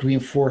automatic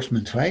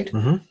reinforcement, right?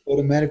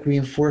 Automatic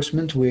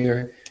reinforcement,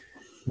 where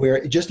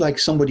where just like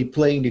somebody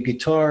playing the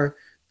guitar,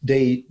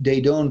 they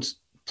don't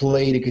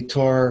play the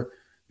guitar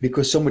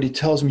because somebody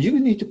tells them you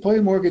need to play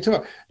more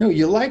guitar. No,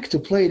 you like to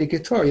play the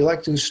guitar. You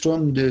like to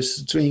strum the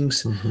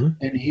strings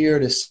and hear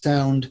the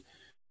sound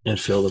and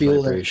feel the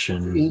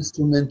vibration, the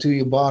instrument to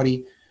your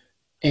body.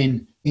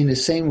 And in the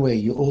same way,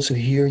 you also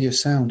hear your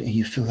sound and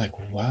you feel like,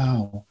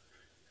 wow,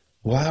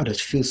 that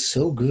feels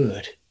so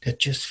good. That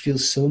just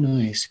feels so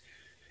nice.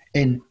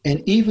 And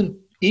even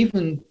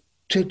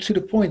to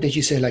the point that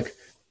you say, like,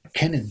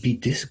 can it be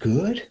this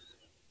good?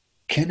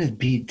 Can it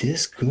be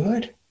this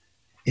good?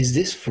 Is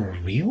this for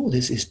real?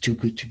 This is too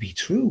good to be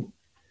true.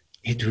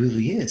 It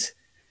really is,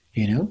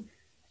 you know?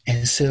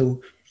 And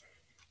so,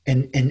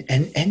 and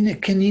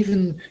it can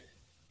even,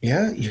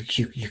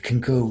 you can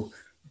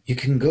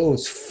go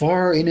as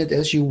far in it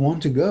as you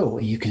want to go.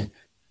 And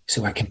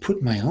so I can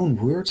put my own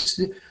words.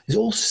 It's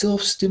all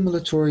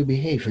self-stimulatory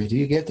behavior. Do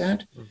you get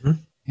that? Mm-hmm.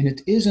 And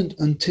it isn't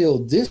until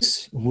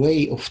this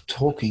way of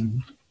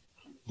talking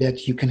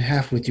that you can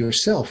have with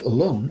yourself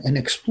alone and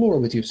explore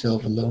with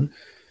yourself alone.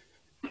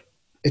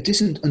 It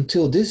isn't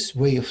until this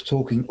way of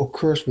talking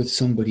occurs with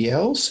somebody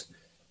else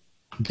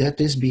that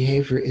this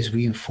behavior is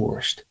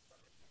reinforced.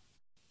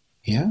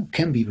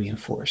 Can be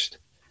reinforced.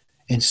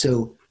 And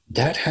so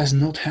that has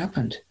not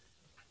happened.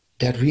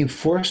 That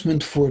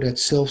reinforcement for that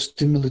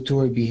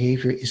self-stimulatory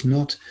behavior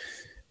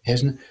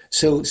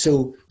so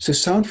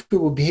sound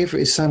verbal behavior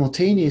is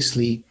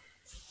simultaneously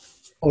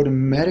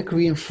automatic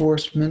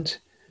reinforcement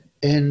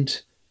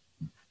and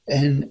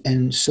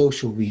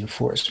social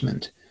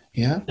reinforcement.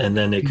 Yeah. And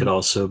then it could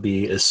also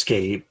be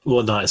escape.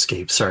 Well, not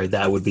escape. Sorry,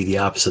 that would be the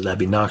opposite. That'd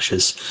be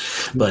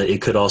noxious. But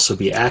it could also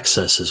be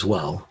access as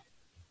well.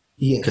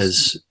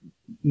 Yes.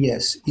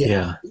 Yes.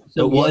 Yeah.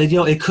 So, well,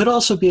 it could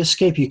also be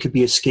escape. You could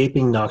be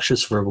escaping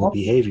noxious verbal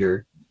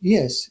behavior.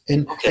 Yes.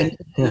 And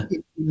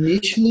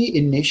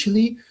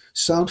initially,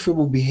 sound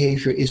verbal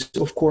behavior is,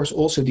 of course,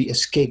 also the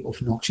escape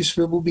of noxious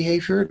verbal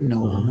behavior.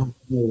 No.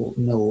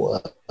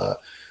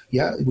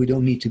 We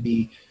don't need to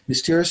be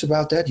mysterious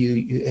about that.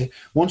 You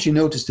once you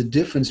notice the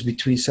difference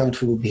between sound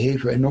verbal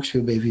behavior and noxious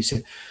verbal behavior, you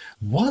say,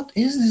 what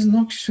is this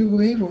noxious verbal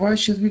behavior? Why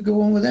should we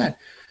go on with that?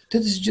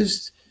 That is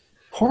just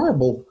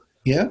horrible.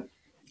 Yeah.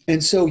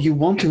 And so you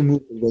want to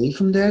move away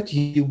from that.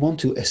 You want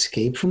to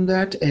escape from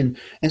that. And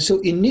so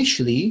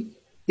initially,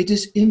 it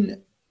is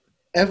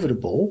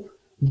inevitable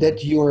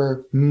that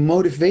your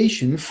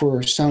motivation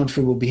for sound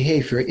verbal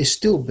behavior is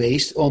still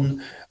based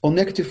on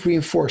negative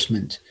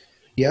reinforcement.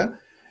 Yeah.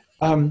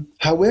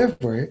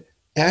 However,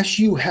 as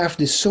you have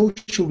the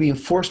social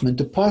reinforcement,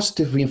 the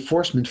positive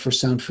reinforcement for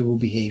sound verbal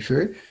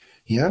behavior,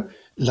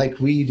 like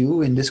we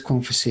do in this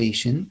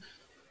conversation,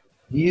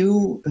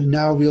 you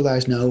now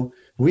realize, no,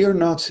 we are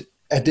not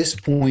at this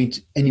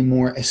point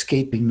anymore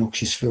escaping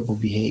noxious verbal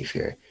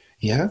behavior.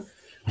 Yeah,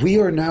 we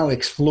are now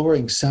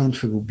exploring sound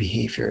verbal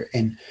behavior,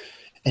 and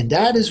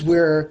that is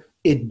where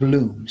it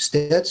blooms.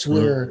 That's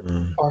where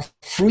our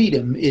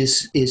freedom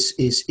is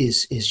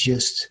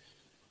just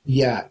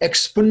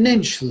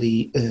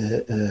exponentially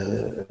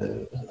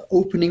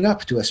opening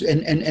up to us.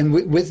 And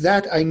with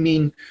that, I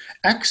mean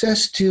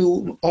access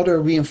to other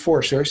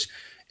reinforcers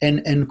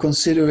and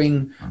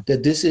considering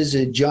that this is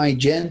a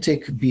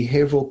gigantic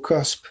behavioral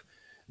cusp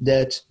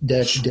that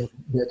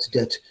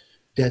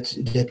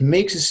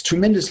makes us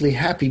tremendously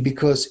happy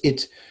because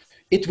it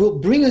will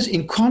bring us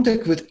in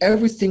contact with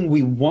everything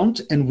we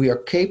want and we are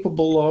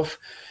capable of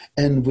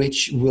and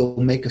which will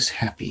make us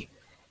happy.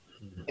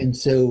 And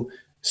so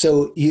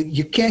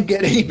you can't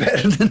get any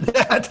better than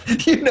that,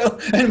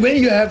 and when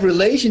you have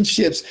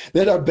relationships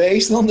that are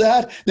based on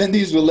that, then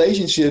these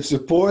relationships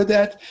support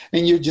that,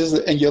 and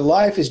your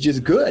life is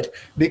just good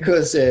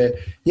because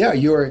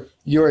you're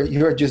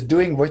just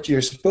doing what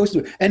you're supposed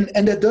to do.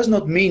 And that does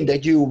not mean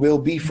that you will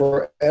be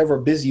forever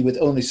busy with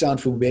only sound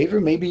verbal behavior.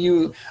 Maybe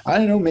you,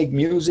 make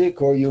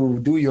music or you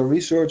do your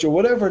research or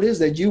whatever it is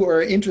that you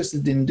are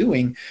interested in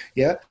doing.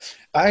 Yeah.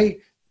 I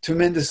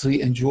tremendously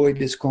enjoyed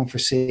this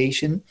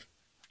conversation.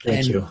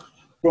 Thank you.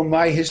 From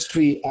my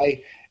history,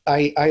 I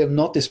am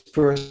not this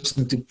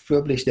person to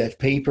publish that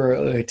paper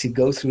or to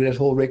go through that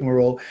whole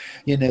rigmarole,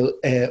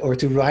 or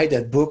to write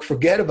that book.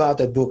 Forget about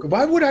that book.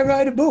 Why would I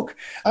write a book?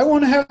 I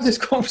want to have this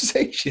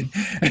conversation.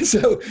 And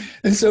so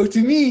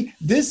to me,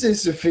 this is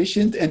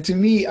sufficient. And to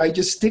me, I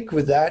just stick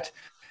with that.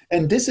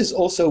 And this is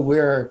also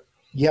where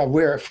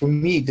for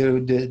me,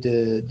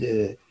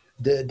 that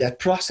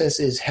process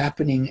is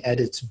happening at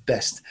its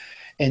best.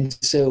 And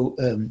so,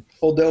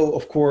 although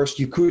of course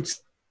you could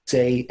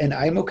say, and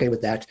I'm okay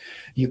with that,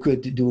 you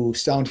could do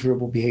sound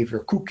verbal behavior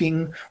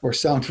cooking or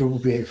sound verbal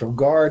behavior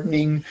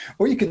gardening,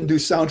 or you can do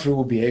sound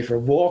verbal behavior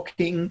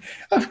walking.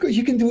 Of course,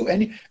 you can do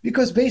any,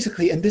 because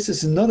basically, and this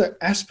is another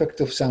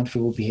aspect of sound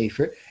verbal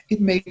behavior, it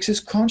makes us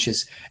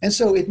conscious. And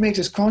so it makes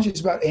us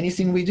conscious about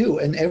anything we do,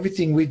 and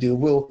everything we do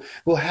will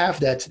have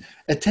that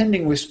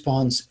attending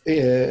response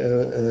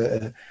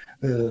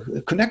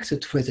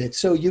connected with it.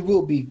 So you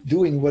will be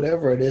doing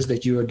whatever it is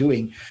that you are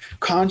doing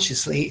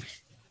consciously.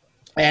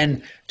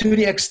 And to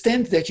the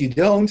extent that you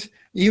don't,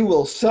 you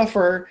will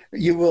suffer.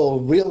 You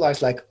will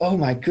realize like, oh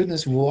my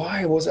goodness,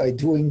 why was I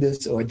doing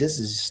this? Or this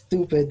is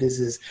stupid.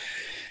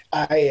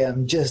 I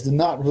am just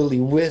not really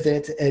with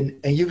it. And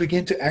you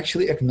begin to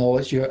actually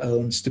acknowledge your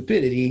own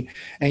stupidity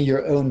and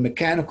your own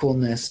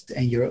mechanicalness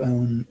and your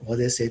own,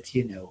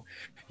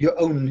 your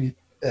own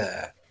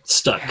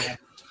stuck.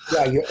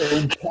 Yeah, your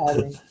own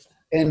pattern.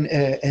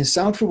 And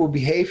sound verbal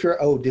behavior.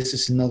 Oh, this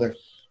is another.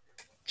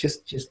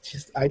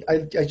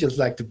 I just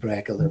like to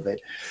brag a little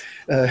bit.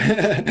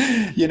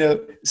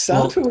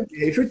 Sound verbal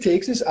behavior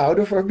takes us out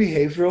of our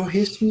behavioral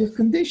history of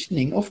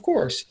conditioning, of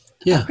course.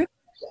 Yeah.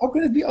 How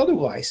can it be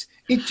otherwise?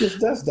 It just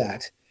does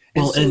that.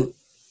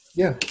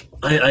 Yeah.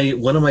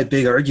 One of my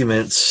big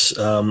arguments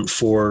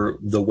for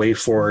the way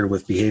forward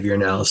with behavior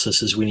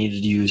analysis is we need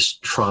to use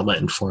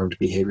trauma-informed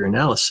behavior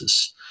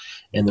analysis.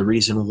 And the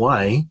reason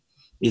why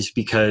is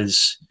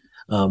because,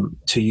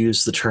 to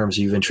use the terms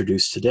you've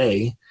introduced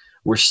today,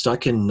 we're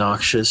stuck in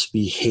noxious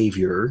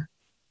behavior,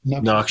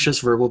 noxious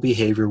verbal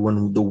behavior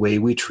when the way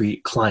we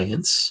treat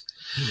clients.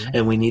 Mm-hmm.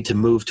 And we need to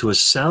move to a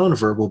sound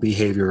verbal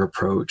behavior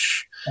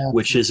approach,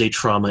 which is a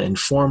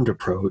trauma-informed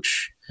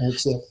approach.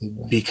 Exactly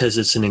right. Because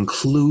it's an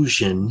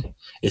inclusion,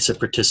 it's a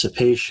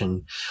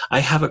participation. I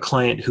have a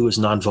client who is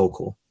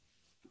non-vocal.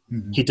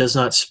 Mm-hmm. He does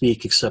not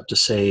speak except to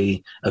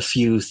say a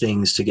few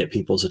things to get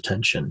people's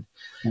attention.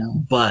 Yeah.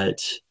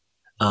 But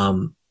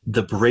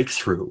the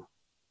breakthrough,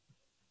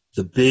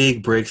 the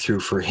big breakthrough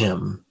for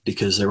him,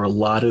 because there were a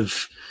lot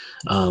of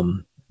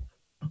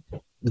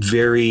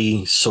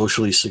very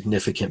socially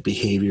significant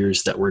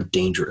behaviors that were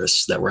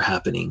dangerous that were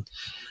happening.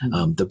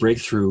 Mm-hmm. The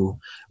breakthrough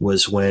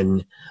was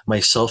when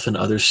myself and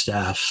other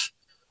staff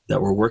that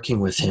were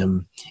working with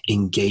him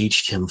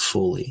engaged him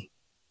fully.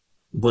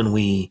 When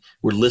we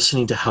were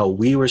listening to how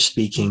we were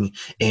speaking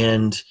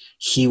and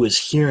he was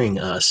hearing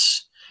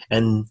us.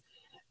 And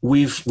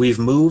we've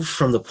moved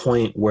from the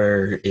point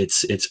where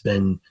it's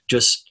been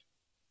just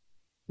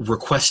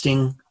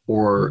requesting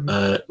or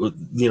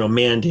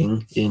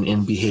manding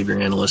in behavior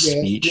analyst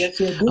speech. Yes,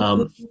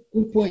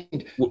 good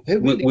point.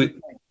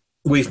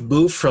 We've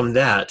moved from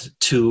that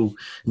to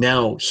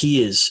now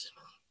he is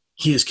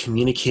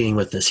communicating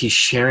with us. He's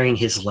sharing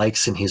his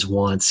likes and his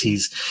wants.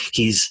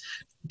 He's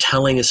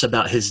telling us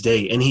about his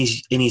day, and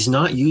he's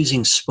not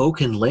using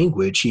spoken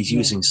language. He's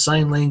using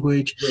sign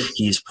language. Yes.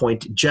 He's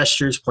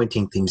gestures,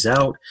 pointing things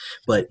out,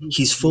 but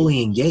he's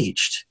fully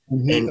engaged,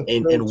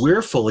 and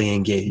we're fully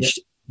engaged.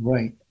 Yeah.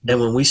 Right.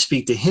 And when we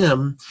speak to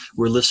him,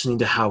 we're listening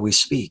to how we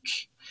speak.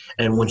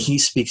 And when he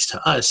speaks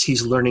to us,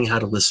 he's learning how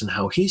to listen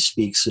how he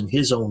speaks in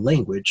his own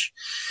language.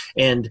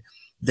 And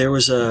there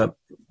was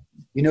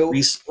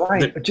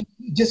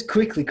just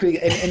quickly,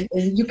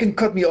 and you can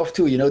cut me off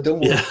too, don't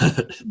worry. Yeah.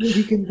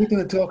 we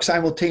can talk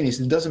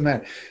simultaneously. It doesn't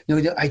matter.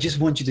 No, I just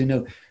want you to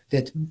know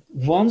that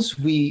once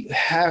we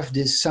have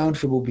this sound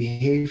verbal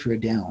behavior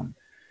down,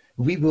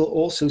 we will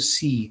also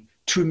see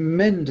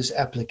tremendous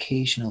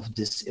application of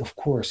this, of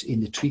course, in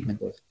the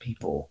treatment of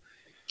people.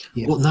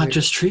 Yeah, well, not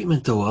just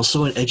treatment, though,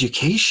 also in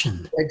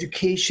education.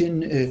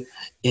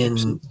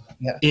 In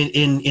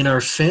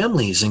our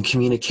families and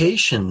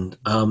communication.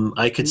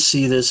 I could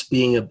see this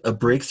being a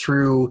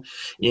breakthrough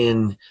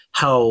in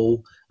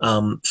how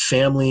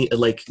family,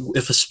 like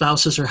if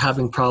spouses are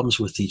having problems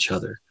with each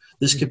other.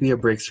 This could be a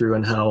breakthrough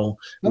in how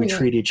we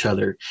treat each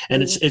other.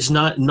 And it's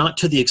not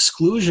to the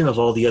exclusion of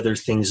all the other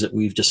things that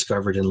we've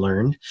discovered and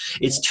learned.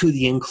 It's to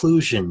the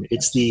inclusion.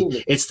 It's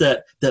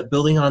that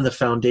building on the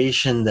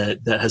foundation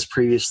that has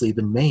previously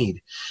been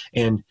made.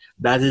 And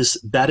that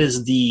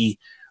is the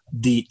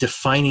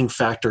defining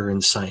factor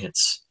in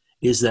science,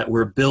 is that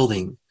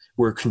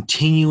we're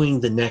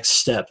continuing the next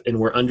step, and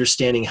we're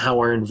understanding how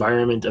our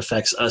environment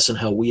affects us and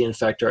how we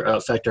affect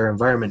our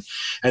environment.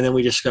 And then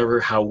we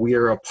discover how we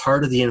are a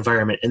part of the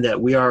environment and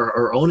that we are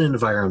our own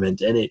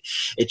environment. And it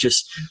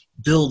just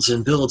builds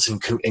and builds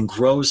and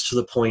grows to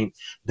the point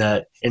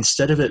that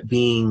instead of it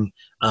being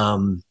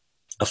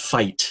a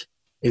fight,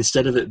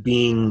 instead of it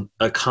being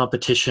a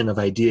competition of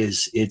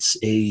ideas, it's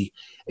a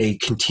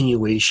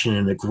continuation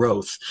and a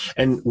growth.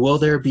 And will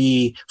there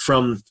be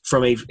from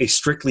a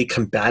strictly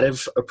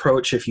combative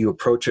approach, if you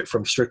approach it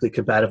from strictly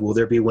combative, will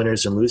there be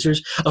winners and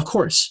losers? Of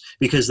course,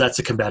 because that's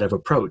a combative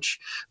approach.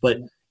 But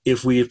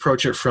if we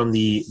approach it from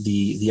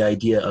the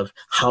idea of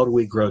how do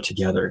we grow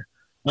together?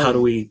 How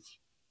do we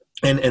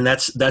And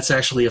that's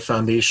actually a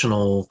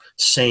foundational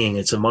saying.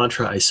 It's a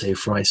mantra I say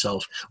for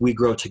myself. We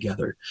grow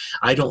together.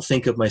 I don't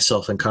think of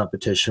myself in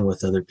competition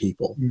with other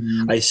people.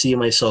 Mm-hmm. I see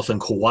myself in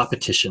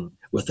co-opetition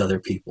with other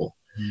people.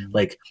 Mm-hmm.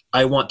 Like,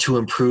 I want to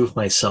improve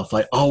myself.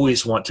 I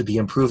always want to be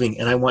improving.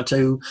 And I want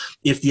to,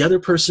 if the other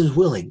person's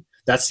willing,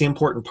 that's the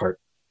important part.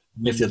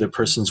 Mm-hmm. If the other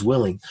person's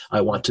willing,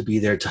 I want to be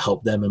there to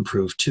help them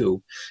improve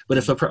too. But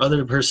if the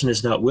other person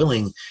is not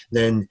willing,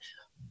 then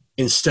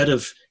instead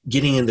of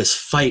getting in this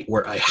fight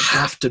where I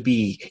have to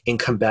be in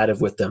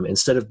combative with them,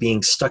 instead of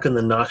being stuck in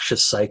the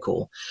noxious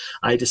cycle,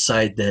 I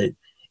decide that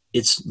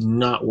it's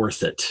not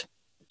worth it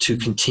to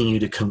continue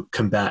to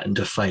combat and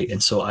to fight.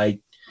 And so I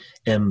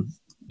am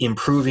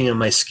improving in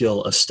my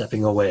skill of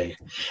stepping away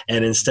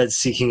and instead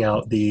seeking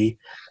out the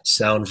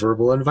sound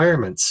verbal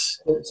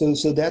environments.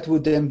 So that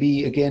would then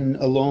be, again,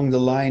 along the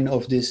line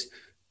of this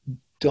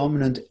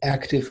dominant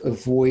active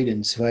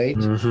avoidance, right?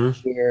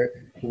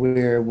 Mm-hmm.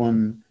 Where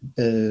one,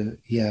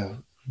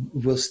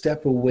 will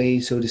step away,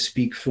 so to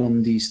speak,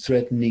 from these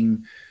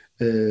threatening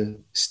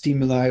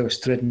stimuli or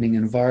threatening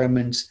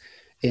environments,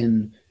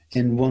 and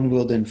one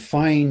will then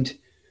find,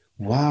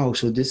 wow,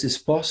 so this is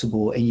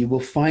possible, and you will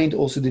find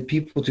also the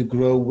people to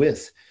grow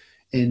with,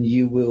 and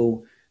you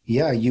will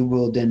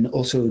then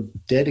also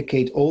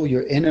dedicate all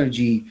your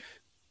energy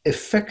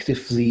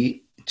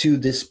effectively to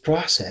this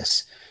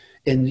process,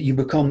 and you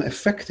become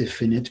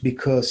effective in it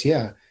because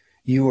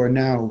you are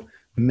now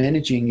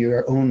managing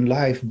your own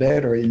life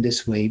better in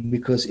this way,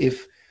 because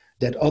if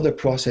that other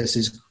process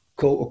is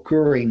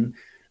co-occurring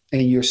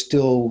and you're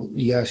still,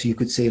 so you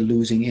could say,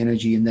 losing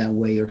energy in that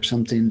way or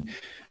something,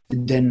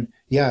 then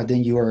you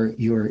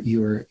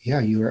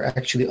are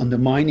actually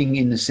undermining,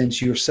 in a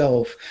sense,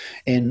 yourself,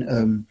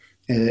 and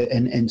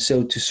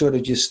so to sort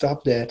of just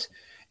stop that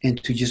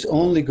and to just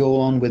only go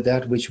on with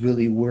that which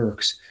really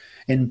works.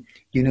 And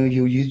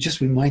you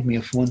just remind me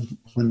of one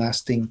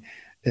last thing.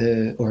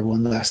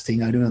 One last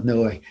thing. I do not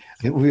know.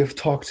 We have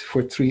talked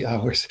for 3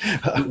 hours.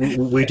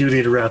 We do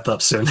need to wrap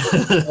up soon.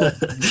 No,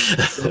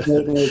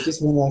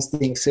 just one last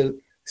thing.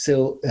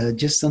 So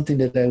just something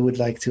that I would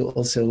like to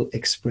also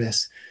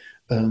express.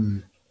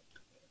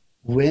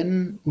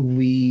 When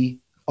we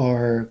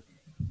are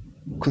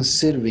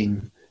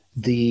considering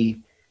the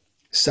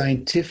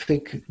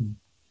scientific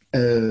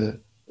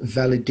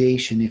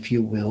validation, if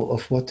you will,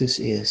 of what this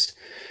is,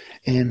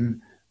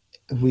 and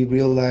we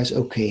realize,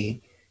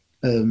 okay,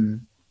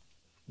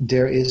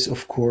 there is,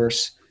 of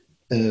course,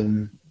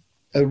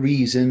 a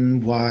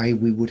reason why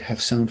we would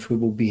have sound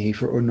verbal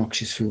behavior or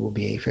noxious verbal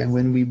behavior. And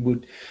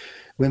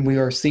when we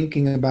are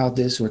thinking about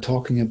this or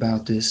talking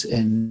about this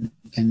and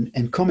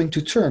coming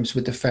to terms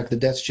with the fact that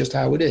that's just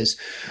how it is,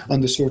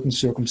 under certain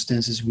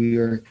circumstances we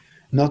are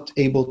not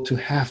able to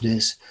have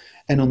this,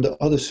 and under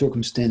other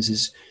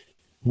circumstances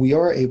we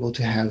are able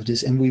to have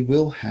this, and we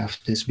will have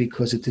this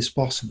because it is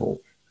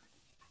possible.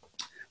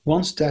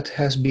 Once that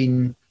has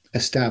been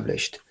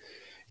established,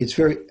 it's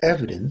very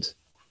evident,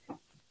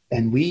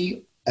 and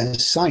we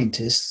as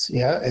scientists,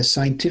 as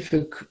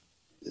scientific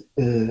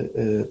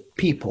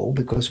people,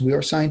 because we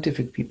are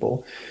scientific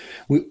people,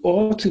 we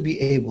ought to be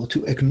able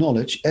to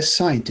acknowledge as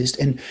scientists,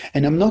 and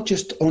I'm not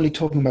just only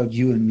talking about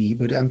you and me,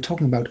 but I'm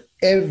talking about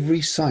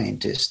every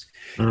scientist.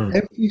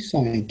 Every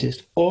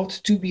scientist ought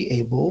to be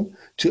able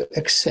to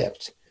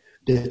accept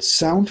that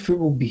sound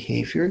verbal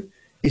behavior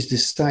is the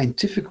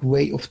scientific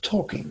way of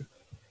talking.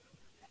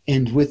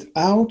 And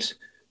without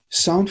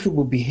sound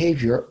verbal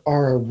behavior,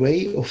 our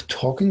way of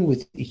talking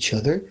with each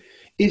other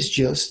is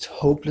just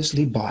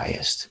hopelessly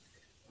biased.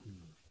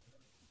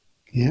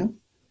 Yeah?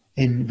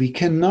 And we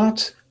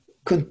cannot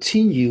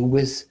continue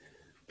with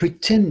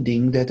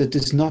pretending that it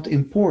is not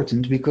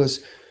important,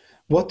 because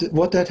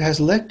what that has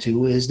led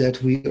to is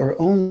that we are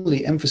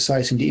only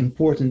emphasizing the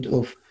importance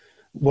of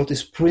what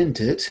is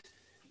printed,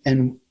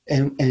 and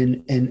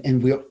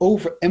we are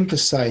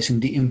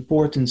overemphasizing the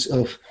importance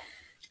of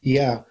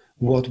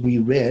what we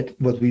read,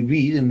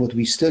 and what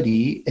we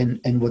study,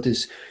 and what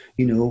is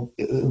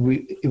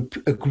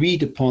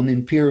agreed upon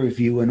in peer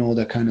review and all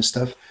that kind of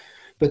stuff.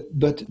 But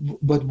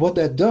what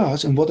that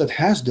does, and what that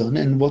has done,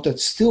 and what that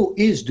still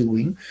is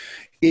doing,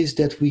 is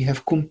that we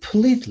have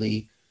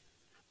completely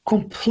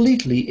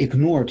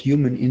ignored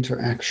human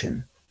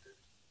interaction.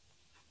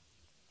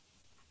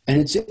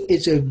 And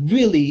it's a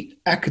really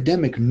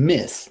academic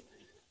myth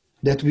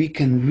that we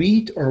can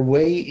read our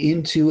way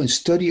into and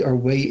study our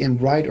way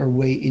and write our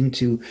way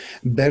into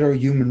better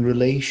human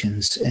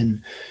relations.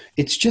 And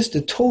it's just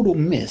a total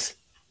myth.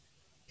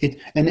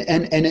 And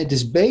it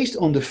is based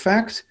on the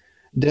fact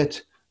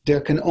that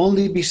there can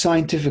only be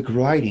scientific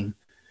writing.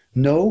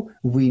 No,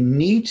 we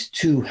need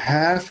to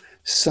have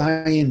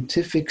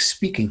scientific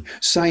speaking,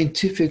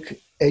 scientific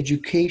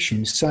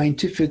education,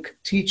 scientific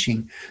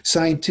teaching,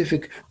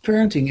 scientific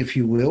parenting, if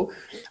you will,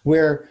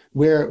 where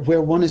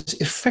one is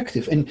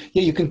effective. And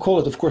you can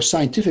call it, of course,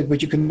 scientific,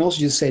 but you can also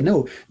just say,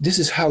 no, this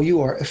is how you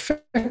are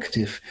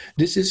effective.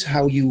 This is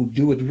how you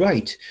do it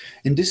right.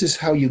 And this is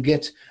how you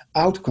get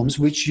outcomes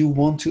which you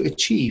want to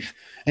achieve.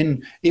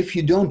 And if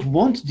you don't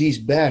want these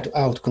bad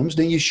outcomes,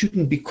 then you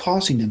shouldn't be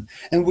causing them.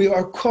 And we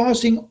are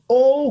causing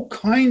all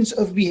kinds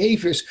of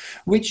behaviors,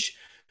 which,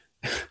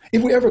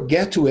 if we ever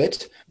get to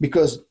it,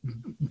 because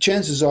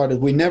chances are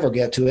that we never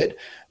get to it,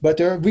 but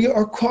we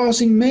are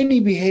causing many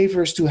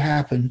behaviors to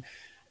happen,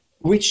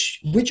 which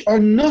are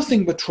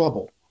nothing but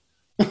trouble.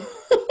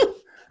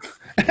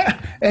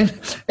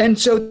 and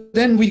so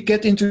then we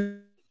get into.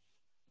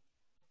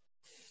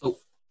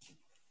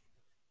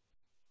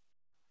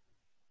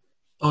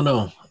 Oh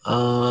no.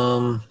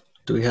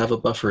 Do we have a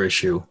buffer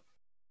issue?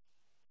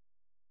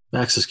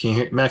 Maximus, can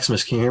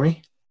you hear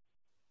me?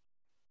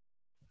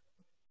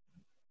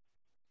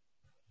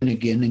 And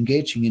again,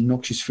 engaging in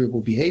noxious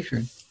verbal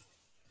behavior.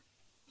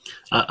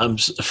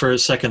 For a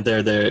second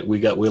there we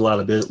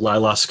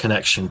lost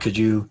connection. Could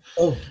you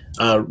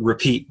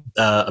repeat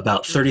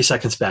about 30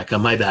 seconds back?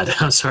 My bad.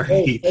 I'm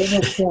sorry.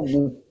 No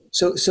problem.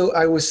 So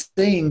I was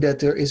saying that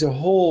there is a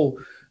whole,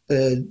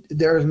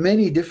 there are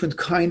many different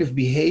kind of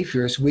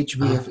behaviors which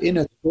we have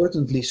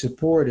inadvertently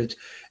supported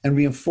and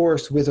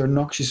reinforced with our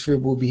noxious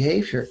verbal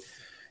behavior.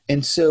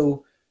 And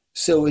so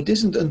it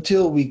isn't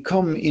until we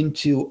come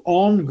into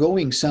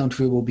ongoing sound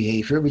verbal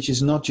behavior, which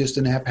is not just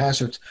an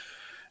haphazard,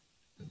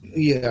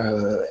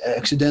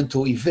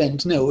 accidental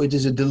event. No, it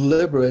is a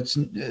deliberate,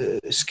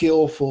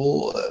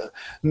 skillful,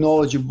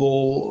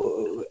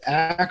 knowledgeable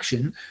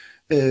action.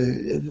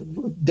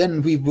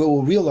 Then we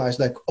will realize,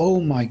 like, oh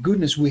my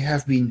goodness, we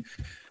have been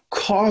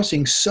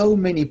causing so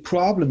many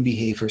problem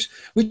behaviors,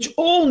 which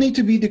all need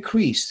to be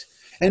decreased,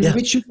 and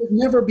which should have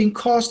never been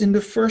caused in the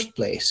first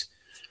place.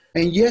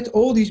 And yet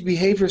all these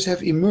behaviors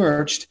have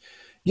emerged,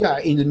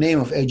 in the name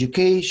of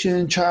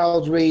education,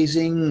 child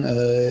raising,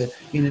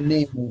 in the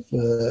name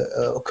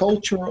of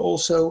culture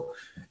also.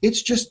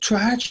 It's just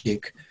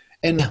tragic.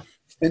 And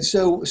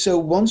so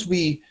once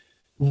we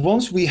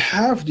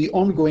have the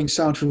ongoing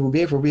sound verbal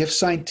behavior, we have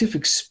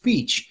scientific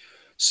speech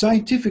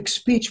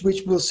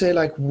which will say,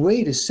 like,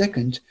 wait a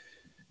second,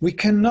 we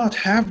cannot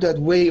have that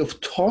way of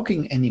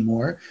talking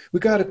anymore. We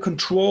got to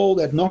control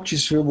that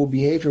noxious verbal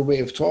behavior way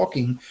of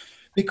talking,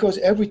 because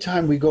every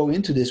time we go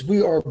into this,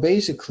 we are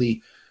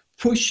basically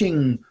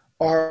pushing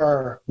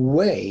our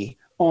way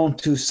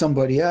onto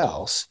somebody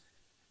else.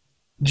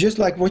 Just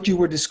like what you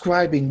were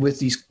describing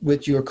with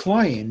your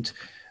client.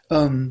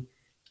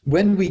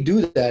 When we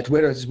do that,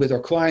 whether it's with our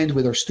client,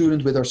 with our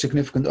student, with our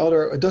significant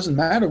other, it doesn't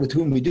matter with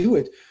whom we do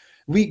it,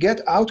 we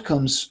get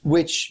outcomes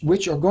which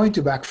are going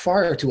to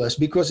backfire to us,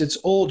 because it's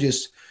all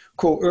just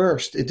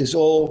coerced. It is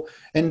all,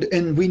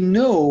 and we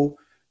know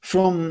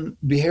from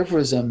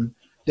behaviorism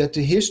that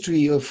the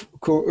history of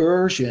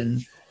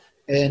coercion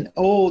and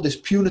all this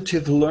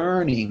punitive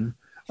learning,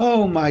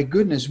 oh my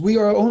goodness, we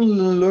are only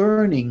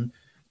learning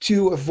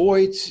to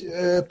avoid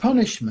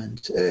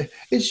punishment.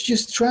 It's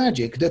just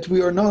tragic that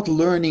we are not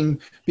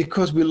learning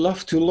because we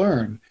love to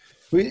learn.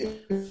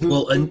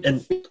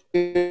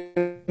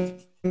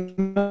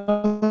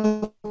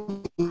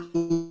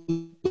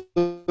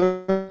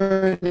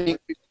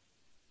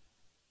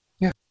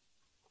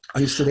 Are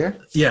you still there?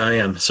 Yeah, I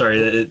am. Sorry,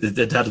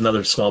 it had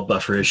another small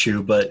buffer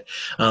issue, but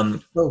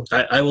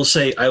I will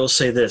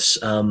say this: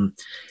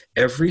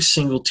 every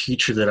single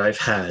teacher that I've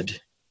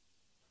had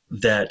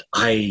that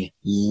I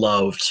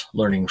loved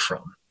learning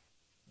from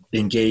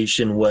engaged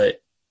in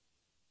what,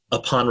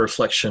 upon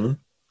reflection,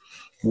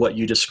 what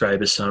you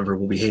describe as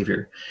nonverbal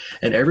behavior,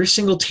 and every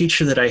single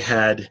teacher that I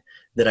had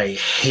that I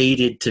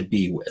hated to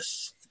be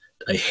with.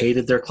 I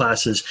hated their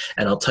classes,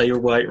 and I'll tell you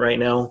right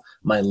now,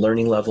 my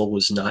learning level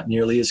was not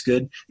nearly as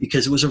good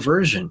because it was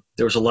aversion.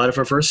 There was a lot of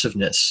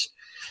aversiveness.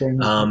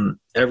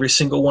 Every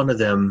single one of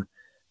them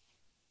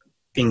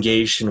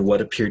engaged in what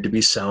appeared to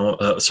be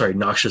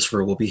noxious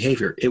verbal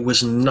behavior. It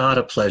was not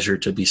a pleasure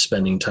to be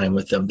spending time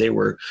with them. They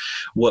were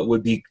what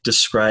would be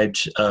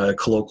described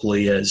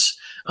colloquially as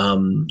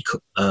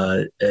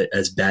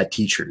bad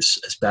teachers,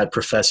 as bad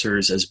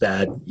professors, as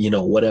bad,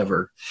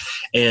 whatever.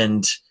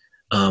 And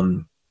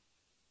a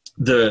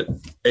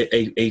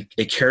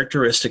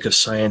characteristic of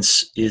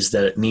science is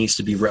that it needs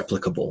to be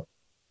replicable.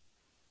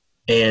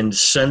 And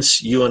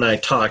since you and I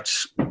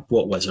talked,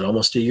 what was it,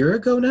 almost a year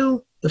ago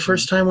now, the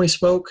first time we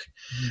spoke,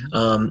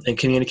 and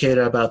communicated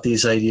about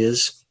these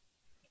ideas,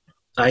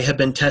 I have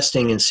been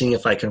testing and seeing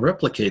if I can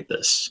replicate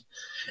this.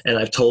 And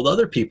I've told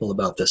other people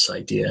about this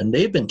idea, and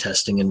they've been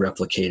testing and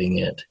replicating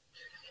it.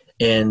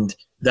 And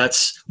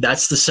that's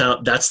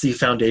the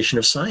foundation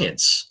of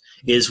science,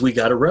 is we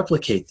got to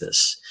replicate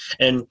this.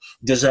 And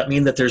does that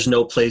mean that there's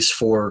no place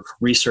for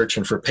research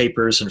and for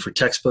papers and for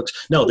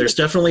textbooks? No, there's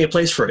definitely a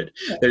place for it.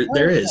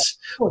 There is.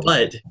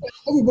 But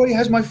everybody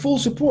has my full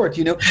support.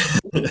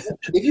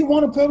 If you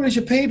want to publish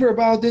a paper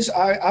about this,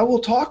 I will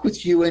talk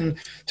with you and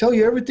tell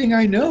you everything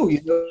I know.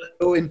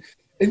 And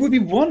it would be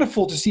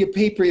wonderful to see a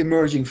paper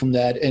emerging from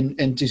that,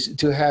 and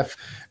to have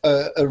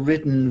a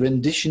written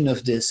rendition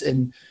of this.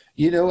 And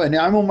and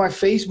I'm on my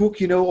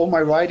Facebook, all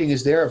my writing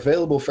is there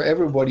available for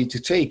everybody to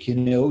take,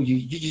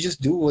 you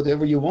just do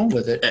whatever you want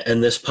with it.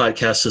 And this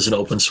podcast is an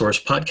open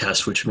source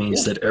podcast, which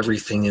means that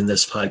everything in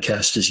this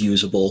podcast is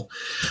usable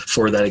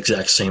for that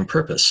exact same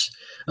purpose.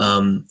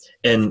 And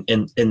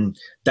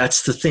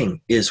that's the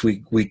thing, is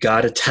we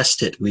got to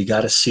test it. We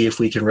got to see if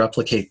we can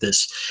replicate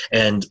this.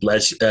 And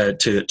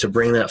to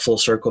bring that full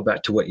circle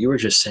back to what you were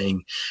just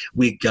saying,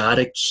 we got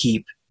to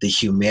keep the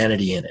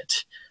humanity in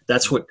it.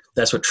 That's what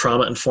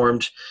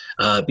trauma-informed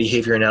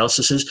behavior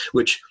analysis is,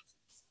 which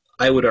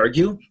I would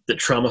argue that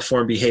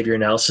trauma-informed behavior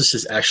analysis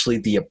is actually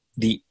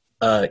the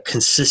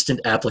consistent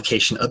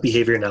application of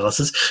behavior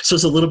analysis. So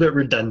it's a little bit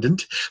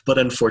redundant, but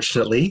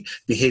unfortunately,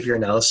 behavior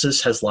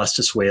analysis has lost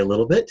its way a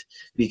little bit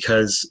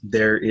because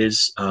there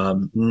is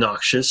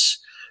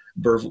noxious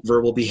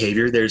verbal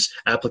behavior. There's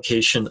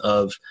application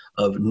of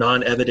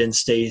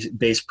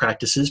non-evidence-based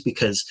practices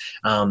because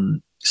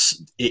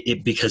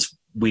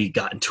we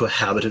got into a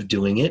habit of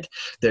doing it.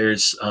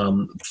 There's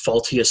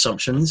faulty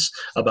assumptions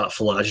about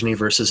phylogeny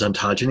versus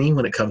ontogeny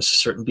when it comes to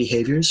certain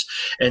behaviors,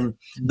 and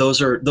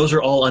those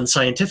are all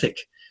unscientific.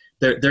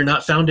 They're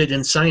not founded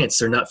in science.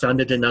 They're not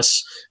founded in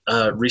us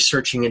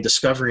researching and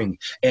discovering,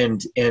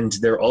 and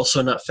they're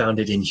also not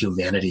founded in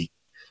humanity.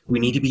 We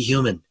need to be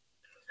human.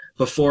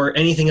 Before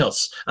anything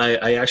else,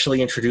 I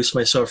actually introduced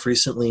myself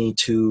recently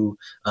to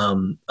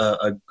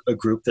a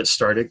group that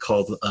started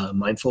called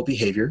Mindful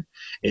Behavior.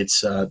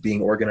 It's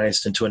being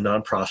organized into a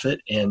nonprofit,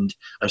 and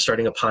I'm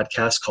starting a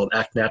podcast called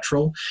Act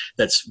Natural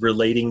that's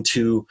relating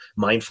to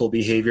mindful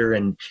behavior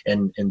and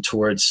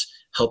towards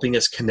helping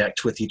us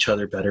connect with each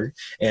other better.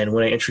 And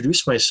when I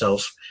introduced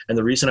myself, and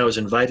the reason I was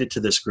invited to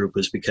this group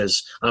was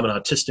because I'm an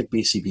autistic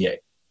BCBA.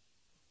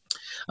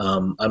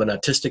 I'm an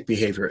autistic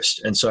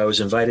behaviorist, and so I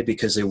was invited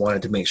because they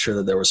wanted to make sure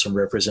that there was some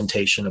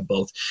representation of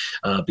both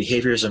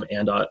behaviorism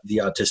and the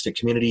autistic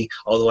community,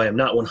 although I am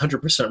not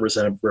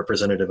 100%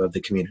 representative of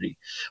the community.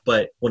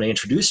 But when I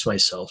introduced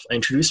myself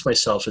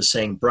as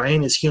saying,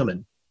 Brian is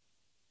human.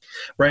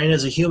 Brian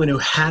is a human who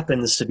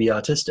happens to be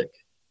autistic.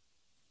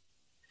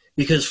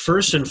 Because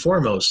first and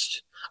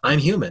foremost, I'm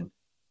human.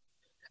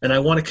 And I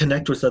want to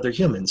connect with other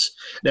humans.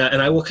 Now,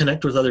 and I will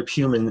connect with other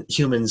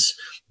humans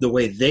the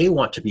way they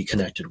want to be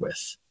connected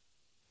with.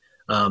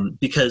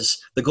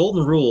 Because the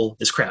golden rule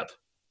is crap.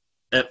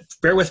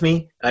 Bear with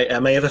me. I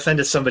may have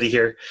offended somebody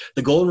here.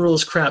 The golden rule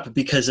is crap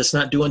because it's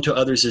not do unto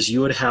others as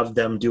you would have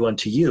them do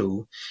unto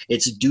you.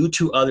 It's do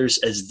to others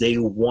as they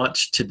want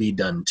to be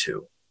done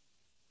to.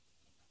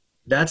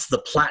 That's the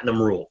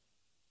platinum rule.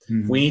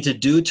 Mm-hmm. We need to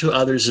do to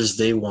others as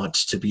they want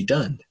to be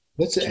done.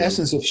 That's the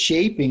essence of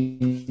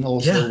shaping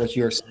also what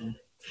you're saying.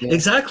 Yeah.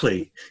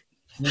 Exactly.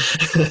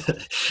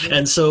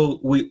 And so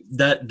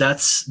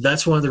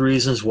that's one of the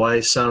reasons why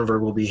sound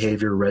verbal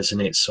behavior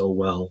resonates so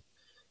well,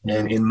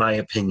 and in my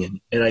opinion.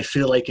 And I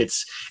feel like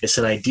it's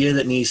an idea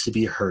that needs to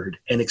be heard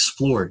and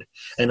explored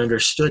and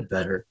understood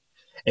better.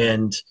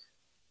 And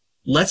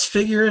let's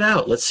figure it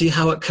out. Let's see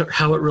how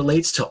it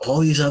relates to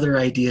all these other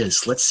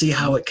ideas. Let's see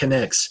how it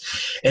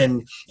connects.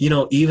 And,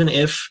 even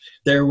if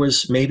there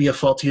was maybe a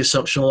faulty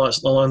assumption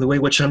along the way,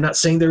 which I'm not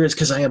saying there is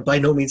because I am by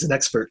no means an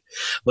expert,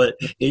 but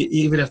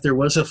even if there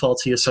was a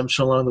faulty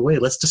assumption along the way,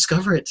 let's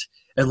discover it.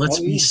 And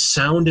let's be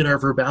sound in our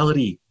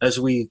verbality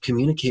as we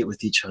communicate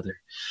with each other.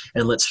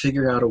 And let's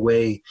figure out a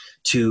way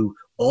to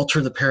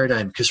alter the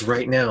paradigm. Because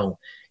right now,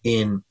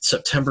 in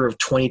September of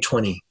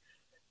 2020,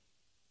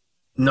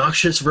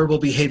 noxious verbal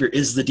behavior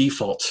is the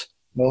default.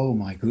 Oh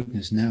my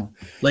goodness, no.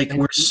 Like,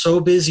 we're so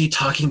busy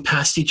talking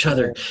past each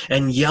other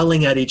and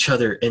yelling at each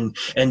other and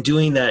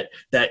doing that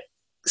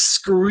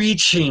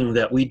screeching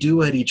that we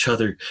do at each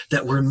other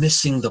that we're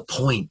missing the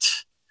point.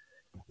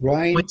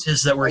 Right. The point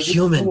is that we're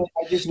human.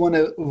 I just want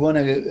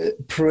to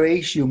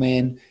praise you,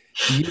 man.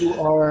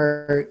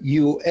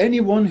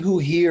 Anyone who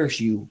hears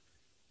you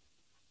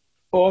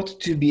ought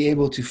to be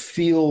able to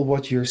feel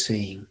what you're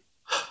saying.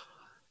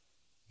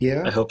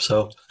 Yeah, I hope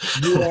so.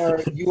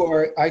 you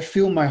are. I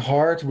feel my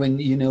heart when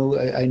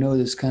I know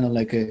it's kind of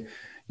like a,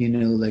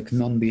 like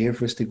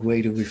non-behavioristic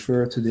way to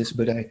refer to this,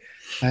 but I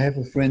have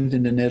a friend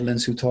in the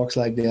Netherlands who talks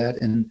like that,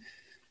 and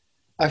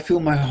I feel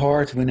my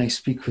heart when I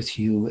speak with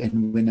you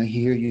and when I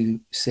hear you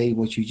say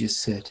what you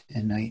just said,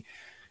 and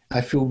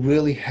I feel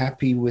really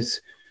happy with,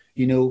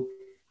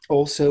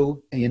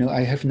 also,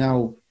 I have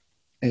now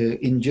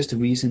in just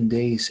recent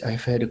days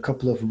I've had a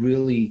couple of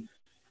really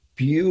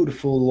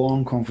beautiful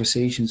long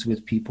conversations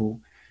with people,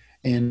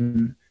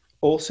 and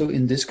also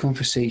in this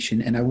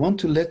conversation, and I want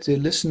to let the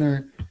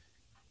listener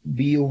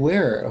be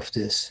aware of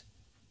this.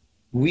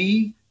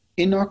 We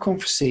in our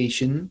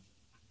conversation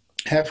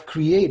have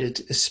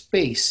created a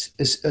space,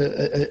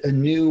 a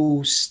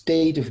new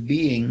state of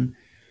being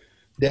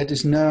that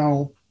is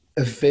now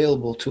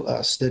available to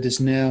us, that is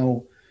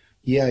now,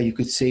 you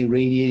could say,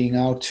 radiating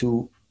out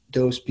to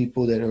those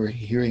people that are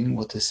hearing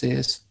what this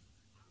is,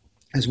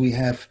 as we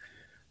have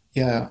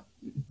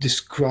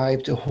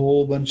described a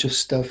whole bunch of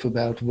stuff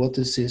about what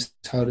this is,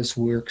 how this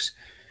works,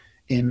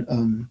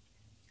 and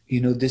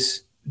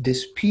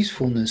this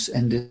peacefulness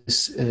and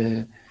this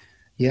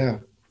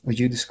what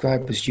you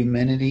describe as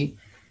humanity,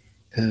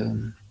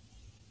 to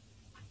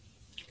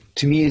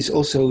me is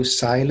also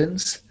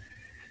silence,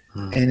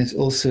 and it's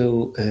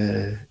also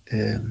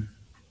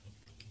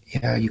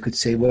you could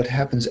say what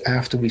happens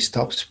after we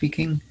stop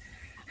speaking,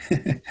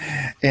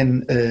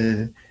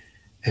 and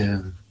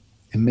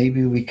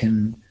maybe we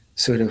can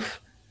sort of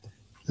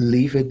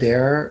leave it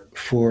there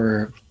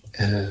for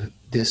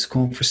this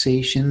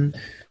conversation,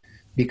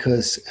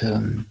 because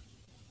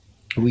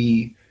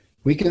we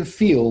can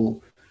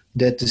feel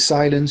that the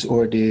silence,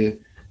 or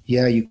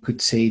you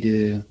could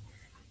say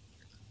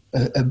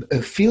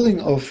a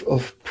feeling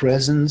of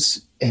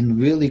presence and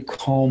really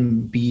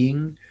calm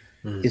being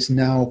is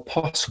now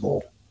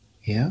possible,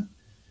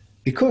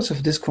 because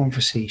of this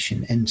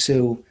conversation. And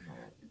so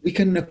we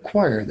can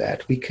acquire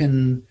that, we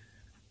can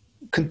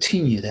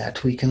continue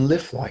that, we can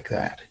live like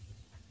that.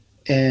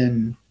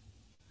 And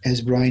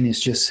as Brian is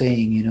just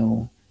saying,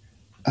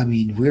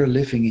 we're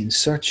living in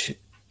such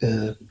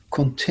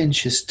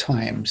contentious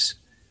times,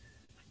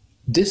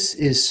 this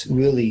is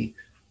really,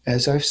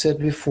 as I've said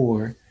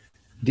before,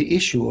 the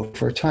issue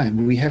of our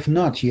time. We have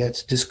not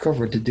yet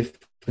discovered the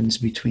difference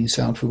between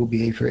sound frugal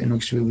behavior and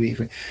orchestrated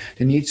behavior.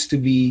 There needs to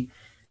be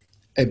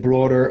a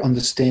broader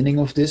understanding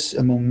of this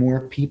among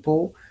more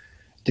people.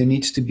 There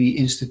needs to be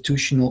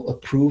institutional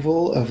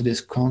approval of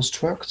this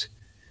construct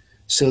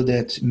so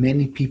that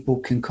many people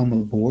can come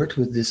aboard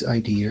with this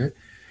idea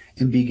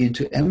and begin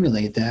to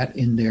emulate that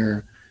in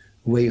their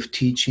way of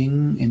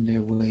teaching, in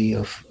their way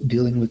of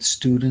dealing with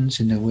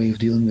students, in their way of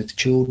dealing with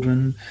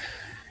children,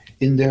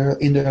 in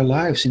their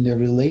lives, in their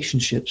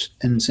relationships,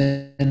 and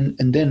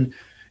then,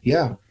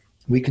 yeah,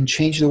 we can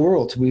change the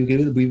world. We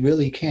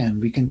really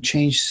can. We can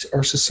change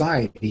our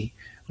society.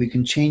 We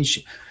can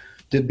change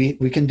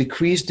we can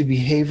decrease the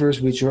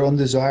behaviors which are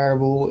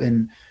undesirable,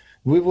 and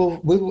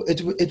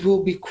it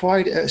will be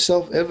quite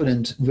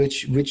self-evident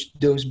which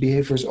those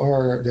behaviors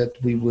are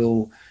that we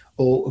will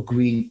all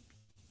agree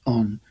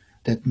on.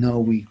 That no,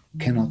 we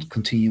cannot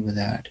continue with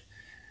that,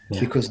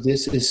 because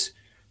this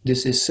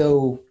is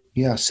so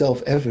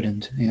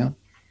self-evident.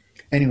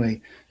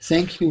 Anyway,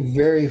 thank you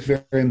very,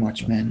 very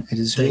much, man. It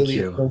is really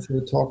a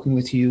pleasure talking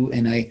with you,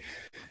 and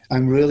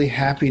I'm really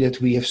happy that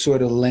we have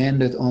sort of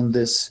landed on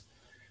this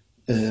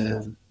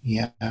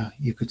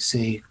you could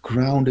say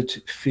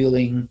grounded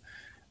feeling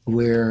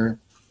where,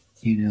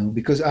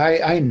 because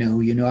I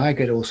know, I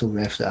get also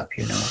revved up,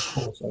 of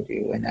course I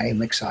do. And I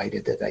am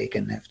excited that I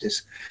can have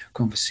this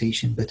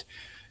conversation. But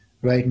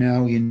right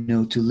now,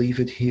 to leave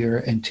it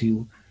here and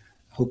to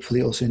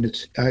hopefully also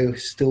I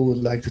still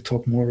would like to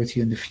talk more with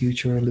you in the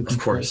future. Of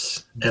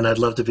course. And I'd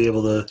love to be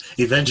able to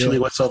eventually,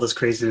 once all this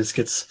craziness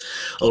gets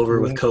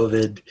over with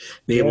COVID,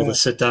 be able to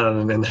sit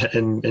down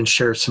and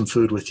share some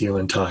food with you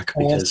and talk,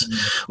 because,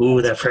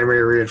 that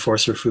primary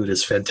reinforcer food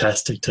is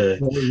fantastic to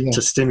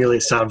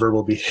stimulate sound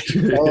verbal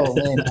behavior. Oh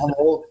man,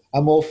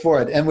 I'm all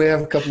for it. And we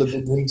have a couple of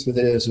good drinks with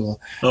it as well.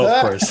 Oh,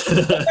 of course.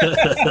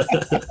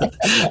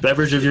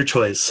 Beverage of your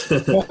choice.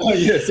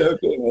 Yes,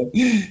 okay,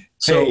 man.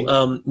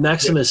 So,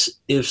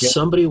 Maximus, if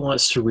somebody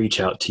wants to reach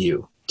out to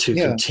you to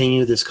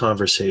continue this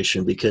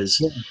conversation,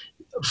 because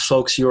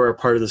folks, you are a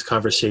part of this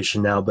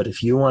conversation now, but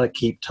if you want to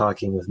keep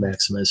talking with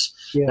Maximus,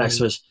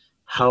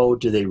 how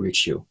do they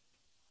reach you?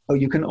 Oh,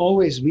 you can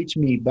always reach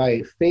me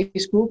by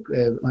Facebook.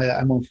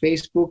 I'm on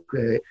Facebook.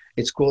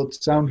 It's called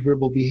Sound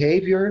Verbal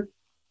Behavior,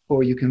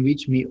 or you can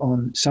reach me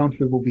on Sound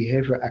Verbal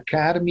Behavior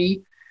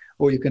Academy,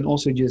 or you can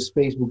also just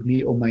Facebook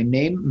me on my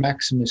name,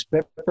 Maximus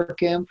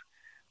Pepperkamp.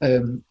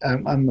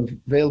 I'm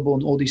available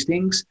on all these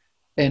things,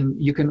 and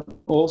you can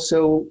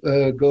also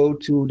go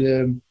to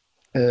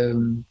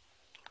the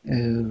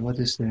what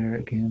is there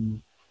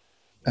again?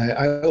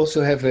 I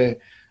also have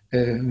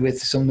with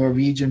some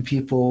Norwegian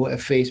people a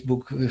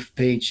Facebook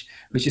page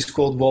which is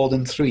called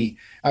Walden 3.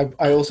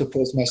 I also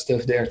post my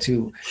stuff there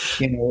too,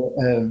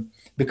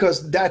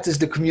 because that is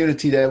the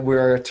community that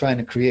we're trying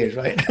to create,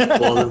 right?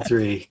 Walden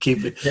 3,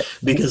 keep it,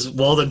 because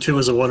Walden 2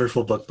 is a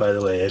wonderful book, by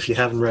the way. If you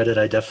haven't read it,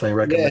 I definitely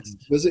recommend.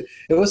 Yes,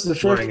 it was the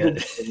first book.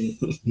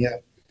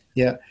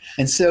 Yeah.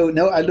 And so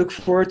no, I look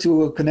forward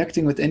to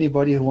connecting with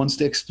anybody who wants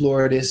to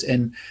explore this,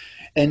 and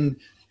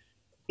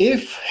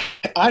if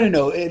I don't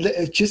know,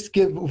 just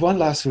give one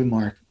last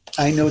remark.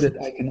 I know that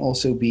I can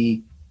also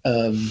be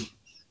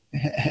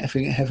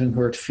having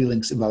hurt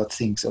feelings about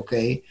things.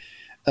 Okay.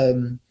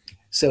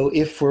 So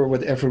if for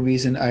whatever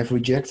reason I've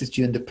rejected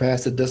you in the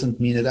past, it doesn't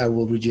mean that I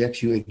will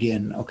reject you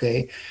again,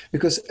 okay?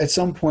 Because at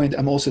some point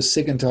I'm also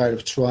sick and tired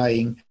of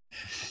trying,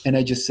 and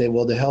I just say,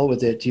 well, the hell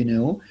with it,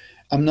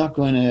 I'm not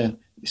going to,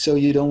 so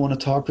you don't want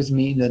to talk with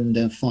me,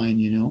 then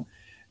fine,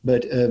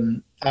 But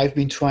I've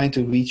been trying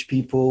to reach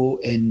people,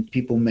 and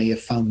people may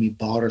have found me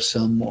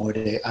bothersome, or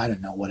I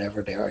don't know,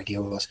 whatever their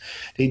idea was.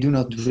 They do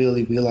not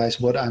really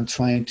realize what I'm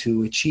trying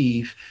to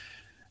achieve.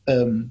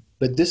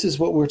 But this is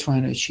what we're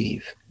trying to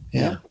achieve,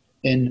 yeah?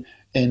 And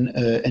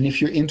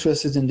if you're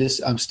interested in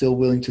this, I'm still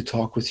willing to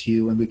talk with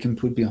you, and we can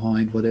put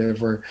behind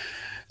whatever,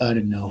 I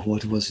don't know,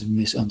 what was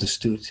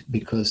misunderstood,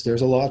 because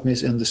there's a lot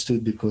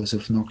misunderstood because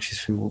of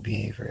noxious verbal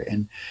behavior.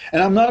 And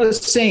I'm not a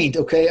saint,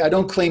 okay? I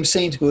don't claim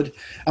sainthood.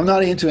 I'm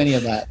not into any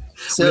of that.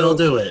 So, we all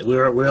do it.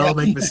 We all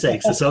make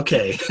mistakes. It's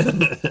okay.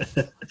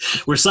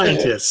 We're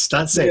scientists,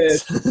 not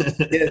saints.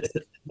 Yes.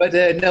 But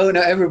no,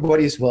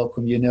 everybody is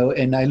welcome,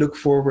 and I look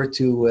forward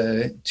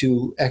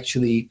to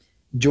actually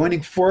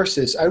joining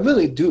forces. I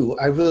really do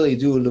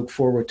look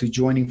forward to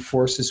joining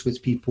forces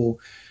with people,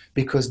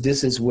 because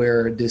this is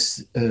where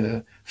this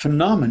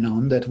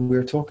phenomenon that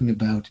we're talking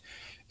about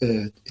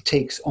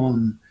takes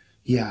on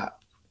a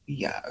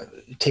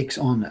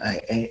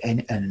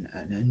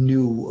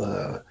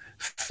new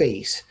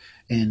phase.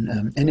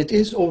 And it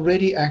is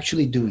already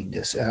actually doing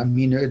this. I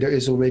mean, there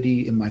is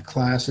already in my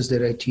classes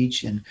that I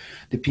teach and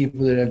the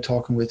people that I'm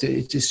talking with,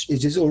 it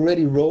is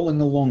already rolling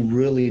along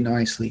really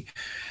nicely.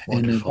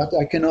 Wonderful. And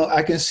but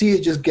I can see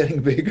it just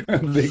getting bigger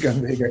and bigger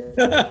and bigger.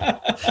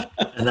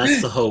 And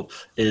that's the hope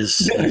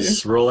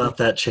is roll out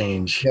that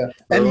change. Yeah.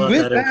 Roll And out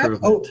with that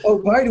improvement.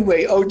 by the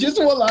way, just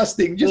one last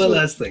thing. Just one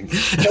last thing.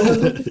 No,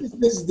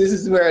 this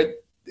is where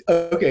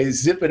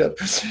zip it up.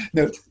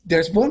 No,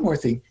 there's one more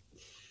thing.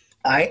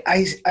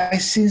 I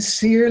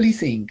sincerely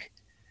think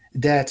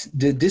that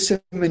the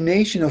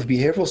dissemination of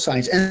behavioral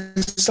science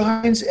and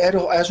science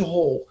as a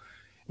whole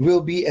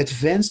will be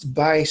advanced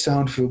by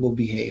sound verbal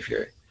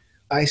behavior.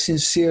 I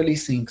sincerely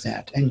think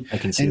that. And I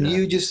can see that.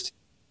 You just,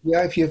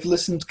 if you've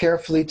listened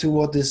carefully to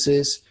what this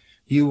is,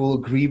 you will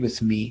agree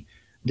with me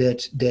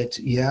that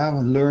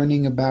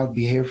learning about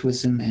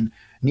behavioralism and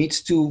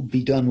needs to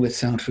be done with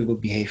sound verbal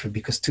behavior,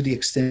 because to the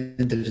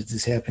extent that it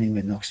is happening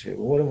with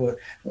Knoxville,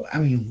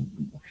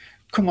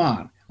 come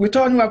on. We're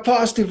talking about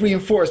positive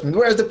reinforcement.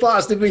 Where's the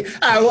positive?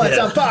 I want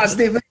some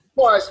positive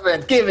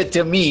reinforcement. Give it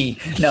to me.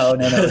 No.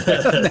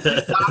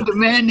 I'm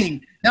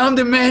demanding.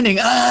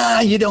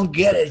 You don't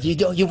get it.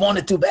 You want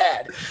it too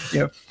bad.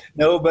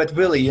 No, but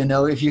really,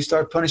 if you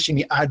start punishing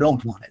me, I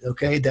don't want it.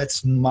 Okay.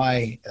 That's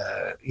my,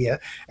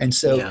 And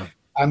so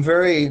I'm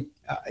very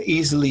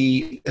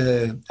easily,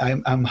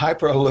 I'm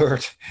hyper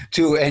alert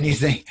to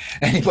anybody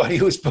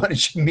who's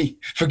punishing me.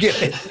 Forget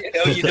it.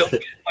 You don't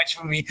get much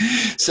from me.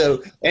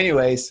 So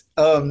anyways,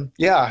 and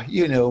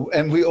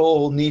we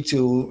all need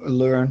to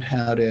learn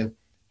how to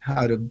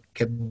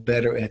get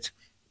better at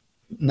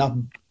not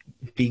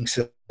being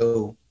so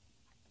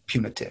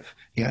punitive.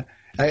 Yeah.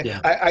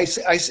 I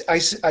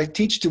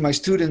teach to my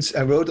students.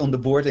 I wrote on the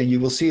board, and you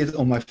will see it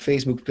on my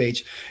Facebook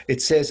page.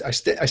 It says I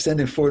stand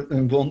in front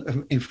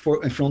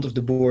of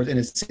the board, and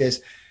it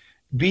says,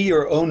 "Be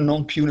your own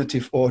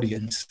non-punitive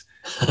audience."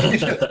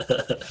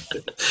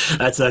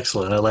 That's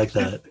excellent. I like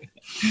that.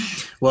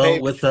 Well,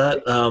 with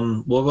that,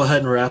 we'll go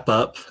ahead and wrap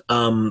up.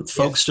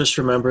 Folks, just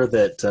remember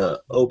that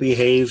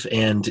OBehave,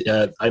 and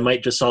I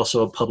might just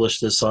also publish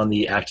this on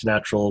the Act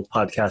Natural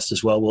podcast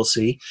as well. We'll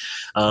see.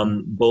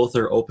 Both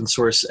are open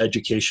source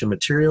education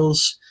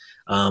materials,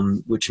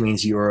 which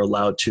means you are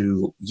allowed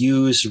to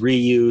use,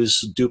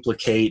 reuse,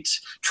 duplicate,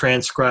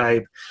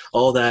 transcribe,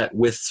 all that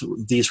with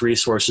these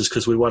resources,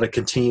 because we want to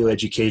continue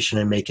education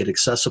and make it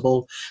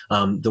accessible.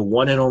 The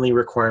one and only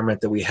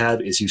requirement that we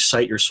have is you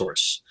cite your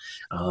source.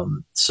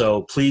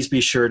 So please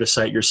be sure to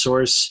cite your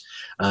source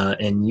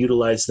and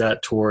utilize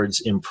that towards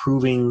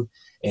improving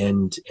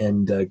and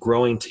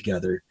growing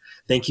together.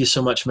 Thank you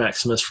so much,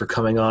 Maximus, for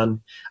coming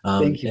on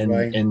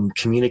and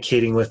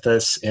communicating with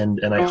us. And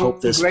I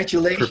hope this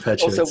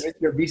perpetuates. Also with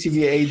your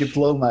BCBA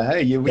diploma.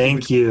 Hey,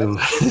 thank you.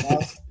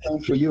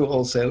 For you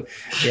also.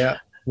 Yeah,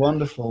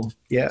 wonderful.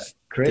 Yeah,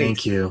 great.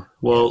 Thank you.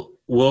 Well,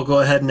 we'll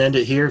go ahead and end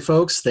it here,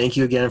 folks. Thank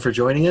you again for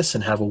joining us,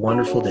 and have a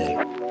wonderful day.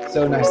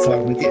 So nice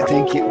talking with you.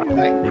 Thank you.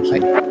 Bye.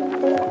 Thank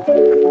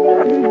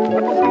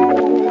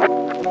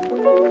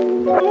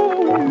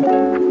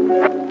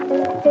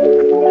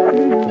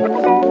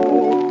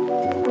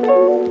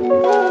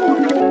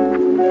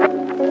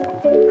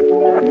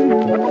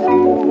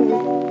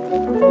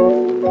you.